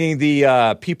 meaning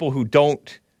the people who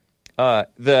don't,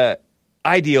 the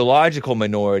ideological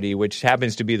minority, which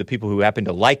happens to be the people who happen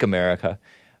to like America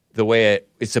the way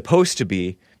it's supposed to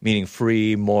be, meaning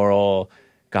free, moral,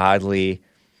 godly,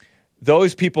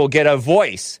 those people get a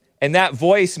voice. And that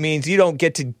voice means you don't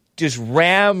get to just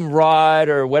ramrod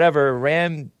or whatever,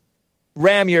 ram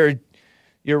your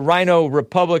rhino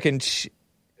Republican Speaker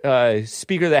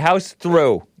of the House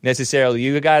through necessarily.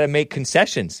 You got to make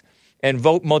concessions and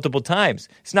vote multiple times.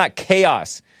 It's not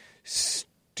chaos.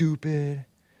 Stupid.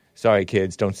 Sorry,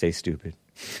 kids, don't say stupid.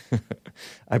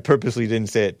 I purposely didn't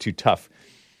say it too tough.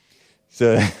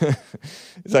 So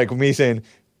it's like me saying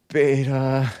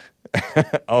beta.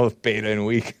 Oh, beta and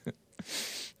weak.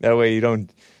 That way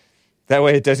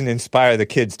it doesn't inspire the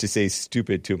kids to say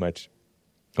stupid too much,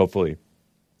 hopefully.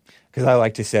 Because I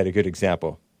like to set a good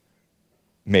example.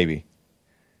 Maybe.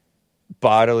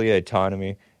 Bodily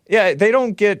autonomy. Yeah, they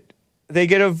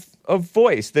get a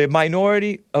voice. The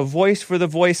minority, a voice for the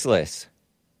voiceless.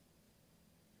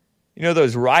 You know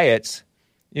those riots,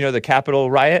 the Capitol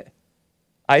riot?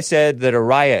 I said that a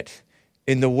riot,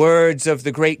 in the words of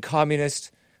the great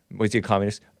communist, was he a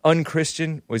communist?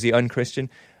 Unchristian, was he unchristian?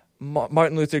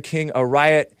 Martin Luther King, a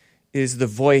riot is the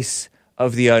voice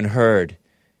of the unheard.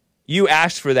 You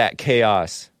asked for that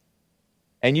chaos.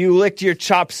 And you licked your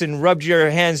chops and rubbed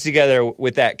your hands together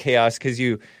with that chaos because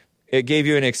it gave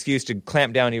you an excuse to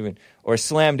clamp down even, or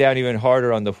slam down even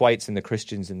harder on the whites and the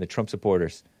Christians and the Trump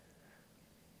supporters.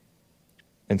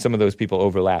 And some of those people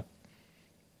overlap.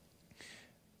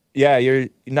 Yeah, you're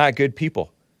not good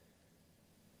people.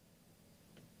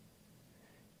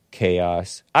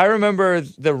 Chaos. I remember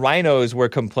the rhinos were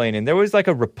complaining. There was like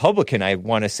a Republican, I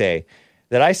want to say,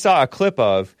 that I saw a clip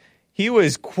of. He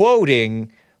was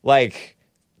quoting like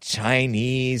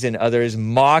Chinese and others,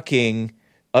 mocking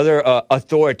other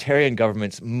authoritarian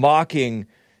governments, mocking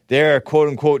their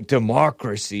quote-unquote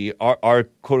democracy, our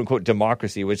quote-unquote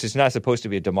democracy, which is not supposed to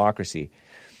be a democracy,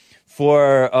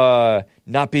 for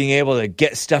not being able to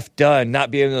get stuff done,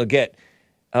 not being able to get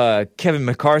Kevin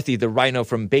McCarthy, the rhino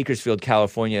from Bakersfield,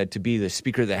 California, to be the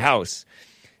Speaker of the House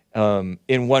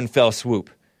in one fell swoop.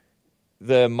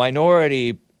 The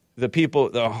minority, the people,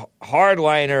 the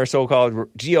hardliner so-called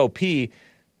GOP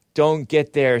don't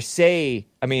get their say,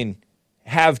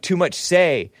 have too much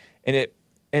say, and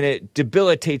it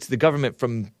debilitates the government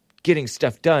from getting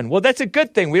stuff done. Well, that's a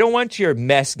good thing. We don't want your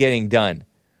mess getting done.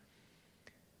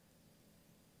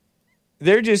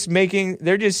 they're just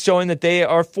showing that they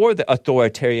are for the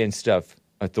authoritarian stuff.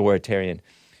 Authoritarian.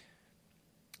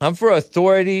 I'm for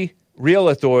authority, real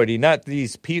authority, not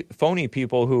these phony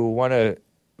people who want to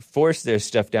force their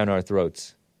stuff down our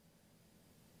throats.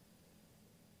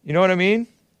 You know what I mean?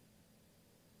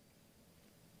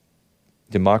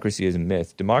 Democracy is a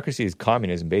myth. Democracy is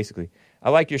communism, basically.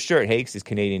 I like your shirt, Hakes, is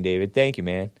Canadian David. Thank you,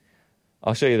 man.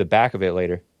 I'll show you the back of it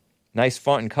later. Nice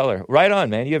font and color. Right on,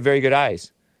 man. You have very good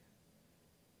eyes.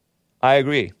 I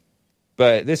agree.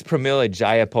 But this Pramila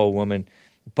Jayapal woman,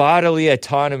 bodily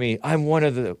autonomy. I'm one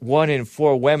of the 1 in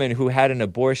 4 women who had an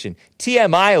abortion.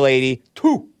 TMI, lady.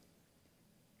 2.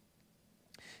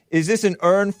 Is this an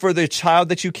urn for the child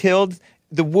that you killed?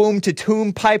 The womb to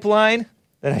tomb pipeline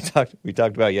that we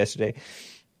talked about yesterday.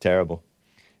 Terrible.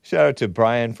 Shout out to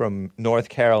Brian from North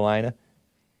Carolina.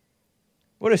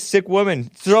 What a sick woman.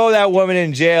 Throw that woman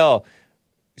in jail.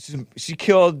 She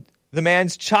killed the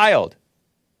man's child.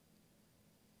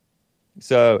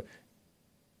 So,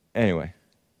 anyway.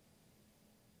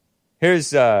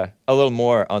 Here's a little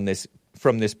more on this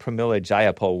from this Pramila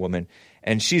Jayapal woman.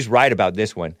 And she's right about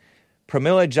this one.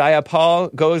 Pramila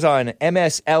Jayapal goes on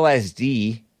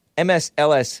MSNBC,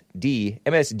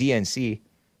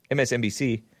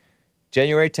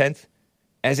 January 10th.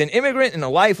 As an immigrant and a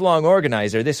lifelong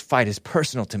organizer, this fight is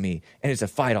personal to me, and it's a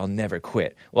fight I'll never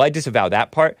quit. Well, I disavow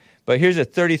that part, but here's a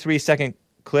 33-second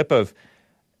clip of,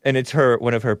 and it's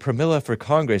one of her Pramila for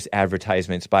Congress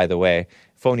advertisements, by the way.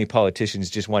 Phony politicians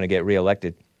just want to get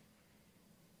reelected.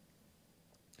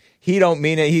 He don't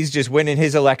mean it, he's just winning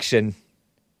his election,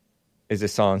 is a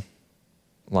song,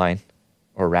 line,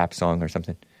 or rap song or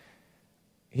something.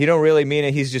 He don't really mean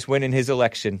it, he's just winning his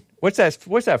election. What's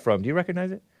that from? Do you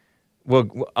recognize it?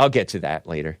 Well, I'll get to that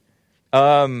later.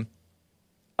 But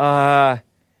I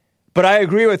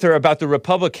agree with her about the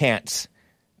Republicans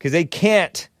because they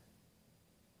can't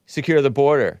secure the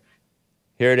border.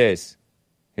 Here it is.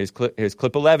 Here's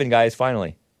clip 11, guys,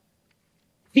 finally.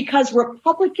 Because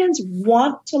Republicans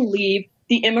want to leave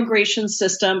the immigration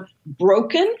system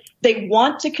broken. They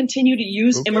want to continue to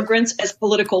use immigrants as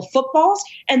political footballs,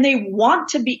 and they want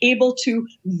to be able to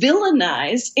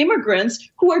villainize immigrants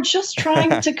who are just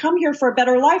trying to come here for a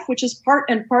better life, which is part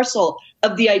and parcel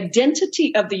of the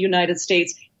identity of the United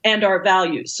States and our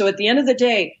values. So at the end of the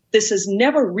day, this has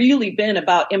never really been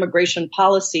about immigration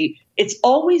policy. It's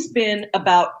always been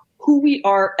about who we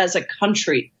are as a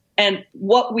country and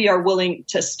what we are willing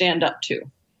to stand up to.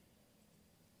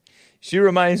 She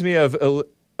reminds me of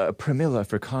Pramila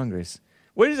for Congress.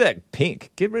 What is that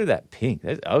pink? Get rid of that pink.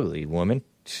 That's ugly, woman.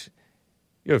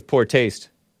 You have poor taste.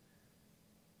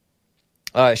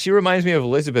 She reminds me of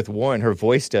Elizabeth Warren. Her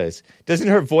voice does. Doesn't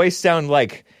her voice sound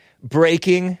like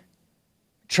breaking?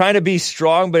 Trying to be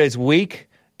strong, but it's weak.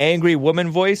 Angry woman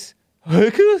voice.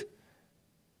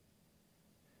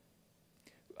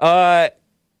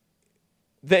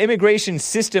 The immigration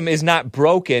system is not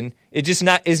broken. It just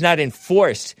is not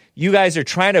enforced. You guys are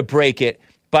trying to break it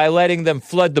by letting them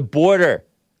flood the border.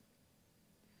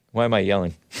 Why am I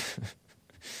yelling?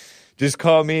 Just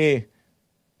call me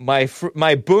my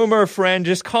boomer friend.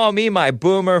 Just call me my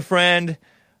boomer friend.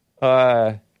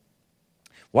 Watch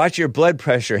your blood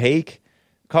pressure, Hake.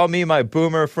 Call me my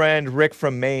boomer friend, Rick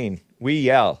from Maine. We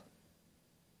yell.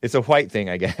 It's a white thing,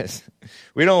 I guess.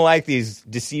 We don't like these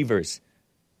deceivers.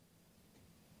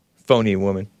 Phony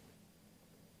woman.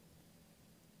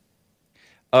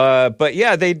 But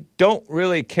yeah, they don't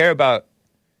really care about.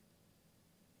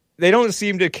 They don't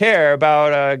seem to care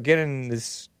about getting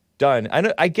this done.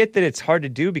 I get that it's hard to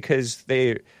do because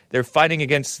they're fighting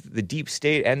against the deep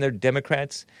state and the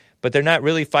Democrats, but they're not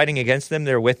really fighting against them.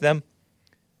 They're with them.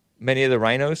 Many of the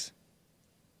rhinos.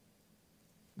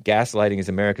 Gaslighting is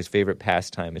America's favorite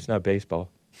pastime. It's not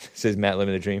baseball, says Matt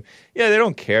living the dream. Yeah, they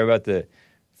don't care about the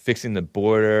fixing the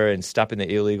border and stopping the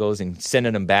illegals and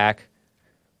sending them back.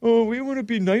 Oh, we want to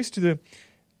be nice to them.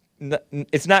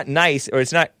 It's not nice, or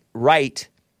it's not right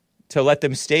to let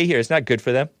them stay here. It's not good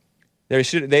for them.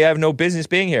 They have no business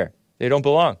being here. They don't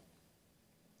belong.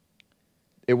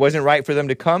 It wasn't right for them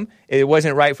to come. It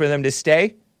wasn't right for them to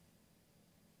stay.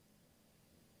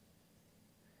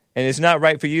 And it's not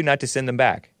right for you not to send them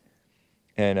back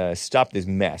and stop this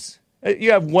mess.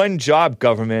 You have one job,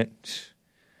 government.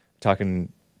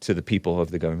 Talking to the people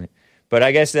of the government. But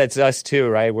I guess that's us too,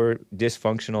 right? We're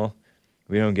dysfunctional.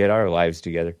 We don't get our lives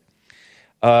together.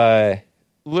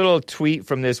 Little tweet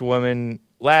from this woman.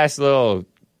 Last little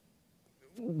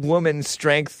woman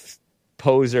strength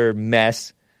poser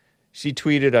mess. She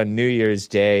tweeted on New Year's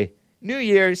Day. New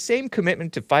Year, same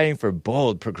commitment to fighting for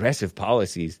bold, progressive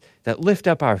policies that lift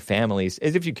up our families.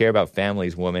 As if you care about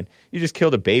families, woman. You just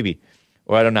killed a baby.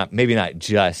 Or I don't know, maybe not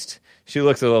just. She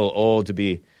looks a little old to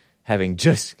be having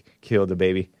just killed a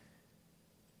baby.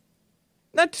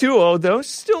 Not too old, though.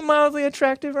 Still mildly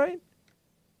attractive, right?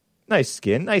 Nice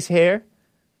skin, nice hair.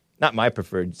 Not my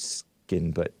preferred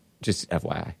skin, but just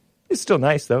FYI. It's still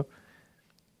nice, though.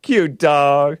 Cute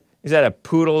dog. Is that a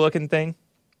poodle-looking thing?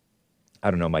 I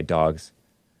don't know my dogs.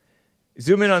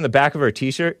 Zoom in on the back of her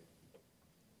T-shirt.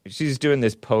 She's doing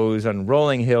this pose on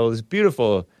rolling hills.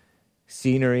 Beautiful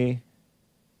scenery.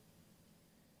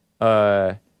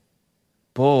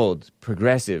 Bold,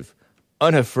 progressive,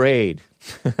 unafraid.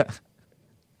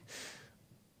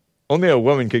 Only a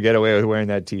woman could get away with wearing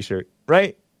that T-shirt,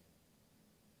 right?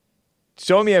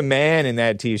 Show me a man in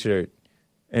that T-shirt,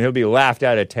 and he'll be laughed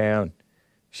out of town.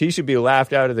 She should be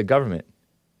laughed out of the government.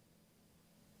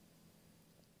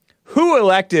 Who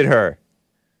elected her?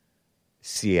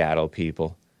 Seattle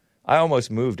people. I almost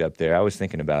moved up there. I was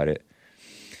thinking about it.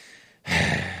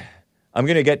 I'm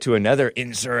going to get to another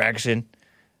insurrection,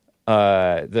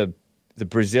 the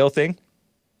Brazil thing.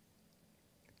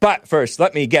 But first,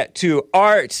 let me get to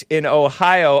Art in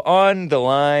Ohio on the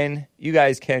line. You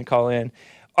guys can call in.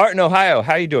 Art in Ohio,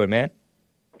 how you doing, man?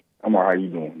 I'm all right. How you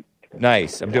doing?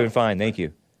 Nice. I'm doing fine. Thank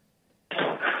you.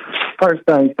 First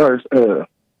thing first,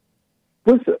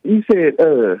 you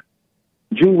said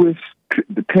Jewish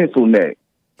the pencil neck.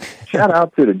 Shout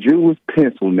out to the Jewish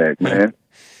pencil neck, man.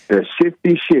 The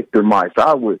shifter mice.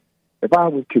 If I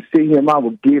could see him, I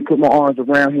would put my arms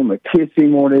around him and kiss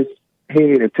him on his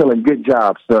head and tell him, "Good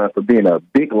job, son, for being a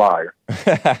big liar."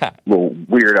 Little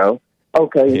weirdo.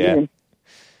 Okay, yeah. Then,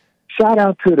 shout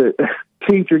out to the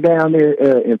teacher down there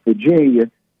in Virginia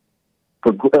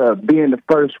for being the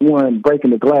first one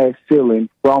breaking the glass ceiling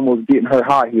for almost getting her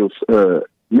high heels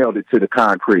melted to the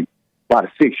concrete by the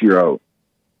 6-year-old.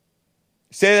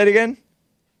 Say that again?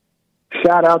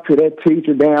 Shout out to that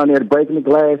teacher down there breaking the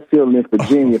glass ceiling in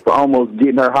Virginia for almost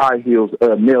getting her high heels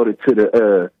melted to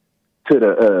the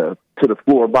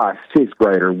floor by a 6th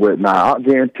grader or whatnot. I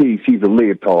guarantee she's a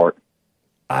leotard.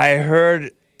 I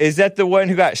heard. Is that the one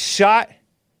who got shot?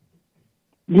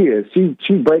 Yeah, she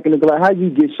breaking the glass. How you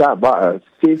get shot by a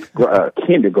 6th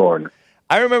kindergartner?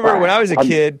 I remember when I was a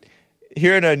kid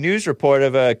hearing a news report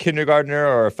of a kindergartner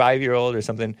or a 5-year-old or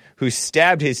something who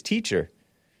stabbed his teacher.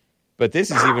 But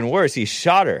this is even worse. He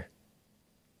shot her.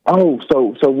 Oh,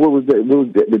 so what was that? What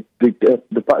was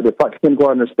the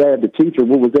kindergartner stabbed the teacher?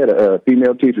 What was that? A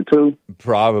female teacher too?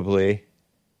 Probably.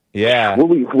 Yeah. So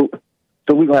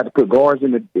we gonna have to put guards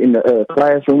in the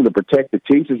classroom to protect the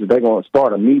teachers? Are they gonna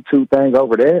start a Me Too thing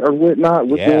over that or whatnot?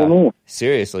 What's going on?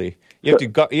 Seriously, you have to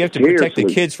protect the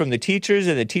kids from the teachers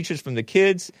and the teachers from the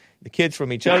kids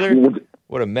from each other.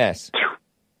 What a mess.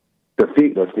 The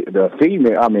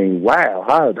female. I mean, wow.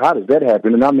 How does that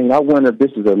happen? And I mean, I wonder if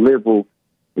this is a liberal.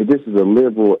 If this is a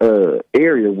liberal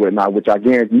area, whatnot, which I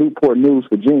guarantee Newport News,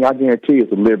 Virginia, I guarantee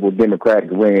it's a liberal Democratic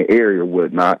ran area,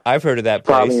 whatnot. I've heard of that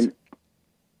place.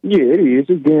 Yeah, it is.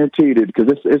 It's guaranteed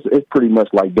because it's pretty much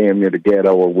like damn near the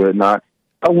ghetto or whatnot.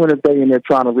 I wonder if they in there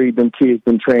trying to read them kids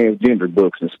them transgender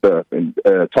books and stuff and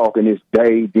talking this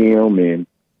they, them, and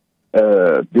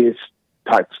this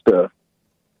type of stuff.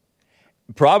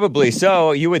 Probably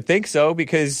so. You would think so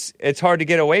because it's hard to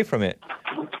get away from it.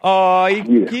 Oh,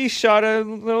 he shot a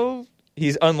little...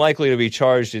 He's unlikely to be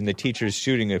charged in the teacher's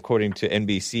shooting, according to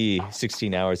NBC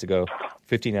 15 hours ago.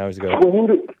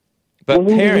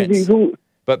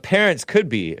 But parents could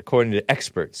be, according to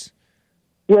experts.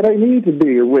 Well, they need to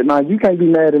be. Now, you can't be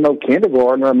mad at no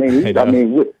kindergartner. I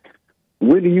mean,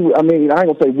 what do you? I mean, I ain't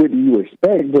gonna say what do you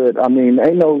expect, but I mean,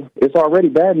 it's already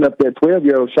bad enough that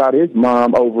 12-year-old shot his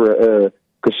mom over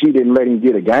because she didn't let him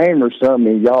get a game or something,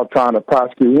 and y'all trying to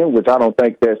prosecute him, which I don't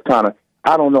think that's kind of.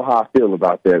 I don't know how I feel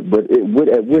about that, but at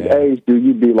what age do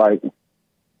you be like,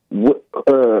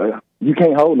 you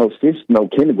can't hold no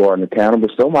kindergarten accountable.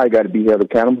 Somebody got to be held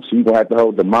accountable, so you're going to have to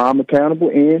hold the mom accountable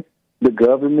and the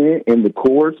government and the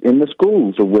courts and the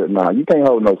schools or whatnot. You can't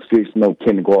hold no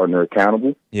kindergartner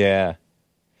accountable. Yeah.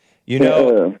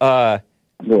 The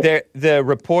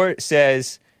report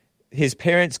says his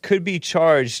parents could be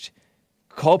charged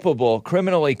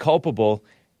criminally culpable,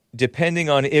 depending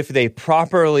on if they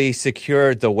properly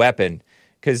secured the weapon.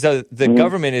 Because the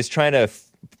government is trying to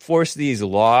force these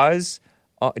laws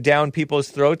down people's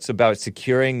throats about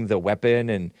securing the weapon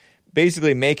and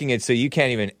basically making it so you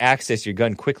can't even access your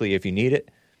gun quickly if you need it.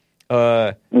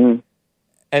 And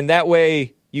that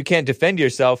way you can't defend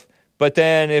yourself. But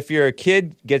then if your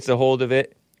kid gets a hold of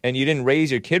it and you didn't raise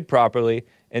your kid properly,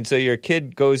 and so your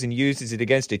kid goes and uses it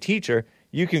against a teacher,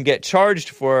 you can get charged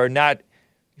for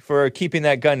keeping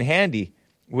that gun handy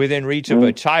within reach of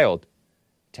a child.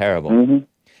 Terrible.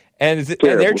 And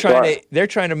they're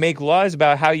trying to make laws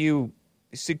about how you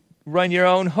run your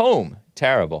own home.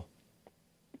 Terrible.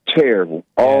 Terrible.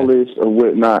 Yeah. All this or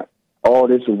whatnot,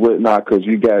 because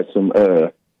you got some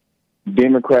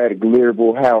Democratic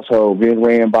liberal household being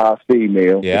ran by a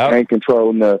female. Yeah. That can't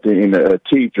control nothing, and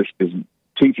teachers is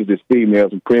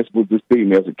females and principals is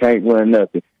females that can't run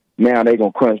nothing. Now they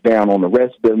gonna crunch down on the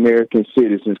rest of the American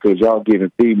citizens because y'all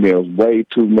giving females way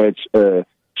too much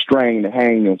strain to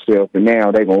hang themselves, and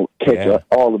now they gonna catch up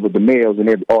all of the males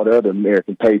and all the other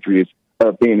American patriots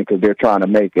up in it because they're trying to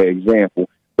make an example.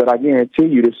 But I guarantee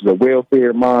you, this is a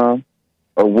welfare mom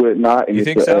or whatnot, and you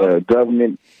it's think so?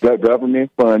 government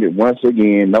funded once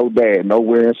again. No dad,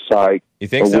 nowhere in sight. You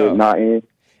think or so? Whatnot. And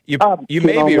you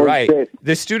may be right.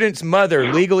 The student's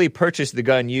mother legally purchased the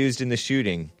gun used in the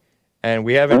shooting, and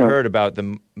we haven't heard about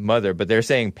the mother, but they're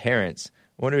saying parents.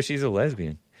 I wonder if she's a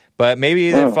lesbian. But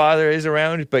maybe the father is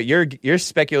around, but you're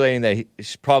speculating that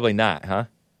he's probably not, huh?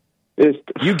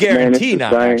 You guarantee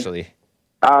not, actually.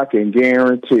 I can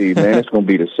guarantee, man, it's going to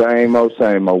be the same old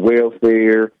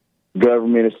welfare,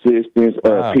 government assistance,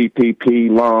 PPP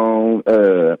loan,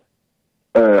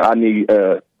 I need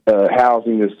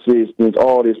housing assistance,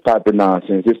 all this type of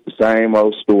nonsense. It's the same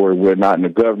old story where not in the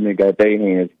government got their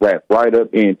hands wrapped right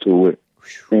up into it.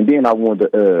 And then I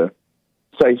wanted to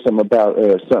say something about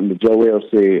something that Joel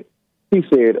said. He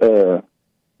said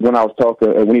when he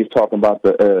was talking about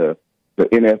the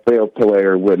NFL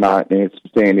player or whatnot, and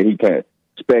saying that he can't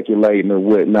speculating or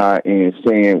whatnot, and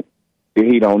saying that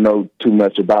he don't know too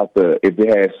much about if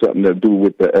it has something to do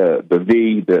with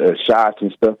the shots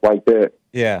and stuff like that.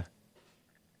 Yeah.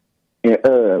 And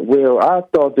I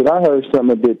thought that I heard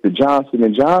something that the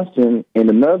Johnson & Johnson and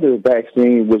another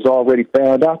vaccine was already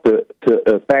found out to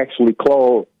factually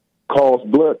cause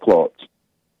blood clots.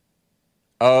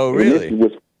 Oh, really?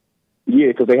 Because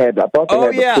they had. I thought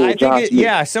they had. I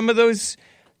think some of those.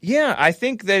 Yeah, I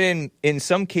think that in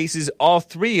some cases, all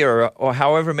three or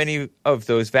however many of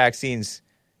those vaccines,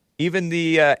 even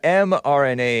the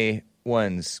mRNA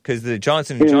ones, because the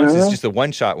Johnson & Johnson is just the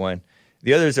one-shot one.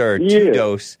 The others are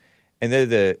two-dose, and they're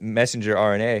the messenger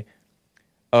RNA.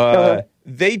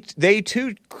 They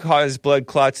too cause blood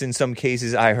clots in some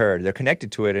cases. I heard they're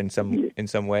connected to it in some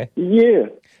way. Yeah,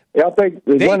 I think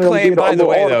they claim. By the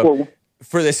way, though,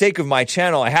 for the sake of my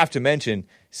channel, I have to mention.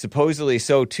 Supposedly,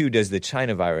 so too does the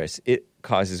China virus. It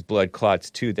causes blood clots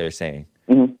too. They're saying,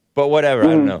 but whatever. I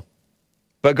don't know.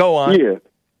 But go on. Yeah.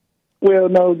 Well,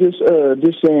 no, just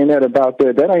saying that about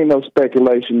that. That ain't no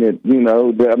speculation.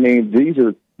 These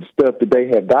are stuff that they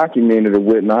have documented or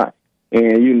whatnot,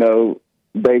 and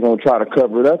they gonna try to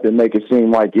cover it up and make it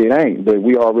seem like it ain't. But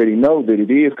we already know that it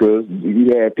is because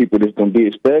you have people that's gonna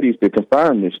do studies to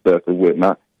confirm this stuff or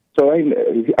whatnot. So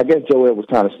I guess Joel was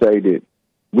trying to say that.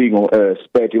 We gonna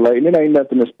speculate, and it ain't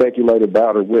nothing to speculate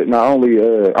about or whatnot.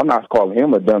 I'm not calling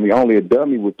him a dummy. Only a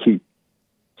dummy would keep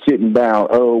sitting down.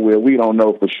 Oh well, we don't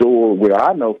know for sure. Well,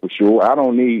 I know for sure. I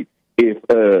don't need if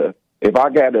I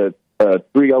got a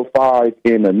 305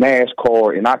 in a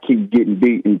NASCAR and I keep getting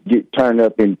beat and get turned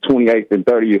up in 28th and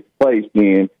 30th place,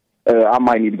 then I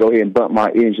might need to go ahead and bump my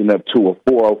engine up to a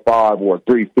 405 or a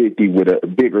 350 with a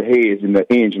bigger heads in the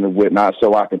engine or whatnot,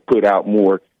 so I can put out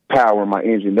more power in my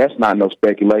engine. That's not no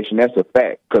speculation. That's a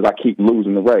fact because I keep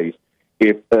losing the race.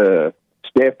 If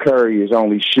Steph Curry is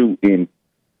only shooting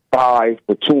 5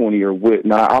 for 20 or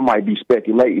whatnot, I might be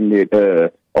speculating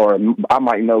that, or I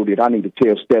might know that I need to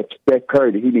tell Steph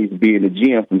Curry that he needs to be in the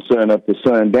gym from sun up to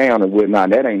sundown or whatnot.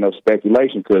 That ain't no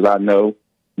speculation because I know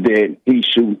that he's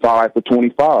shooting 5 for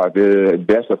 25.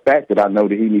 That's a fact that I know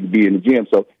that he needs to be in the gym.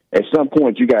 So at some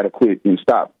point you got to quit and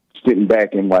stop sitting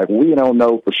back and like, we don't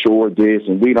know for sure this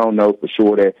and we don't know for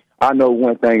sure that. I know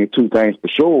one thing and two things for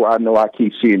sure. I know I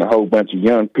keep seeing a whole bunch of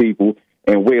young people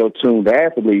and well-tuned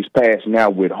athletes passing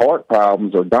out with heart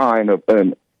problems or dying of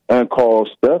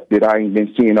uncaused stuff that I ain't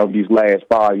been seeing over these last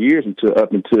 5 years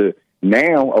up until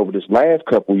now over this last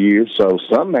couple years. So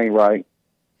something ain't right.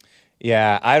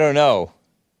 Yeah, I don't know.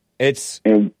 It's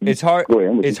hard.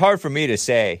 It's hard for me to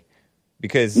say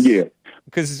because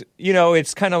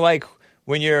it's kind of like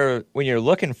when you're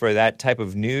looking for that type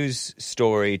of news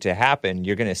story to happen,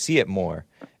 you're going to see it more,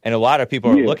 and a lot of people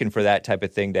are looking for that type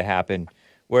of thing to happen.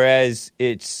 Whereas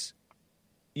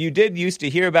you did used to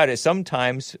hear about it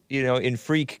sometimes. In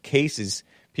freak cases,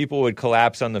 people would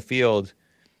collapse on the field.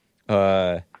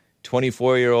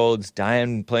 24-year-olds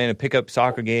dying playing a pickup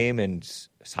soccer game, and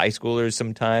high schoolers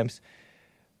sometimes.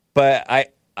 But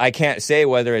I can't say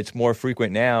whether it's more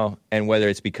frequent now and whether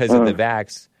it's because of the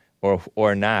vax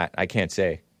or not. I can't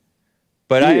say.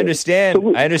 But I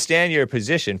understand your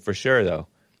position for sure, though.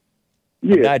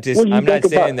 I'm not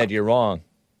saying that you're wrong.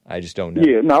 I just don't know.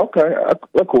 Yeah, no, okay.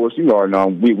 Of course, you already know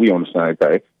we on the same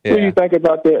page. Yeah. What do you think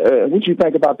about that? What you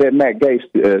think about that Matt Gaetz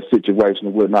situation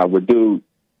and whatnot? Where dude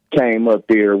came up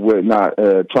there, whatnot,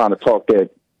 trying to tough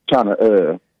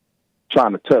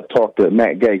talk to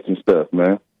Matt Gaetz and stuff,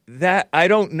 man. That I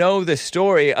don't know the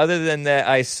story other than that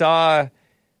I saw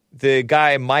the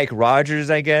guy Mike Rogers,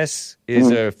 I guess, is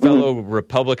a fellow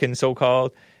Republican,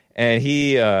 so-called, and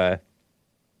he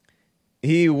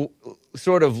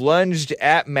sort of lunged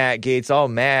at Matt Gaetz all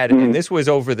mad, and this was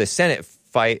over the Senate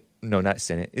fight. No, not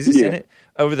Senate. Is it Senate?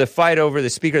 Over the fight over the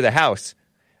Speaker of the House.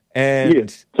 And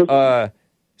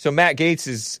so Matt Gaetz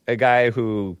is a guy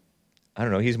who, I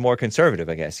don't know, he's more conservative,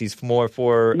 I guess. He's more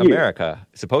for America,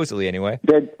 supposedly anyway.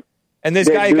 And this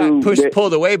guy got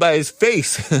pulled away by his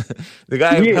face. The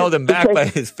guy held him back by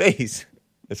his face.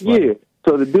 That's funny. Yeah.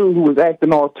 So the dude who was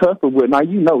acting all tough or whatnot,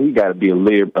 you know he got to be a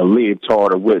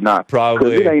libtard or whatnot.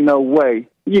 Probably. Because it ain't no way.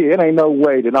 Yeah, it ain't no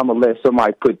way that I'm going to let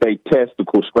somebody put their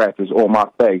testicle scratches on my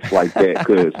face like that.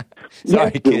 Because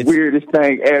that's the weirdest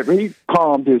thing ever. He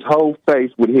calmed his whole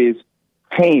face with his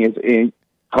hands, and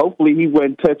hopefully he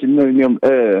wasn't touching none of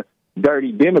them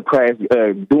dirty Democrats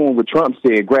doing what Trump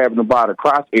said, grabbing them by the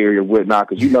cross area and whatnot,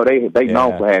 because you know they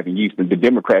known for having yeast, and the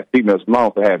Democrats, females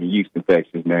known for having yeast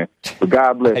infections, man. But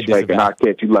God bless you, and I'll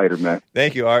catch you later, man.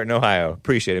 Thank you, Art in Ohio.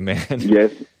 Appreciate it, man.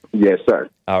 Yes, sir.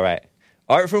 All right.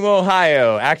 Art from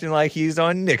Ohio, acting like he's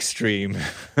on Nick's stream.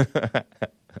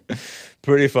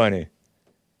 Pretty funny.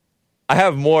 I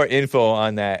have more info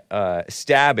on that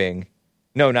shooting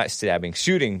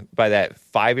by that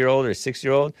 5-year-old or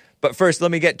 6-year-old. But first, let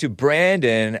me get to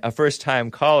Brandon, a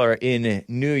first-time caller in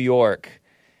New York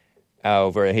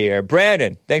over here.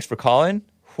 Brandon, thanks for calling.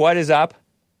 What is up?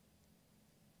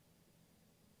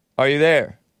 Are you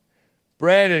there?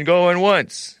 Brandon, going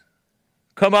once.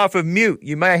 Come off of mute.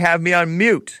 You might have me on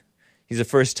mute. He's a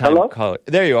first-time caller.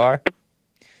 There you are.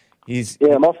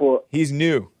 My fault. He's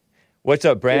new. What's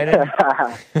up, Brandon?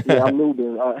 Yeah, I'm new,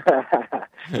 dude.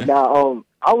 Now,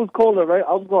 I was calling, right?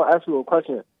 I was going to ask you a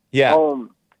question. Yeah.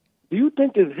 Do you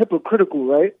think it's hypocritical,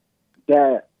 right,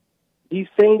 that these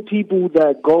same people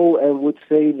that go and would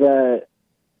say that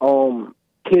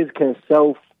kids can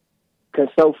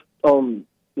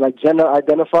like gender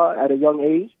identify at a young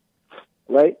age,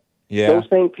 right? Yeah. Those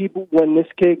same people, when this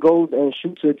kid goes and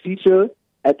shoots a teacher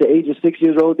at the age of 6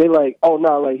 years old, they like, oh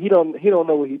no, like he don't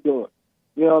know what he's doing.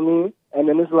 You know what I mean? And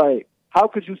then it's like, how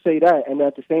could you say that? And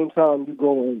at the same time, you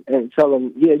go and tell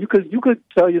them, yeah, you could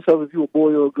tell yourself if you're a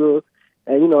boy or a girl,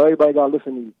 and you know everybody got to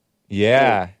listen to you.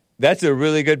 Yeah, that's a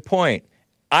really good point.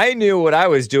 I knew what I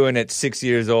was doing at 6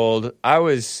 years old. I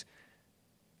was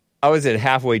a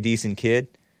halfway decent kid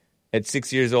at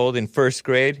 6 years old in first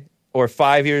grade, or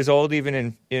 5 years old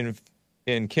even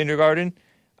in kindergarten.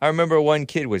 I remember one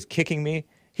kid was kicking me.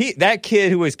 That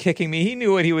kid who was kicking me, he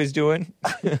knew what he was doing.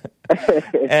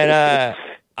 And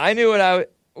I knew what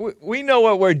we know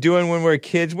what we're doing when we're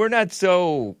kids. We're not.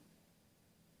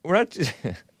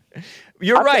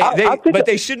 You're right. But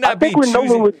they should not be choosing. I think we know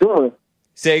what we're doing.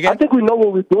 Say again? I think we know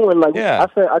what we're doing. Like yeah.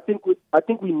 I said, I think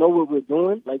we know what we're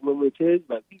doing. Like when we're kids,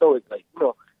 like we know it. Like you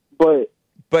know,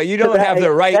 but you don't have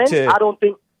the right to. I don't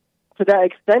think to that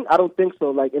extent. I don't think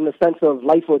so. Like in the sense of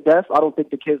life or death, I don't think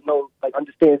the kids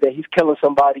understands that he's killing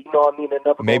somebody. You know what I mean? And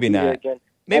never maybe be not. There again.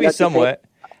 Maybe somewhat.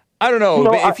 I don't know.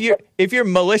 But if you're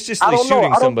maliciously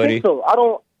shooting somebody, think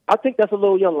so. I think that's a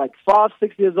little young. Like 5,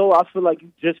 6 years old, I feel like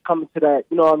you just coming to that.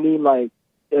 You know what I mean? Like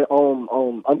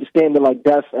understanding like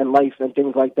death and life and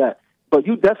things like that. But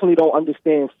you definitely don't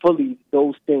understand fully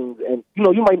those things. And you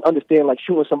know, you might understand like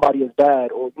shooting somebody is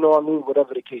bad, or you know what I mean,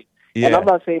 whatever the case. Yeah. And I'm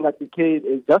not saying that the kid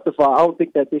is justified. I don't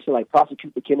think that they should like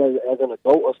prosecute the kid as an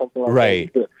adult or something like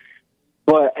right. that.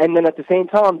 But and then at the same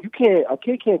time, a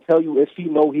kid can't tell you if he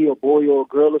know he a boy or a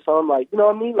girl or something. Like you know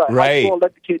what I mean? Like right. how you gonna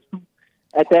let the kid shoot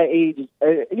at that age?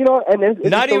 You know, and it's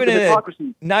not even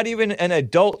hypocrisy. Not even an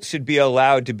adult should be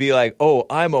allowed to be like, oh,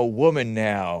 I'm a woman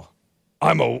now.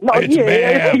 Man.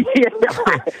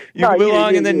 You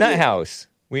belong in the nut house.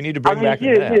 We need to bring back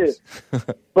the nut house.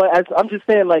 But I'm just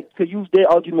saying, like, to use their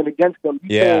argument against them,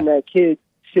 you're saying that kids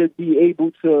should be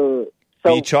able to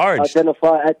be charged,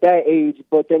 identify at that age.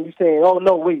 But then you're saying, oh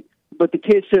no, wait, but the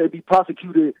kid shouldn't be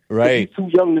prosecuted. Right? He's too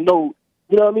young to know.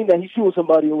 You know what I mean? That he's shooting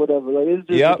somebody or whatever. Like it's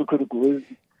just hypocritical.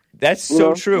 That's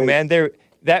so true, man.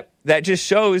 That just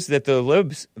shows that the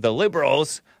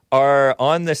liberals are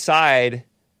on the side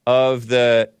of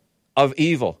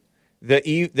evil.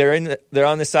 They're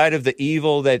on the side of the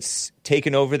evil that's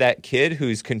taken over that kid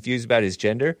who's confused about his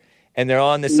gender, and they're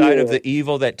on the side of the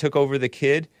evil that took over the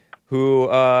kid who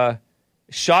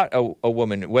shot a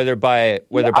woman, whether by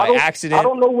accident. I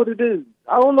don't know what it is.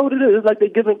 I don't know what it is. It's like they're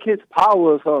giving kids power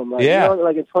or something. Like, Yeah. You know,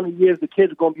 like in 20 years, the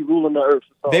kids are going to be ruling the earth. Or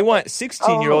something. They want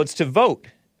 16-year-olds to vote.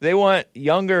 They want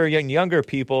younger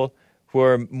people who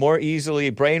are more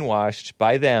easily brainwashed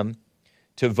by them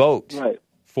to vote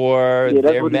for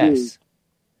their mess.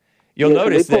 You'll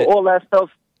notice they that put all that stuff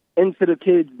into the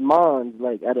kids' minds,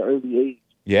 like at an early age.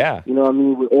 Yeah. You know what I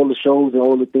mean? With all the shows and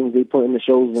all the things they put in the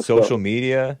shows and social stuff.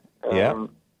 media. Yeah,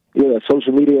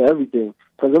 social media, everything.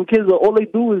 Because them kids, all they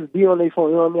do is be on their phone.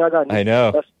 You know what I mean? I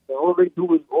know. All they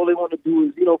want to do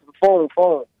is,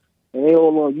 phone. And they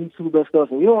all on YouTube and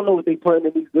stuff. And you don't know what they putting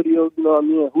in these videos, you know what I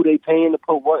mean? Who they paying to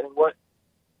put what and what.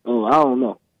 Oh, I don't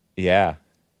know. Yeah.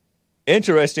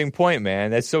 Interesting point,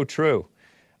 man. That's so true.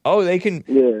 Oh, they can...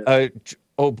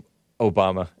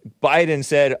 Obama. Biden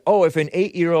said, if an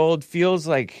 8-year-old feels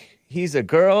like he's a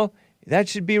girl, that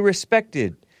should be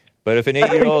respected. But if an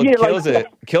 8-year-old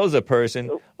kills a person,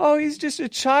 he's just a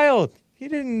child. He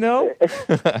didn't know.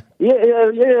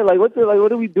 yeah. Like what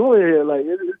are we doing here? Like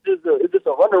it's just a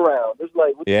runaround. It's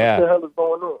like what the hell is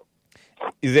going on?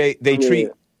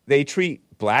 They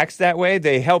treat blacks that way.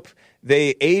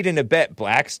 They aid and abet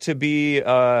blacks to be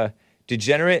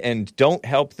degenerate and don't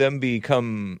help them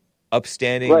become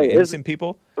upstanding, innocent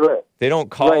people. Right. They don't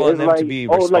call on them to be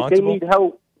responsible. Like they need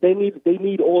help. They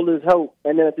need all this help,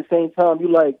 and then at the same time, you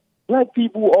like black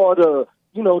people are the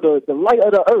light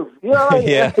of the earth. You know,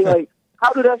 like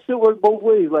how did that shit work both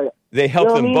ways? Like they help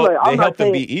them both. Like, they help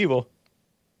them be evil.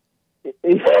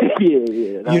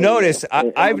 You notice?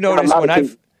 I've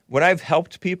noticed when I've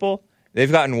helped people,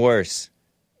 they've gotten worse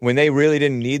when they really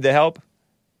didn't need the help.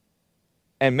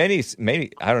 And many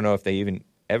I don't know if they even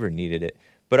ever needed it,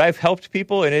 but I've helped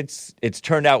people, and it's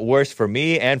turned out worse for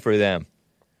me and for them.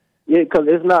 Yeah, because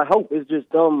it's not help; it's just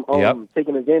them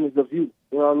taking advantage of you.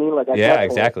 You know what I mean? Like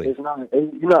exactly. It's not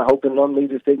you're not helping them; they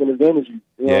just taking advantage of you.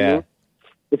 You know what I mean?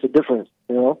 It's a difference.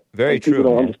 You know, very true.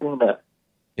 People don't understand that.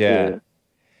 Yeah.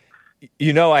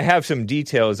 You know, I have some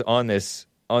details on this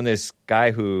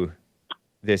guy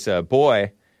this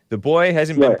boy. The boy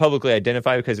hasn't been publicly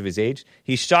identified because of his age.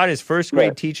 He shot his first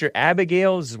grade teacher,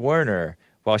 Abigail Zwerner,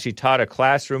 while she taught a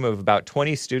classroom of about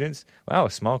 20 students. Wow, a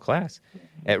small class.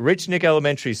 At Richnick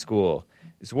Elementary School.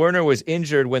 Zwerner was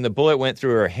injured when the bullet went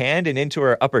through her hand and into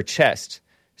her upper chest.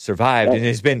 Survived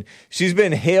and she's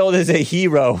been hailed as a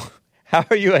hero. How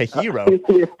are you a hero?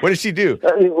 What did she do?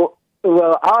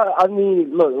 Well, I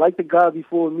mean, look, like the guy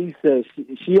before me said,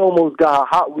 she almost got her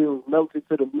Hot Wheels melted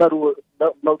to the metal,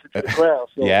 melted to the ground.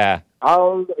 So I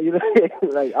don't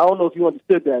know if you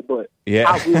understood that, but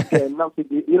Hot Wheels getting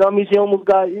melted. You know what I mean?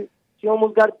 She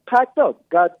almost got packed up.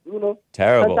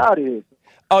 Terrible. Sent out of here.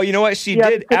 Oh, you know what she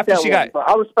did after she got?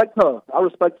 I respect her.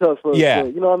 For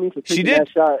you know what I mean, for taking that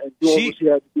shot and doing what she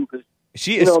had to do. Because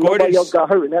she escorted. Nobody else got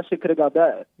hurt, and that shit could have got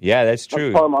bad. Yeah, that's true.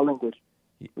 That's part of my language.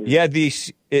 Yeah,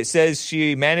 it says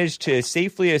she managed to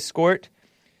safely escort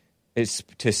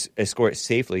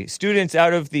safely students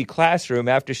out of the classroom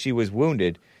after she was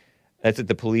wounded. That's what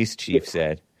the police chief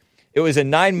said. It was a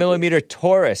 9mm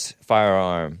Taurus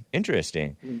firearm.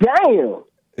 Interesting. Damn.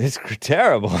 It's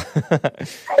terrible.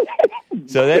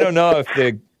 So they don't know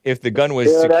if the gun was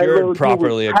secured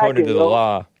properly according to the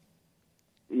law.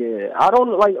 Yeah, I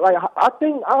don't I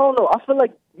don't know. I feel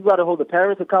like you got to hold the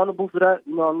parents accountable for that.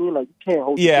 You know what I mean? Like you can't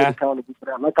hold the kids accountable for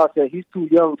that. Like I said, he's too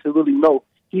young to really know.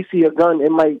 He see a gun, he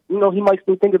might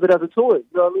still think of it as a toy. You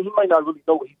know what I mean? He might not really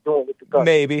know what he's doing with the gun.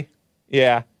 Maybe,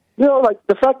 yeah. You know, like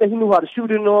the fact that he knew how to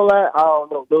shoot it and all that. I don't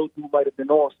know. Those dudes might have been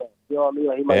on something. You know what I mean?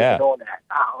 Like he might have been on that.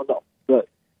 I don't know, but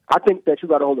I think that you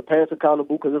got to hold the parents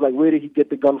accountable because it's like, where did he get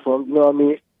the gun from? You know what I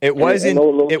mean? It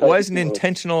was an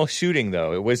intentional shooting,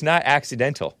 though. It was not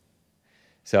accidental.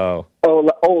 So.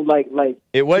 Like.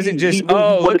 It wasn't just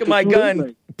look at my gun.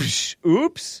 Like, psh,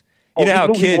 oops. You know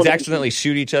how kids accidentally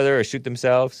shoot each other or shoot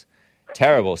themselves?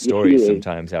 Terrible stories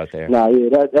sometimes out there.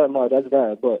 That's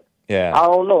bad. But I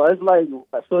don't know. It's like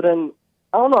so. Then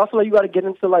I don't know. I feel like you got to get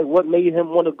into like what made him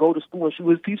want to go to school and shoot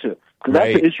his teacher because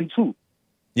that's the issue too.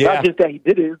 Yeah. Not just that he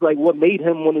did it. It's like what made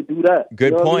him want to do that.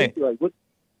 Good point. I mean? Like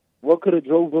what could have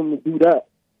drove him to do that?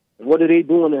 What are they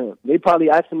doing to him? They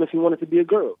probably asked him if he wanted to be a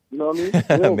girl. You know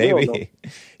what I mean? Maybe.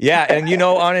 Yeah, and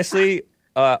honestly,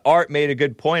 Art made a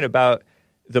good point about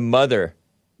the mother.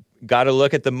 Got to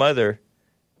look at the mother.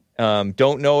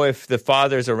 Don't know if the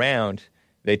father's around.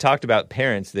 They talked about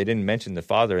parents. They didn't mention the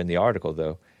father in the article,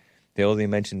 though. They only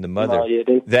mentioned the mother.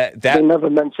 No, they never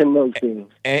mentioned those things.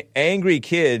 Angry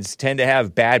kids tend to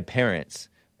have bad parents.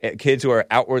 Kids who are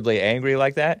outwardly angry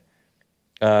like that.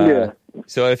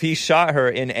 So if he shot her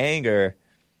in anger,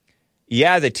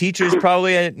 the teacher's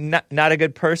probably not a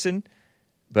good person,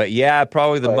 but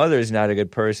probably the mother's not a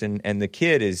good person, and the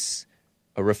kid is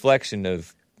a reflection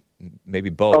of maybe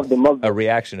both, Of the mother. a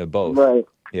reaction of both. Right.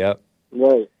 Yep.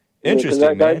 Right.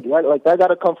 Interesting, man. That got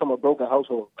to come from a broken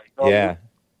household. Like, you know what I Yeah. mean?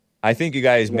 I think you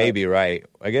guys may be right.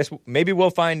 I guess maybe we'll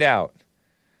find out.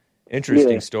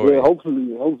 Interesting story. Yeah, hopefully,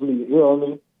 you know what I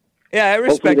mean? Yeah, I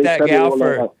respect Hopefully they that settle gal all that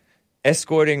for out.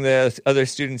 escorting the other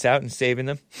students out and saving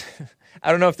them.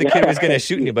 I don't know if the kid was going to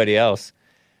shoot anybody else,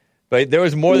 but there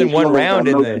was more than one round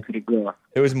in the.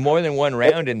 There was more than one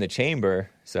round in the chamber,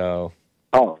 so.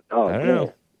 Oh, I don't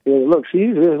know. Yeah, look,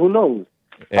 who knows?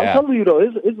 Yeah. I'm telling you though,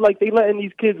 it's like they letting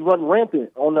these kids run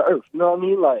rampant on the earth. You know what I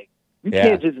mean? Like you Yeah.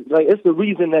 can't just like it's the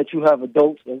reason that you have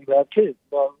adults and you have kids.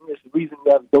 You know what I mean? It's the reason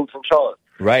you have adults in charge.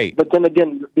 Right. But then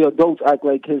again, the adults act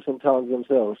like kids sometimes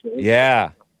themselves. So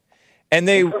Yeah. And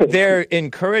they're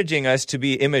encouraging us to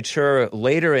be immature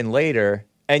later and later,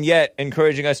 and yet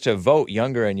encouraging us to vote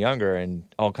younger and younger and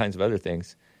all kinds of other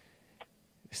things.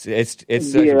 It's such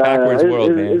a backwards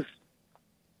world, man.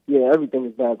 Everything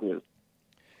is backwards.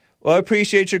 Well, I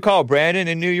appreciate your call, Brandon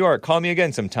in New York. Call me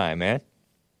again sometime, man.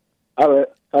 All right.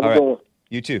 Have All a right. good one.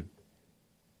 You too.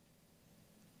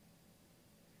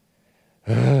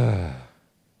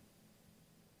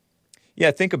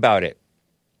 Yeah, think about it.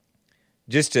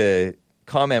 Just to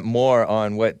comment more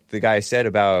on what the guy said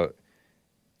about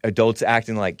adults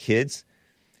acting like kids.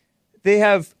 They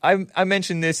have, I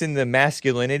mentioned this in the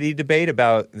masculinity debate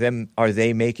about them, are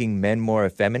they making men more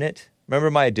effeminate?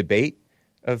 Remember my debate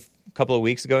of a couple of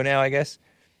weeks ago now, I guess?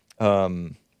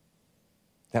 That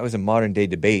was a modern day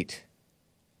debate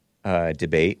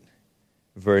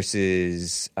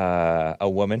versus a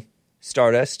woman,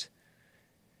 Stardust.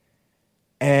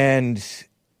 And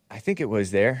I think it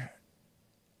was there.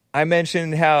 I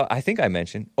mentioned Obamacare.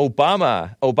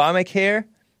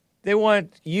 They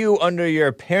want you under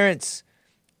your parents'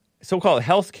 so-called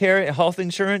health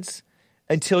insurance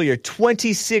until you're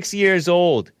 26 years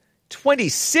old.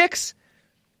 26?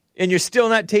 And you're still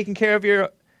not taking care of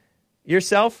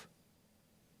yourself?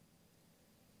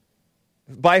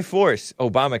 By force,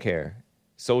 Obamacare,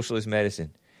 socialist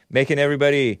medicine, making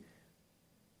everybody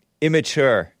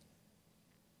immature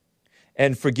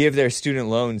and forgive their student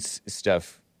loans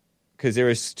stuff because they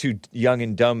were too young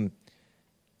and dumb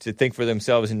to think for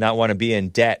themselves and not want to be in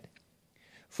debt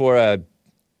for a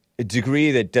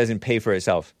degree that doesn't pay for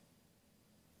itself.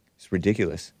 It's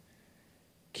ridiculous.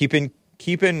 Keeping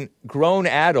grown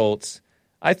adults,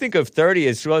 I think of 30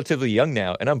 as relatively young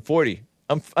now, and I'm 40.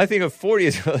 I think of 40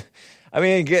 as,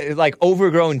 like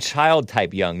overgrown child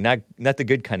type young, not the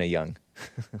good kind of young.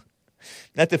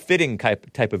 Not the fitting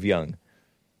type of young.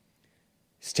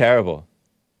 It's terrible.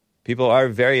 People are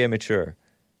very immature.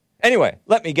 Anyway,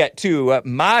 let me get to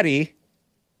Marty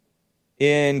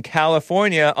in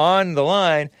California on the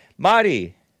line.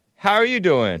 Marty, how are you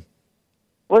doing?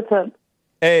 What's up?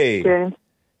 Hey. James.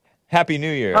 Happy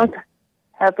New Year. Okay.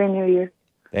 Happy New Year.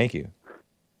 Thank you.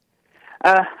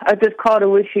 I just called to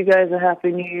wish you guys a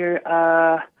Happy New Year.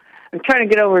 I'm trying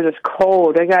to get over this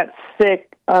cold. I got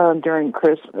sick during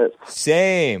Christmas.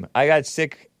 Same. I got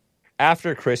sick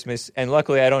after Christmas, and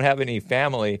luckily I don't have any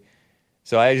family,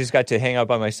 so I just got to hang out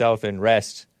by myself and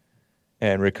rest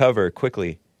and recover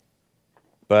quickly.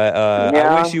 But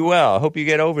I wish you well. I hope you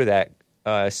get over that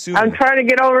soon. I'm trying to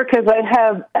get over because I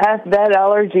have bad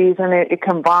allergies, and it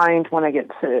combined when I get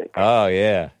sick. Oh,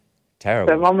 yeah.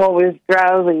 Terrible. So I'm always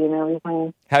drowsy and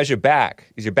everything. How's your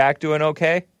back? Is your back doing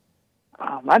okay?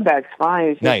 My back's fine.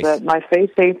 It's just Nice. that my face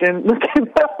ain't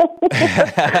looking well.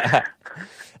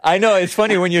 I know. It's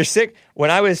funny. When you're sick,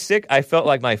 when I was sick, I felt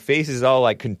like my face is all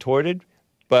like contorted,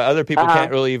 but other people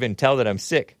can't really even tell that I'm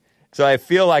sick. So I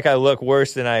feel like I look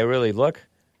worse than I really look.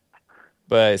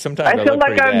 But sometimes I feel look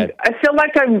like pretty bad. I feel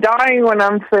like I'm dying when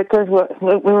I'm sick. Because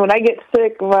when I get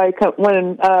sick, because I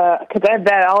have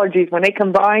bad allergies, when they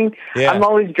combine, I'm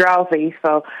always drowsy.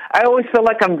 So I always feel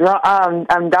like I'm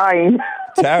dying.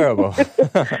 Terrible.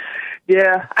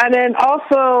 Yeah, and then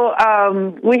also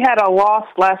we had a loss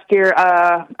last year.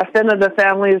 A friend of the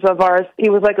families of ours. He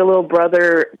was like a little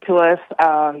brother to us.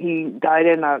 He died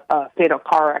in a fatal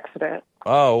car accident.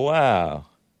 Oh, wow.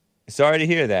 Sorry to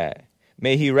hear that.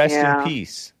 May he rest in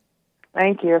peace.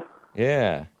 Thank you.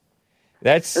 Yeah.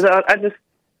 That's.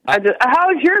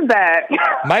 How's your back?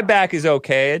 My back is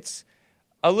okay. It's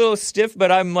a little stiff,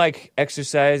 but I'm like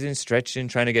exercising, stretching,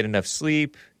 trying to get enough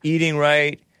sleep, eating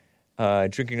right,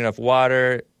 drinking enough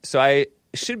water. So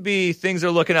things are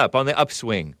looking up on the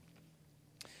upswing.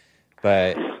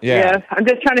 But yeah. I'm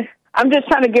just trying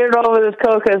to get it over this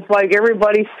cold because like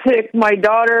everybody's sick. My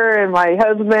daughter and my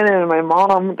husband and my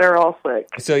mom, they're all sick.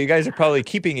 So you guys are probably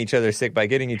keeping each other sick by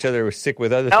getting each other sick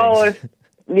with other things. Oh,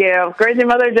 yeah. Crazy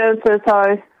Mother Jones says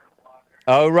hi.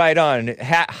 Oh, right on.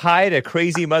 Hi to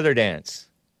Crazy Mother Dance.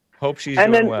 Hope she's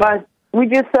doing well. We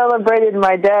just celebrated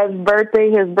my dad's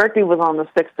birthday. His birthday was on the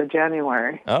 6th of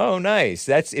January. Oh, nice.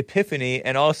 That's Epiphany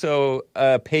and also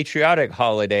a patriotic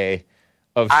holiday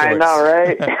of sorts. I know,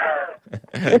 right?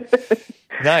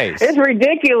 Nice. It's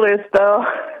ridiculous, though.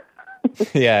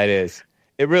 Yeah, it is.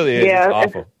 It really is. Yeah, it's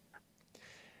awful.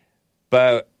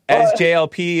 But as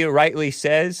JLP rightly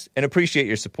says, and appreciate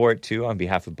your support, too, on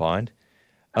behalf of Bond.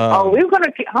 I'm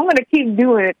gonna keep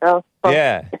doing it, though. So.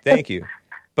 Yeah, thank you.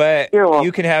 But You're welcome.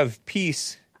 you can have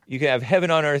peace. You can have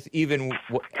heaven on earth even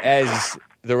as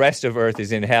the rest of earth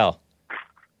is in hell.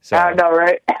 So I know,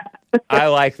 right? I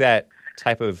like that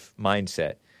type of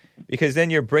mindset because then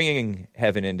you're bringing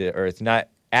heaven into earth, not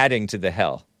adding to the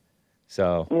hell.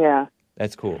 So yeah,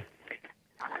 that's cool.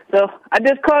 So I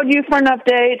just called you for an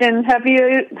update and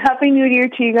happy New Year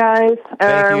to you guys.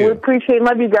 Thank you. We appreciate and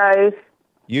love you guys.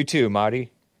 You too, Marty.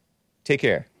 Take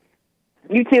care.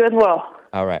 You too as well.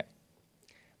 All right.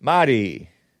 Mari,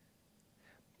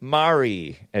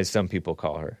 as some people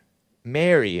call her.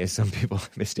 Mary, as some people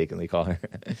mistakenly call her.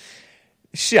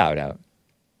 Shout out.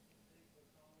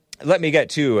 Let me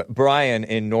get to Brian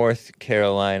in North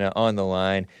Carolina on the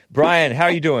line. Brian, how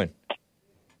are you doing?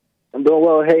 I'm doing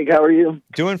well. Hey, how are you?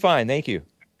 Doing fine, thank you.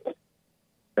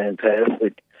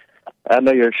 Fantastic. I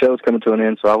know your show's coming to an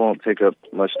end, so I won't take up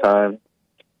much time.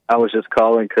 I was just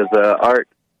calling because Art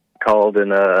called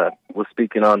and was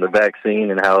speaking on the vaccine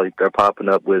and how they're popping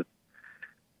up with,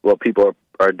 well, people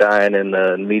are dying and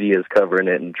the media is covering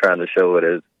it and trying to show it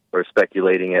as, or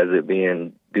speculating as it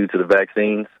being due to the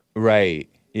vaccines. Right,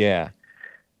 yeah.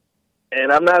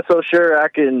 And I'm not so sure I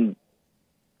can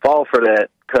fall for that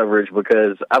coverage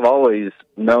because I've always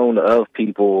known of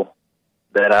people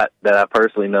that I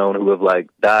personally known who have like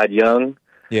died young.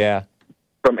 Yeah.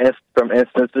 From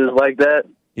instances like that.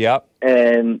 Yep.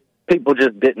 And people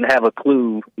just didn't have a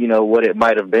clue, what it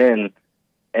might have been.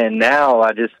 And now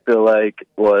I just feel like,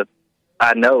 well,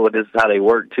 I know this is how they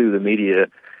work too, the media.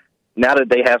 Now that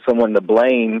they have someone to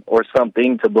blame or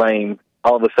something to blame,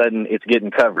 all of a sudden it's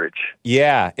getting coverage.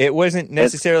 Yeah, it wasn't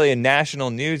necessarily a national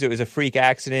news. It was a freak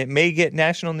accident. It may get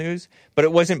national news, but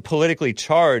it wasn't politically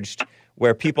charged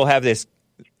where people have this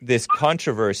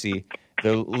controversy,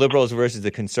 the liberals versus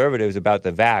the conservatives about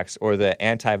the vax or the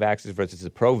anti-vaxxers versus the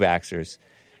pro-vaxxers.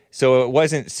 So it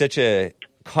wasn't such a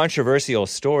controversial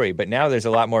story, but now there's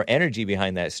a lot more energy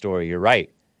behind that story. You're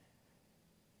right.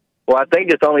 Well, I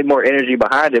think it's only more energy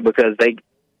behind it because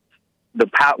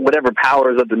whatever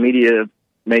powers of the media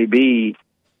may be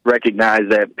recognize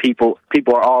that people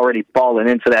are already falling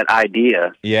into that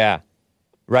idea. Yeah,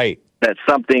 right. That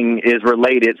something is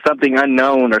related, something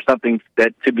unknown or something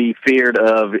that to be feared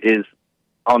of is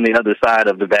on the other side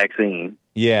of the vaccine.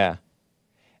 Yeah.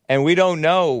 And we don't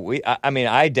know.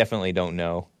 I definitely don't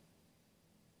know.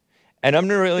 And I'm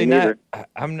really not,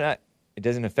 it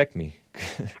doesn't affect me.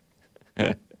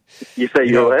 You say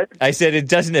you're what? I said it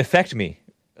doesn't affect me.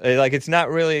 Like, it's not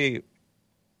really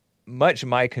much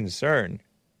my concern.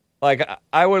 Like,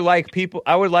 I would like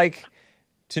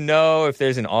to know if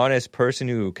there's an honest person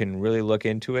who can really look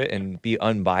into it and be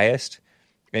unbiased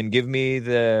and give me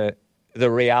the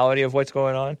reality of what's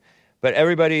going on. But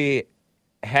everybody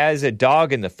has a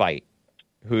dog in the fight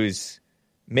who's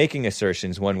making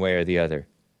assertions one way or the other.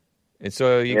 And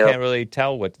so you can't really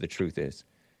tell what the truth is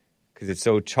because it's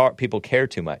so people care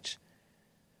too much.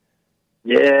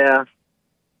 Yeah.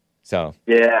 So.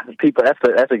 Yeah, people.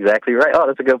 That's exactly right. Oh,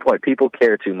 that's a good point. People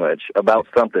care too much about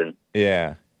something.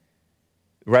 Yeah.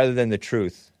 Rather than the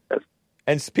truth.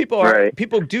 And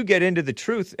people do get into the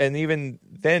truth, and even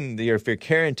then, if you're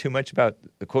caring too much about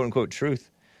the quote-unquote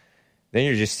truth, then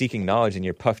you're just seeking knowledge and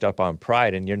you're puffed up on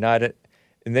pride, and you're not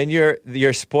and then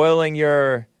you're spoiling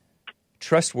your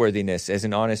trustworthiness as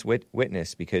an honest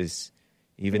witness because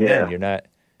even then you're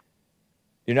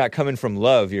not coming from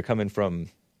love, you're coming from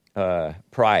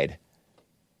pride.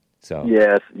 So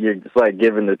yes, you're just like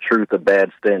giving the truth a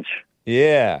bad stench.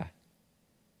 Yeah.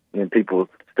 And people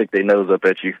stick their nose up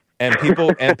at you. And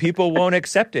people won't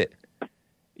accept it.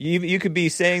 You could be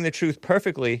saying the truth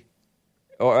perfectly,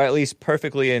 or at least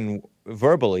perfectly and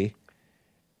verbally,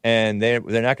 and they're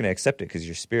not going to accept it because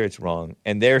your spirit's wrong,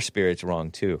 and their spirit's wrong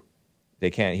too.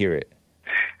 They can't hear it.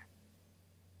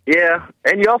 Yeah,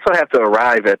 and you also have to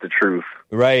arrive at the truth.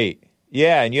 Right.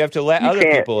 Yeah, and you have to let other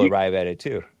people arrive at it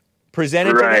too. Present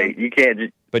it to them, you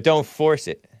can't but don't force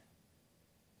it.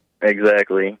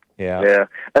 Exactly. Yeah.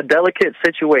 A delicate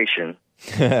situation.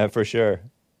 For sure.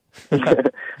 I'm going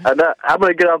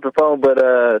to get off the phone, but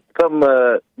the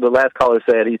last caller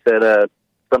said, he said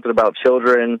something about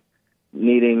children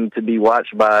needing to be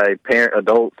watched by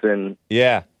adults and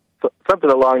something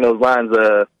along those lines.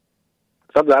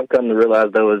 Something I've come to realize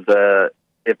though is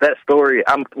if that story,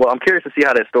 I'm curious to see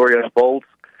how that story unfolds,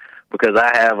 because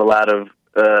I have a lot of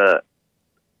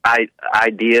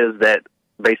ideas that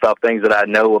based off things that I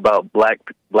know about black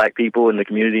people in the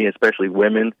community, especially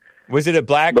women. Was it a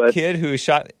black kid who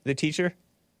shot the teacher?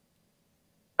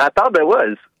 I thought that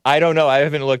was. I don't know. I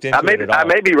haven't looked into it at all. I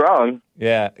may be wrong.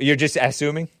 Yeah, you're just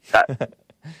assuming?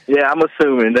 Yeah, I'm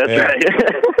assuming. That's right.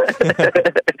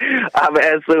 I'm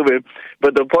assuming.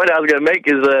 But the point I was going to make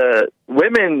is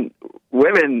women,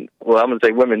 well, I'm going to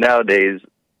say women nowadays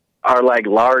are like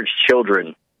large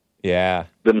children. Yeah.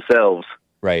 Themselves.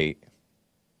 Right.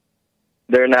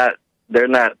 They're not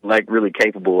like really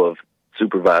capable of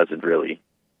supervising, really.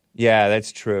 Yeah,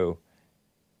 that's true.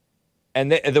 And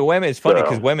the women, it's funny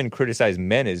because women criticize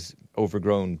men as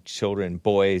overgrown children,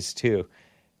 boys too.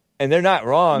 And they're not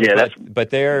wrong, but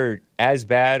they're as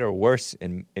bad or worse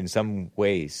in some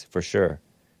ways, for sure.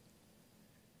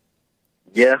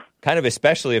 Yeah. Kind of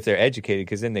especially if they're educated,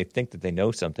 because then they think that they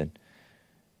know something,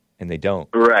 and they don't.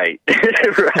 Right.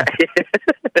 Right.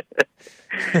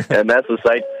 And that's a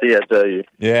sight to see, I tell you.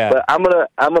 Yeah. But I'm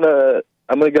gonna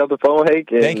get off the phone, Hake,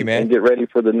 and, thank you, man. And get ready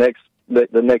for the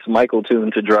next Michael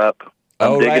tune to drop.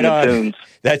 I'm digging the tunes.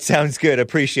 That sounds good.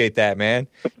 Appreciate that, man.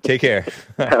 Take care.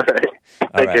 All right.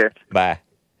 Take care. Bye.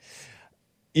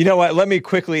 You know what? Let me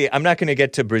quickly, I'm not going to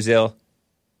get to Brazil.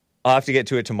 I'll have to get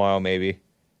to it tomorrow, maybe.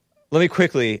 Let me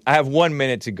quickly, I have 1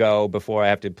 minute to go before I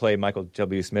have to play Michael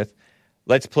W. Smith.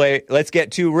 Let's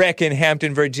get to Rick in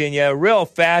Hampton, Virginia. Real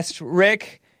fast,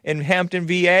 Rick in Hampton,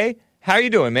 VA. How are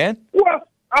you doing, man? Well,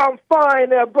 I'm fine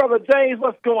there, Brother James.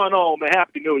 What's going on, man?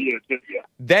 Happy New Year to you.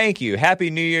 Thank you. Happy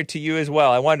New Year to you as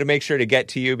well. I wanted to make sure to get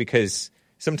to you because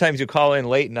sometimes you call in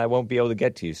late and I won't be able to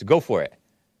get to you. So go for it.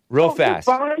 Real fast.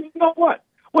 Fine. You know what?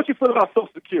 What you feel about Social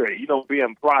Security,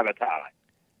 being privatized?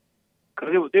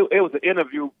 Because it was an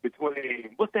interview between,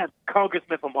 what's that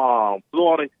congressman from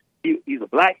Florida? He's a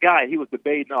black guy. He was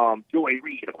debating Joy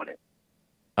Reid on it.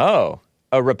 Oh,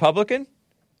 a Republican?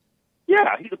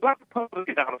 Yeah, he's a black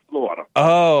Republican down in Florida.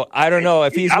 Oh, I don't know.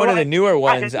 If he's one of the newer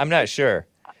ones, I'm not sure.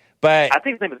 But I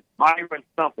think his name is Byron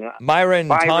something. Byron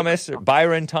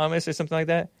Thomas or something like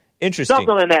that? Interesting.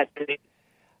 Something in that.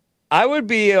 I would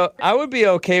be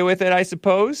okay with it, I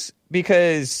suppose,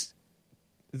 because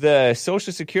the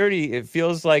Social Security, it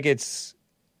feels like it's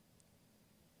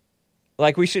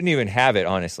like we shouldn't even have it,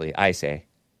 honestly, I say.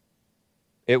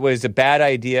 It was a bad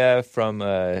idea from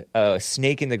a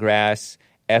snake in the grass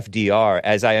FDR,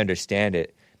 as I understand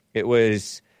it. It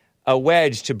was a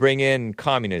wedge to bring in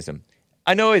communism.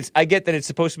 I get that it's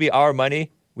supposed to be our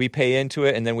money. We pay into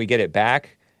it and then we get it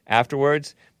back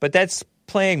afterwards. But that's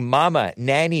playing mama,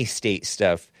 nanny state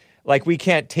stuff. Like we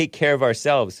can't take care of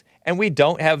ourselves. And we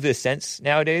don't have the sense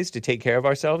nowadays to take care of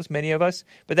ourselves, many of us.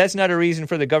 But that's not a reason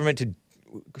for the government to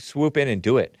swoop in and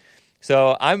do it.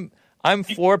 So I'm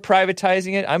for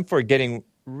privatizing it. I'm for getting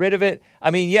rid of it.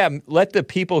 I mean, yeah, let the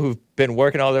people who've been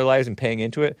working all their lives and paying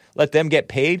into it, let them get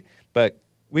paid. But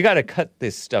we got to cut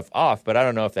this stuff off. But I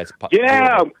don't know if that's possible.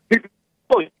 Yeah.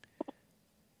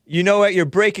 You know what? You're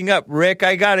breaking up, Rick.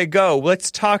 I got to go. Let's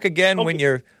talk again when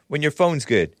your phone's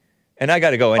good. And I got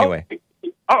to go anyway.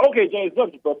 Okay, James. Love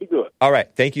you, bro. Be good. All right.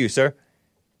 Thank you, sir.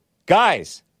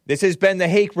 Guys, this has been the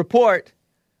Hake Report.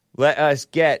 Let us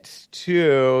get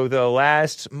to the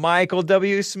last Michael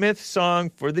W. Smith song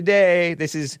for the day.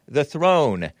 This is The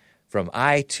Throne from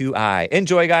Eye to Eye.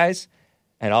 Enjoy, guys,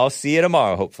 and I'll see you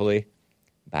tomorrow, hopefully.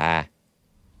 Bye.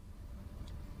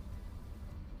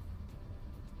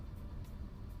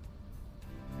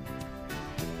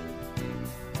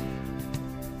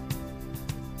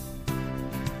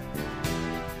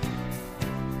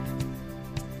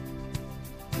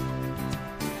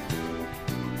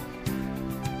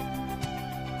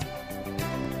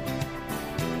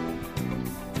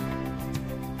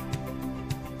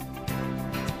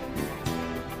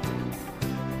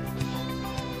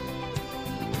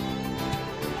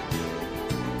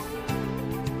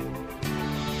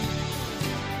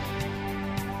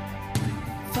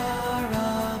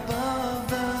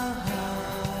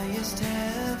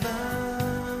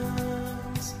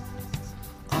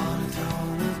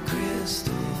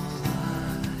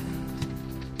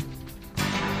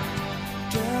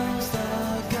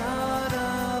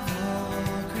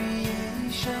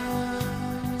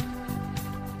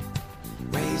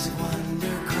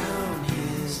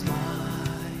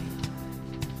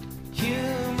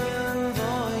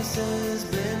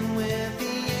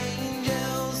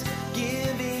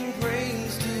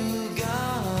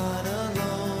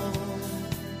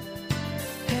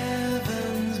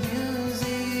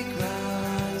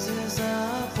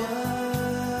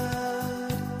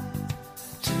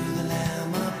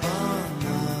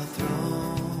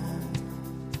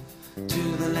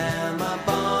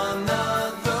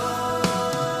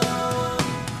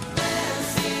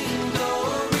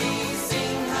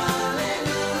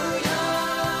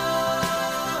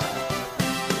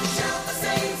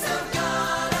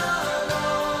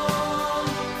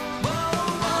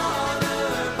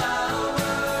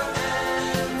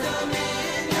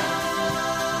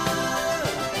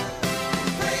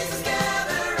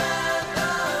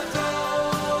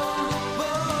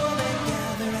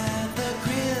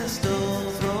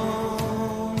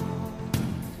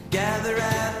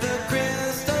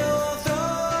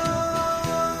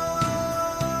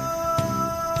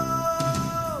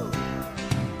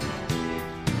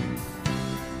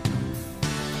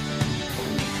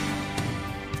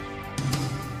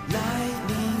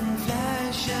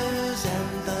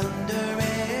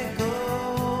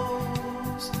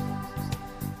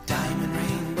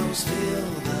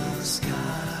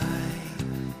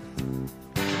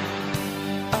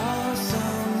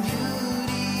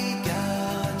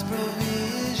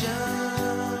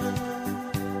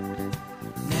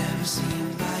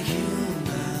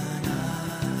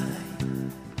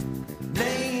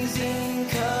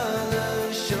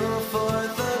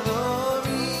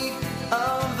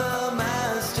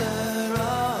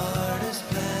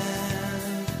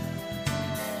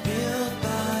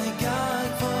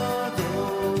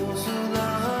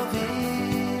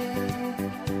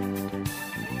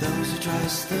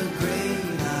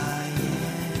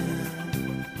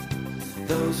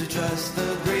 just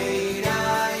the breeze.